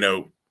just,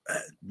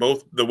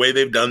 both the way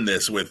they've done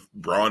this with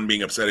Braun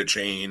being upset at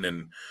Shane,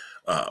 and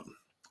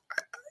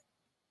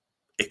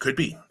it could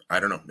be, I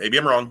don't know, maybe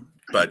I'm wrong,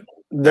 but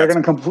they're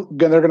going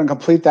to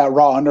complete that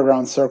Raw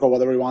Underground circle,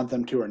 whether we want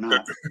them to or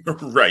not.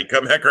 Right.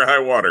 Come heck or high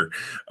water.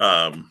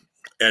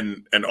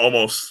 And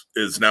Almost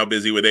is now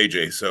busy with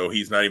AJ, so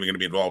he's not even going to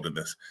be involved in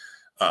this.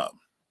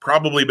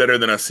 Probably better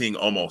than us seeing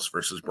Almost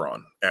versus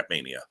Braun at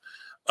Mania.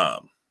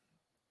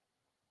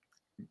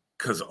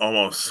 Because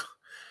Almost,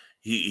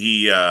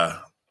 he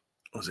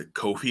was it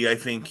Kofi? I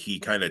think he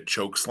kind of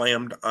choke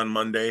slammed on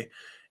Monday,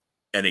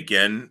 and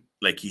again,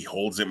 like he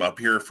holds him up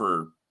here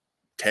for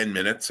 10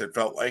 minutes. It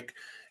felt like,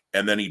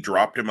 and then he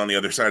dropped him on the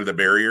other side of the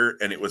barrier,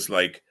 and it was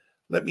like,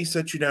 let me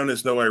set you down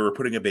as though I were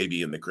putting a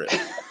baby in the crib.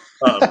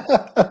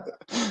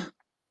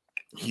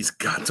 He's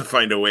got to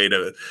find a way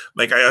to,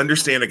 like, I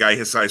understand a guy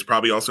his size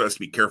probably also has to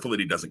be careful that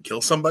he doesn't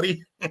kill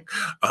somebody.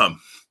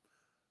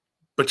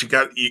 But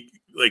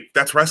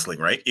that's wrestling,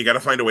 right? You got to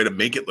find a way to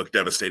make it look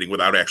devastating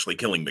without actually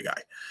killing the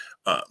guy.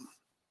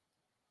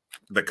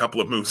 The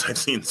couple of moves I've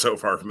seen so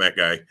far from that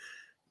guy,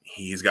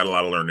 he's got a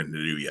lot of learning to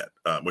do yet,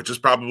 which is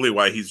probably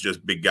why he's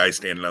just big guy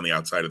standing on the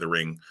outside of the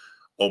ring,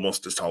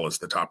 almost as tall as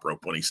the top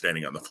rope when he's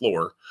standing on the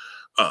floor.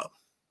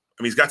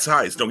 He's got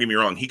size. Don't get me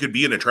wrong. He could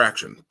be an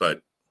attraction,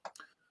 but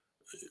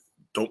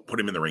don't put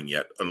him in the ring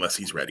yet unless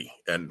he's ready.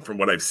 And from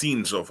what I've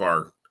seen so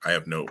far, I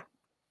have no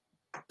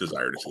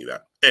desire to see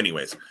that.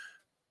 Anyways,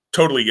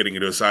 totally getting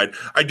it aside.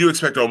 I do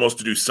expect Almost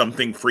to do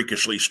something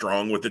freakishly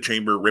strong with the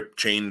chamber, rip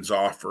chains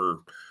off,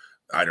 or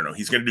I don't know.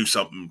 He's going to do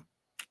something,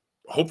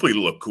 hopefully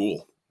to look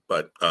cool,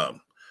 but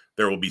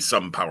there will be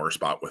some power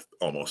spot with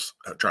Almost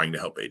trying to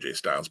help AJ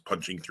Styles,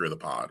 punching through the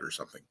pod or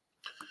something.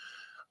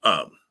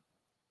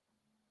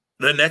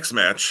 The next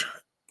match,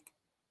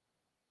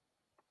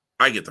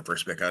 I get the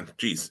first pick on.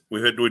 Jeez,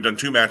 we've done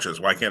 2 matches.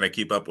 Why can't I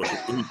keep up with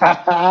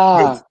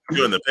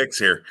doing the picks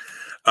here?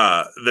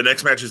 The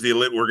next match is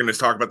we're going to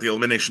talk about the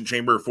Elimination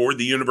Chamber for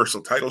the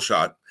Universal title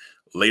shot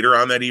later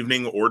on that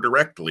evening or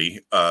directly.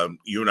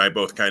 You and I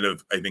both kind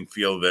of, I think,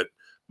 feel that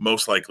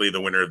most likely the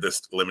winner of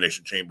this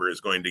Elimination Chamber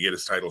is going to get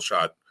his title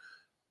shot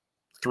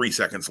 3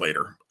 seconds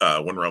later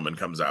when Roman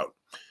comes out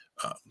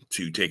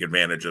to take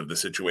advantage of the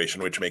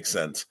situation, which makes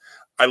sense.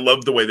 I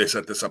love the way they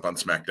set this up on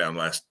SmackDown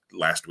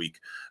last week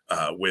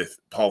with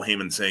Paul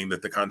Heyman saying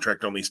that the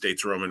contract only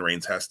states Roman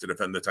Reigns has to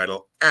defend the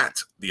title at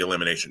the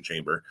Elimination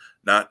Chamber,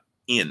 not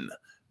in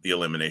the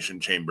Elimination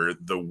Chamber.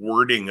 The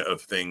wording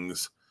of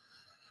things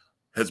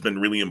has been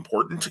really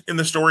important in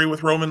the story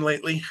with Roman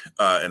lately,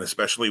 and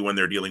especially when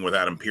they're dealing with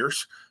Adam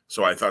Pearce.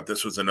 So I thought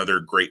this was another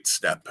great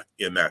step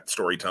in that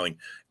storytelling,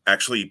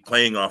 actually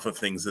playing off of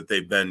things that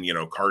they've been,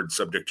 cards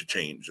subject to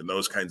change and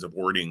those kinds of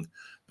wording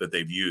that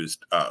they've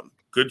used.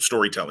 Good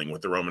storytelling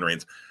with the Roman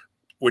Reigns,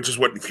 which is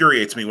what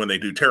infuriates me when they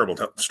do terrible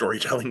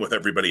storytelling with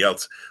everybody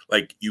else.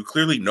 Like, you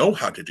clearly know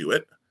how to do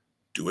it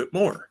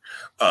more.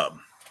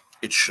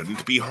 It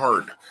shouldn't be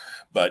hard,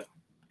 but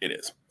it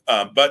is.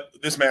 But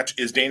this match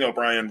is Daniel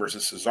Bryan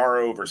versus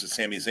Cesaro versus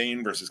Sami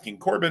Zayn versus King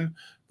Corbin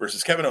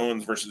versus Kevin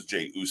Owens versus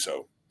Jey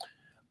Uso.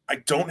 I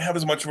don't have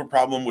as much of a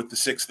problem with the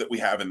 6 that we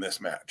have in this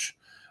match.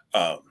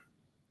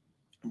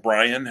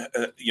 Bryan,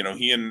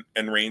 he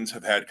and Reigns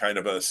have had kind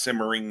of a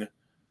simmering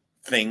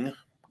thing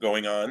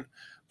going on.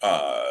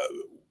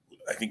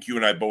 I think you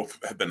and I both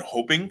have been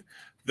hoping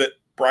that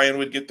Bryan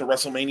would get the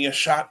WrestleMania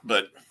shot,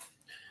 but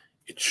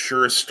it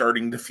sure is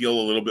starting to feel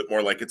a little bit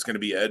more like it's going to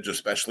be Edge,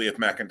 especially if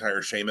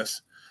McIntyre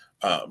Sheamus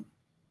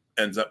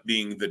ends up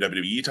being the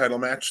WWE title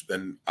match.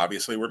 Then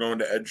obviously we're going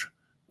to Edge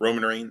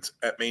Roman Reigns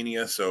at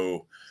Mania.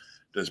 So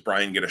does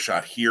Bryan get a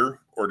shot here,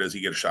 or does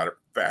he get a shot at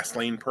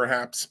Fastlane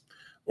perhaps?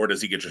 Or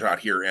does he get a shot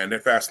here and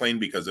at Fastlane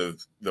because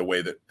of the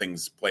way that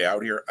things play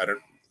out here?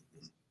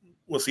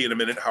 We'll see in a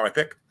minute how I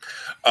pick.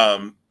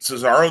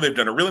 Cesaro, they've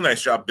done a really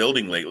nice job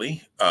building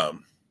lately.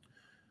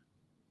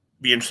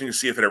 Be interesting to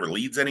see if it ever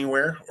leads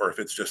anywhere, or if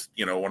it's just,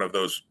 one of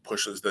those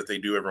pushes that they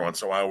do every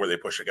once in a while where they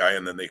push a guy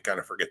and then they kind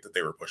of forget that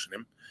they were pushing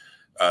him.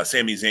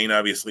 Sami Zayn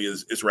obviously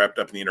is wrapped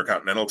up in the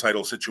Intercontinental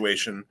title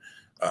situation,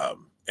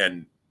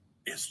 and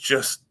is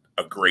just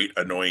a great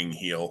annoying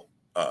heel.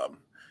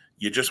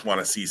 You just want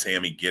to see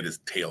Sami get his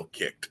tail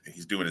kicked.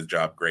 He's doing his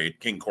job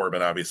great. King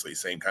Corbin, obviously,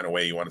 same kind of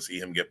way. You want to see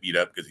him get beat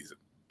up because he's a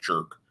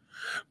jerk,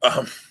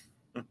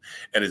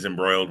 and is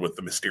embroiled with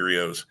the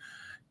Mysterios.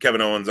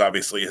 Kevin Owens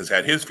obviously has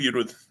had his feud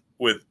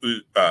with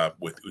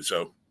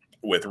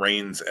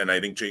Reigns, and I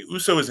think Jey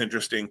Uso is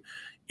interesting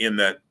in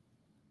that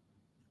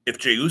if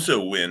Jey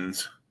Uso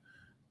wins,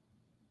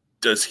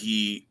 does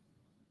the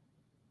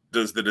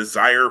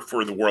desire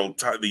for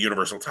the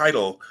Universal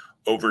title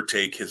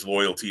overtake his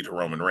loyalty to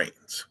Roman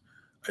Reigns?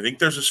 I think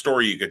there's a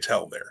story you could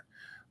tell there.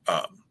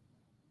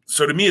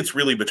 So to me, it's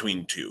really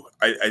between two.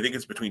 I think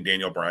it's between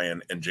Daniel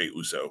Bryan and Jey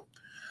Uso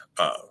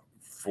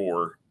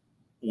for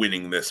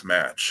winning this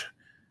match.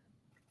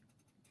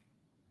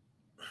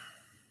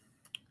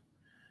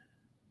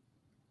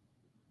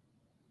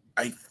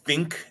 I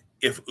think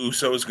if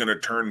Uso is going to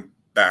turn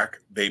back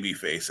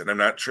babyface, and I'm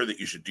not sure that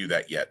you should do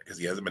that yet because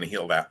he hasn't been a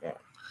heel that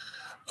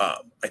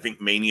long. I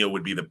think Mania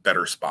would be the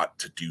better spot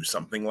to do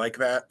something like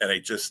that, and I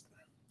just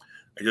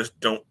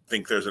don't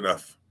think there's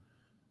enough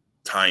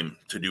time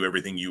to do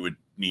everything you would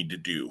need to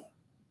do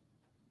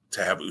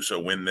to have Uso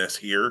win this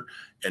here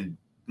and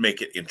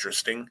make it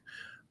interesting.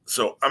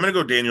 So I'm going to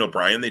go Daniel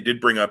Bryan. They did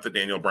bring up that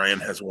Daniel Bryan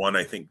has won,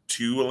 I think,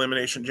 2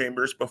 Elimination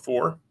Chambers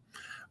before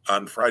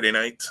on Friday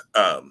night.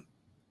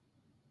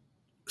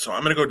 So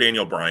I'm going to go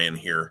Daniel Bryan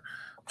here.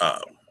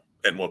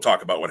 And we'll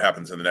talk about what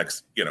happens in the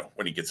next,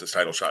 when he gets his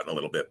title shot in a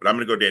little bit. But I'm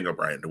going to go Daniel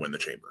Bryan to win the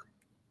Chamber.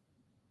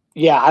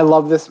 Yeah, I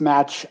love this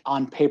match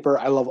on paper.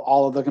 I love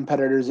all of the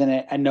competitors in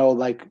it. I know,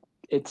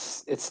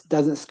 it's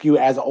doesn't skew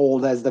as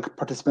old as the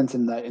participants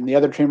in the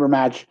other Chamber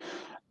match.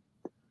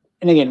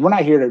 And again, we're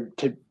not here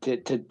to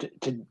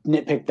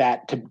nitpick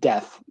that to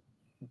death,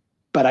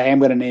 but I am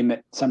going to name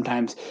it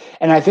sometimes.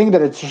 And I think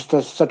that it's just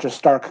such a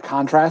stark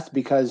contrast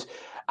because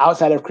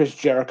outside of Chris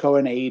Jericho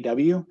and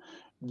AEW,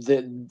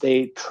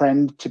 they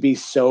trend to be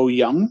so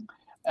young.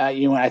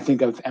 When I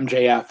think of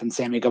MJF and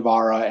Sammy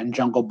Guevara and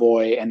Jungle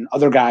Boy and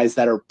other guys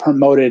that are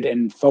promoted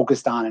and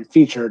focused on and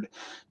featured,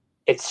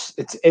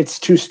 it's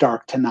too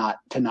stark to not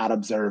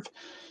observe.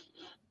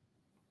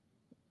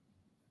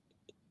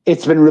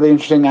 It's been really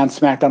interesting on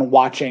SmackDown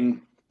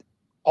watching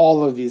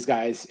all of these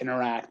guys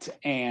interact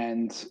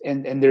and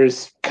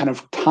there's kind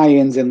of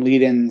tie-ins and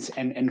lead-ins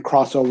and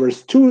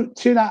crossovers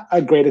to not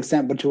a great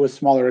extent, but to a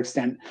smaller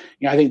extent.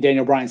 I think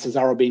Daniel Bryan,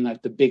 Cesaro being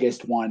the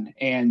biggest one,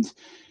 and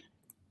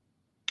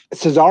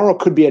Cesaro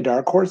could be a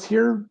dark horse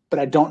here, but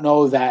I don't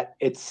know that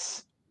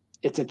it's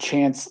a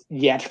chance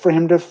yet for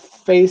him to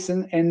face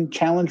and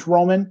challenge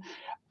Roman,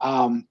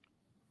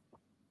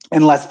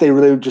 unless they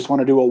really just want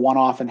to do a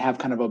one-off and have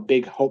kind of a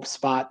big hope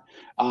spot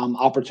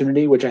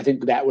opportunity, which I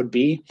think that would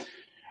be.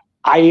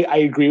 I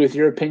agree with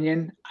your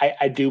opinion.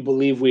 I do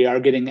believe we are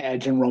getting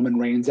Edge and Roman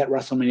Reigns at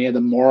WrestleMania.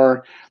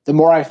 The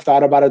more I've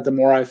thought about it, the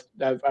more I've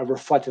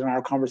reflected on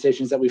our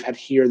conversations that we've had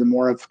here, the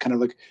more I've kind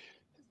of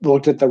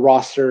looked at the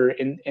roster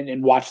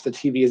and watched the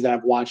TVs that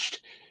I've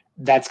watched.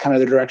 That's kind of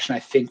the direction I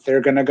think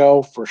they're going to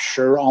go for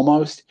sure,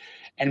 almost.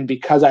 And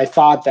because I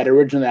thought that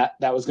originally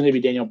that was going to be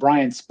Daniel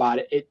Bryan's spot,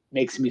 it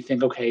makes me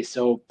think, okay,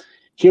 so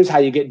here's how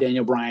you get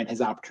Daniel Bryan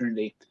his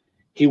opportunity.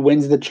 He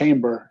wins the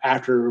Chamber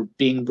after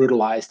being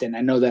brutalized. And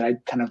I know that I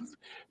kind of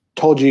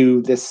told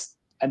you this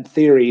in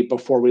theory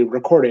before we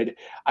recorded.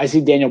 I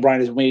see Daniel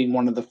Bryan as winning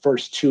one of the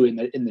first 2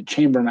 in the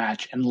Chamber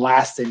match and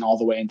lasting all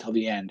the way until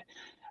the end.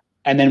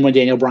 And then when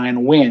Daniel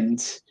Bryan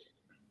wins,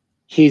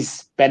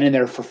 he's been in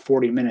there for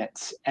 40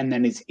 minutes, and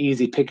then he's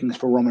easy pickings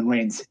for Roman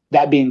Reigns.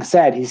 That being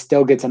said, he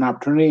still gets an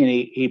opportunity,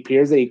 and he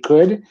appears that he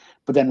could,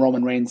 but then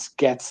Roman Reigns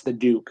gets the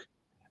Duke.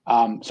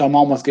 So I'm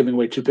almost giving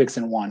away 2 picks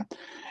in one.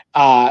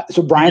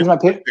 So Brian's my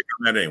pick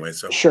on that anyway.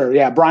 So sure,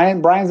 yeah,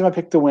 Brian's my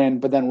pick to win,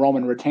 but then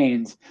Roman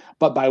retains.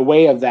 But by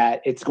way of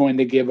that, it's going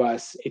to give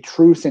us a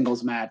true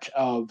singles match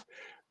of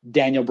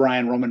Daniel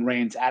Bryan, Roman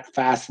Reigns at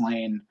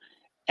Fastlane,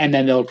 and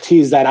then they'll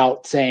tease that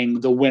out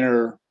saying the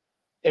winner.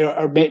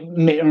 Or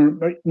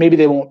maybe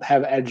they won't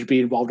have Edge be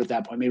involved at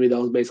that point. Maybe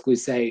they'll basically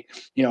say,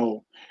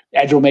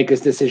 Edge will make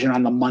his decision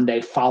on the Monday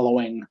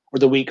following or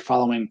the week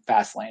following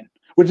Fastlane,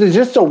 which is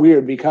just so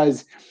weird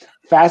because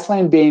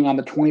Fastlane being on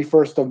the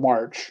 21st of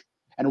March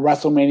and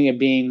WrestleMania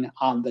being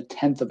on the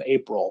 10th of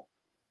April,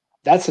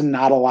 that's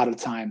not a lot of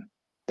time.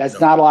 That's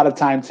not a lot of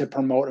time to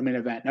promote a main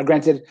event. Now,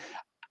 granted,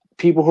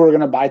 people who are going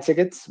to buy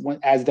tickets,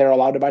 as they're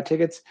allowed to buy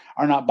tickets,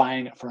 are not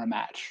buying it for a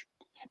match.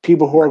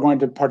 People who are going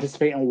to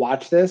participate and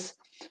watch this,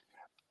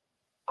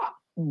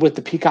 with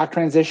the Peacock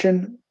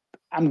transition,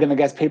 I'm going to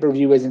guess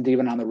pay-per-view isn't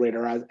even on the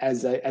radar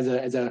as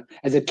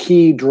a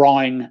key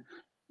drawing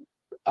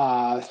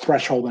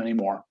threshold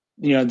anymore.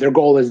 Their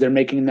goal is they're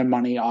making their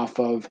money off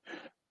of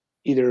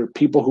either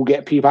people who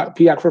get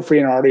Peacock for free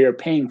and already are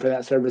paying for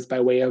that service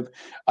by way of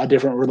a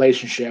different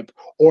relationship,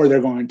 or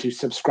they're going to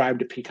subscribe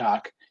to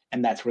Peacock,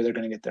 and that's where they're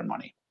going to get their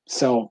money.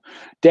 So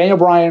Daniel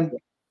Bryan,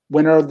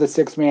 winner of the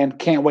 6-man,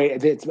 can't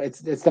wait. It's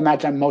the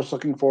match I'm most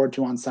looking forward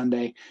to on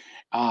Sunday,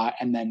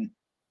 and then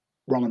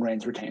Roman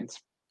Reigns retains.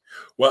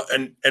 Well,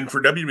 and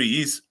for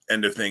WWE's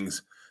end of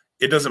things,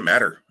 it doesn't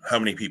matter how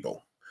many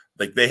people.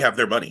 Like, they have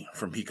their money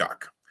from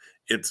Peacock.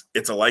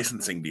 It's a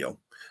licensing deal.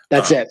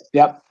 That's it.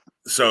 Yep.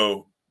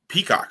 So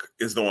Peacock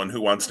is the one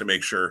who wants to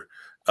make sure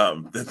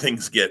that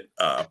things get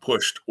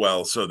pushed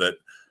well so that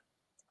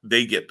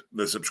they get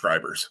the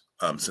subscribers,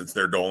 since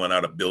they're doling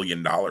out $1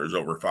 billion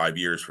over 5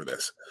 years for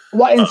this.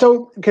 Well, and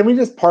so can we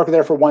just park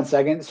there for 1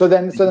 second? So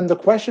then the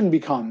question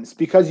becomes,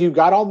 because you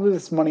got all of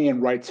this money in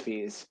rights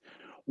fees,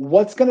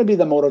 what's going to be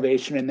the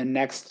motivation in the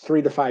next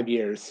 3 to 5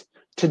 years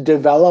to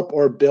develop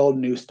or build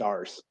new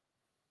stars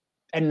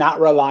and not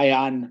rely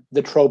on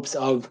the tropes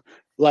of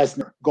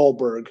Lesnar,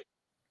 Goldberg,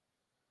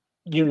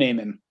 you name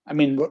him? I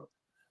mean,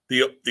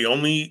 the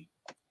only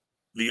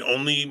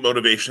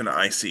motivation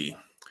I see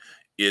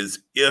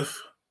is if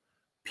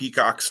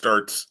Peacock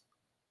starts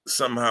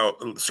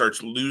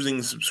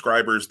losing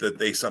subscribers that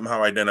they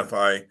somehow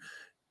identify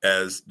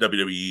as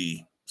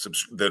WWE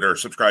that are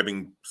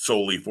subscribing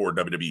solely for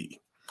WWE.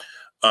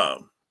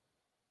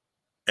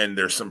 And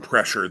there's some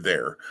pressure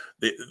there.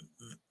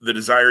 The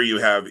desire you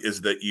have is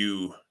that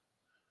you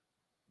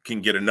can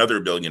get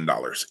another $1 billion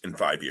in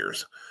 5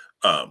 years,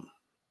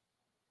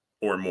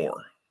 or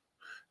more.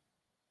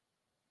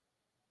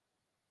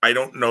 I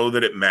don't know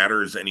that it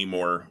matters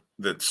anymore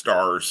that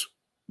stars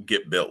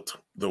get built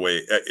the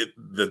way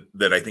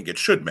that I think it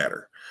should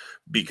matter,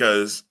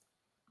 because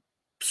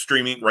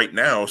streaming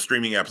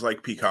apps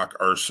like Peacock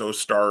are so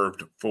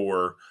starved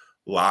for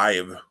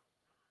live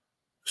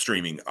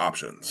streaming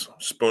options,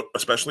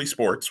 especially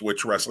sports,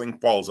 which wrestling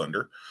falls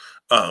under,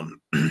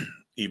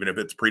 even if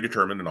it's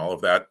predetermined and all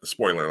of that.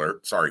 Spoiler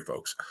alert, sorry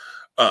folks.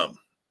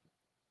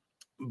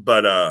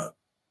 But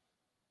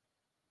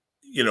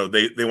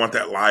they want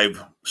that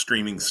live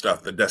streaming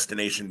stuff, the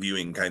destination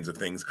viewing kinds of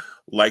things,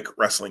 like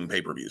wrestling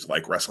pay-per-views,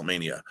 like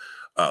WrestleMania,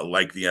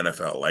 like the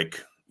NFL,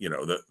 like,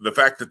 the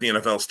fact that the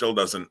NFL still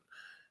doesn't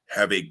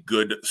have a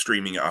good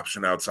streaming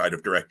option outside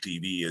of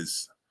DirecTV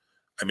is,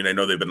 I mean, I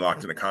know they've been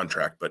locked in a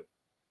contract, but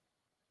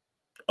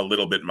a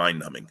little bit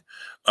mind-numbing,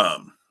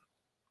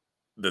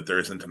 that there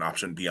isn't an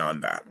option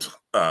beyond that.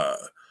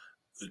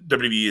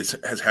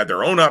 WWE has had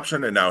their own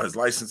option and now has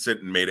licensed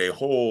it and made a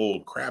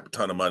whole crap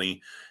ton of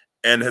money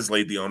and has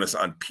laid the onus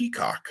on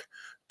Peacock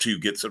to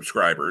get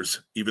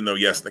subscribers, even though,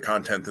 yes, the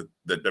content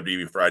that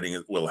WWE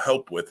providing will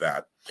help with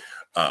that.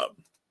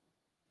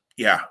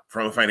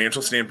 From a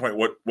financial standpoint,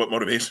 what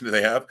motivation do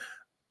they have?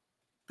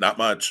 Not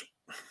much,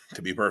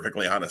 to be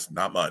perfectly honest,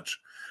 not much,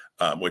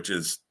 which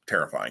is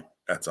terrifying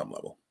at some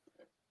level.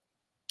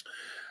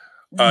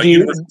 Go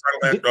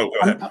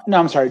ahead.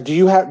 I'm sorry. Do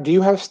you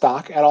have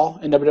stock at all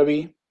in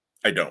WWE?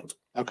 I don't.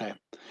 Okay.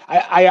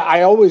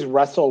 I always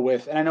wrestle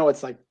with, and I know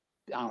it's like,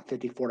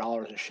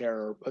 $54 a share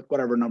or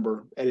whatever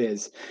number it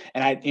is,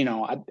 and I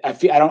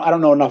feel I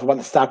don't know enough about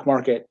the stock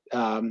market,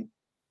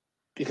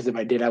 because if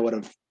I did, I would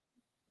have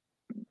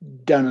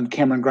done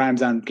Cameron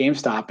Grimes on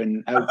GameStop,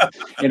 and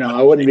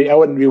I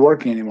wouldn't be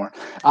working anymore.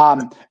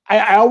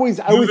 I always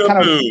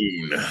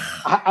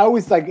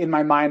like in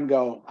my mind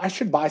go, I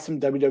should buy some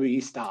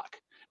WWE stock,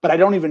 but I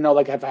don't even know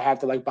like if I have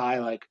to like buy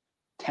like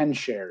 10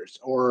 shares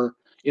or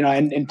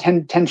and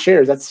 10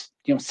 shares, that's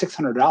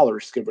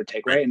 $600 give or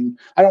take, right? And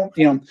I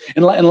don't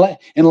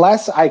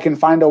unless I can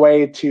find a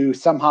way to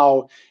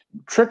somehow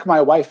trick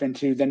my wife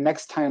into the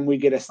next time we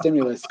get a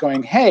stimulus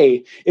going,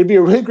 hey, it'd be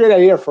a really great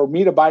idea for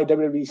me to buy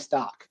WWE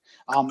stock,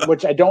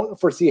 which I don't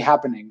foresee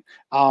happening.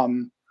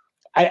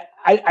 I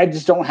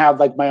just don't have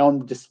like my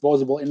own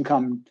disposable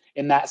income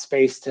in that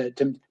space to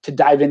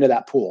dive into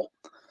that pool.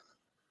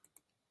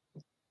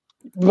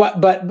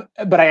 But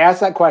I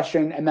asked that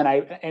question, and then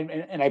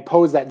I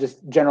posed that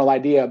just general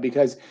idea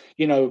because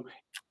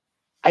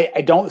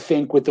I don't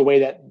think with the way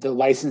that the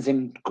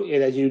licensing,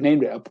 as you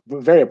named it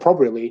very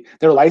appropriately,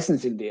 they're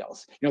licensing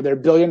deals. They're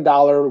 $1 billion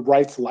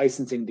rights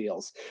licensing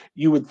deals.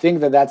 You would think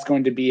that that's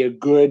going to be a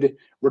good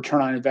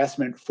return on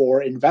investment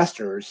for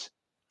investors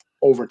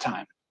over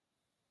time.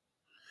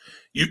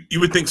 You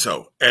would think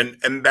so, and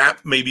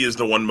that maybe is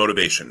the one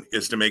motivation,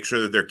 is to make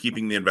sure that they're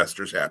keeping the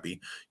investors happy,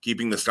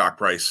 keeping the stock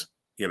price,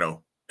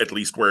 at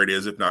least where it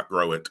is, if not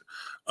grow it.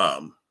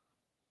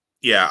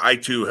 Yeah, I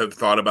too have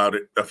thought about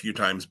it a few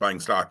times, buying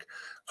stock.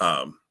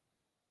 And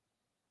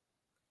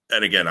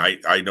again,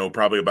 I know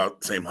probably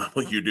about the same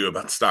level you do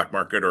about the stock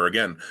market, or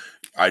again,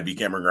 I'd be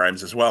Cameron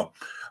Grimes as well.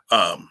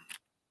 I've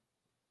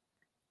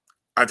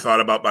thought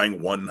about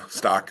buying one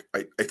stock.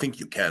 I think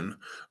you can.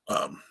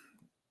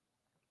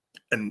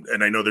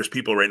 And I know there's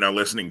people right now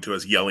listening to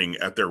us yelling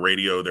at their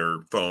radio,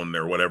 their phone,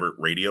 their whatever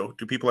radio.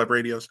 Do people have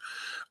radios?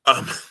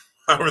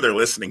 However, they're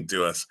listening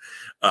to us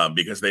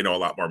because they know a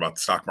lot more about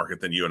the stock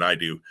market than you and I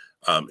do.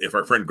 If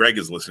our friend Greg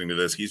is listening to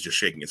this, he's just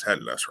shaking his head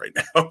at us right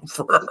now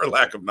for our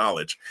lack of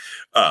knowledge.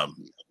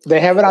 They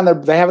have it on their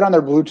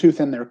Bluetooth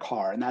in their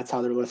car, and that's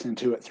how they're listening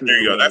to it through. There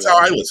you go. That's how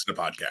I listen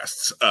to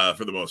podcasts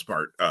for the most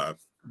part.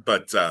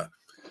 But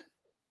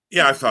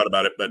yeah, I've thought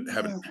about it, but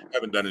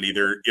haven't done it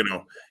either.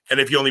 And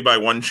if you only buy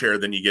one share,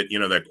 then you get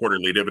that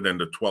quarterly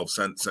dividend of 12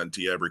 cents sent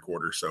to you every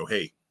quarter. So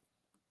hey,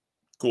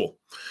 cool.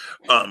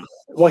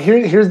 Well,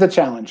 here's the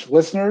challenge,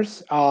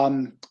 listeners.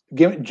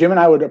 Jim and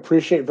I would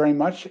appreciate very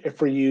much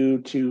for you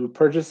to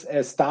purchase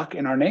a stock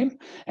in our name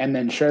and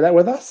then share that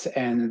with us,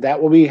 and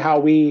that will be how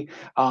we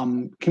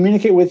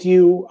communicate with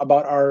you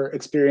about our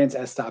experience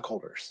as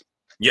stockholders.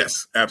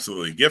 Yes,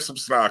 absolutely. Gifts of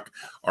stock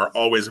are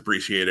always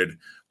appreciated.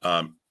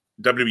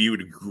 WWE would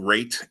be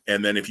great.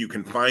 And then if you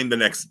can find the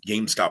next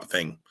GameStop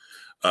thing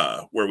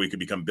where we could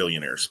become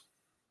billionaires,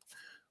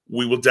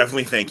 we will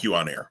definitely thank you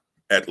on air,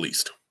 at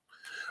least,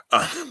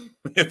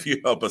 if you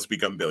help us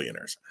become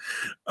billionaires,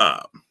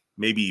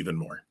 maybe even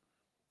more.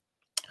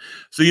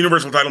 So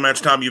Universal title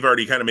match, Tom, you've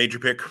already kind of made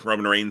your pick,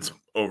 Roman Reigns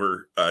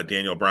over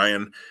Daniel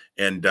Bryan.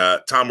 And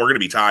Tom, we're going to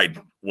be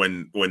tied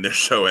when this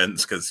show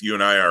ends, because you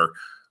and I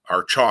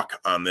are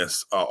chalk on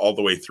this all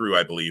the way through,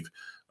 I believe.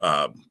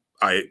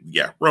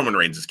 Roman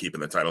Reigns is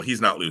keeping the title.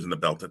 He's not losing the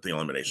belt at the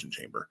Elimination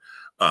Chamber.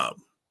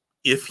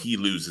 If he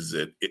loses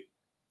it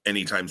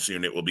anytime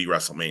soon, it will be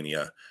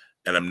WrestleMania.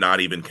 And I'm not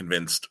even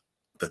convinced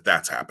that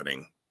that's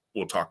happening.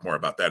 We'll talk more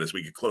about that as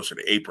we get closer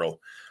to April.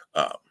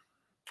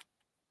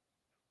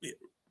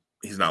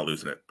 He's not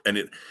losing it.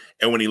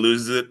 And when he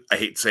loses it, I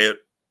hate to say it,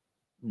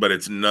 but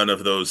it's none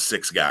of those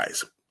 6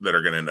 guys that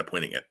are going to end up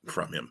winning it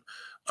from him.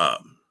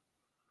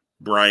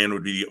 Bryan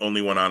would be the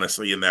only one,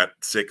 honestly, in that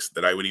 6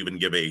 that I would even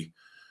give a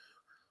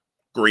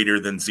greater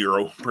than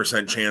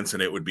 0% chance,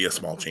 and it would be a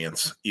small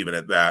chance, even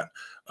at that,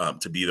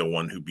 to be the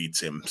one who beats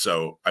him.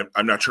 So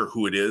I'm not sure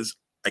who it is.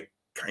 I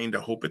kind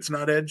of hope it's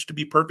not Edge, to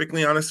be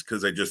perfectly honest,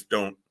 because I just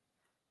don't.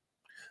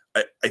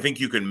 I think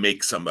you can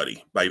make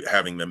somebody by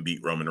having them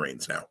beat Roman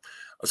Reigns now.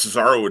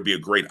 Cesaro would be a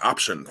great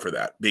option for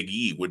that. Big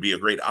E would be a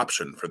great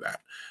option for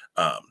that.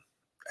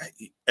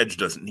 Edge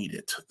doesn't need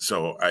it.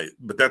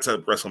 But that's a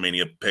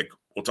WrestleMania pick.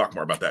 We'll talk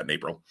more about that in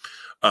April.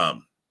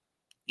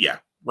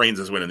 Reigns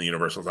is winning the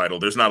Universal title.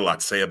 There's not a lot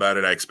to say about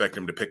it. I expect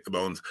him to pick the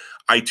bones.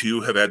 I,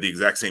 too, have had the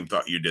exact same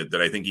thought you did,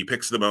 that I think he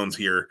picks the bones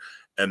here,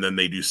 and then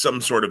they do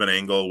some sort of an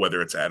angle,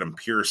 whether it's Adam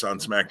Pearce on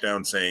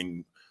SmackDown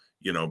saying,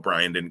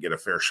 Bryan didn't get a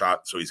fair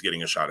shot, so he's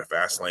getting a shot at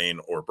Fastlane,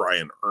 or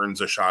Bryan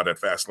earns a shot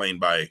at Fastlane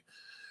by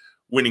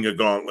winning a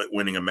gauntlet,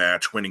 winning a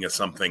match, winning a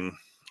something,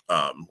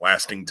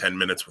 lasting 10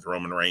 minutes with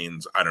Roman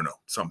Reigns. I don't know,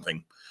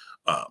 something.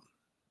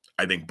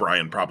 I think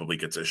Bryan probably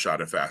gets a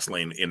shot at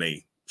Fastlane in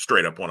a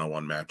straight-up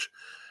one-on-one match.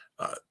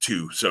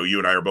 Too. So you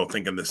and I are both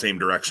thinking the same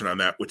direction on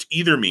that, which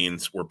either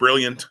means we're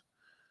brilliant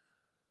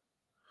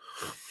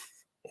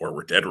or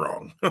we're dead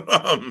wrong.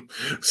 And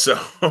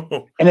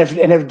if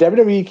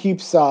WWE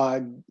keeps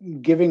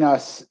giving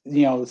us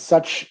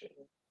such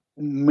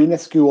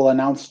minuscule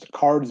announced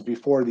cards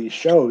before these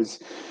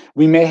shows,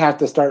 we may have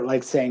to start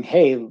saying,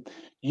 hey,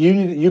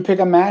 you pick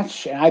a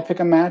match and I pick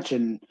a match,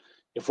 and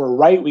if we're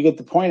right, we get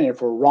the point, and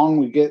if we're wrong,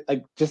 we get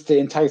just to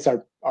entice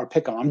our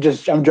pick 'em.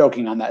 I'm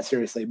joking on that,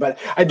 seriously, but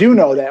I do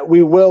know that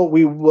we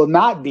will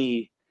not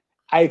be.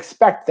 I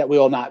expect that we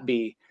will not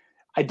be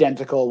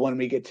identical when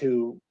we get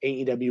to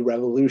AEW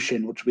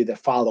Revolution, which will be the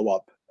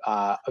follow-up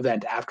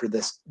event after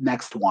this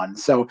next one.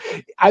 So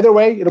either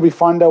way, it'll be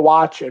fun to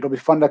watch. It'll be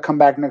fun to come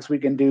back next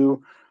week and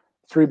do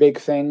 3 big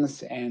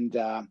things, and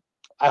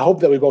I hope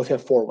that we both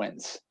have 4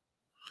 wins.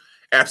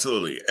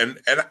 Absolutely. And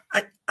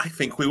I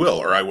think we will,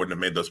 or I wouldn't have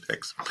made those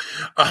picks.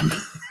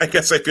 I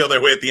guess I feel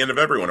that way at the end of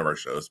every one of our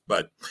shows.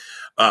 But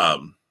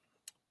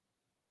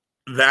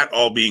that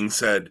all being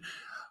said,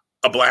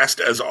 a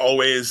blast as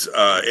always.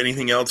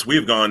 Anything else?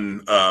 We've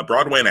gone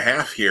Broadway and a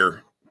half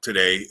here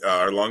today,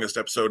 our longest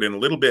episode in a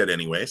little bit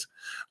anyways.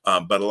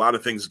 But a lot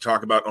of things to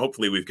talk about.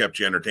 Hopefully we've kept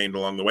you entertained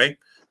along the way.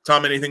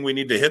 Tom, anything we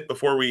need to hit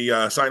before we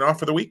sign off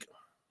for the week?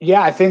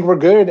 Yeah, I think we're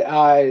good.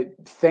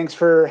 Thanks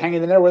for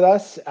hanging in there with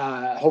us.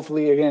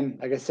 Hopefully, again,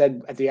 like I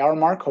said, at the hour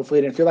mark, hopefully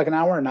it didn't feel like an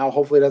hour. And now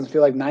hopefully it doesn't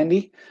feel like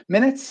 90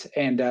 minutes.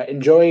 And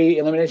enjoy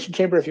Elimination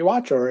Chamber if you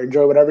watch, or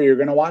enjoy whatever you're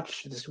going to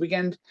watch this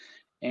weekend.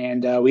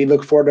 And we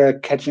look forward to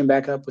catching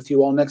back up with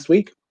you all next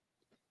week.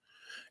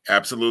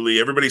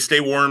 Absolutely. Everybody stay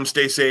warm,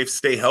 stay safe,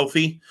 stay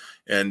healthy.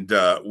 And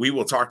we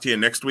will talk to you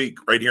next week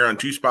right here on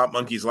Two Spot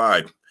Monkeys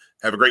Live.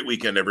 Have a great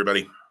weekend,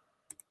 everybody.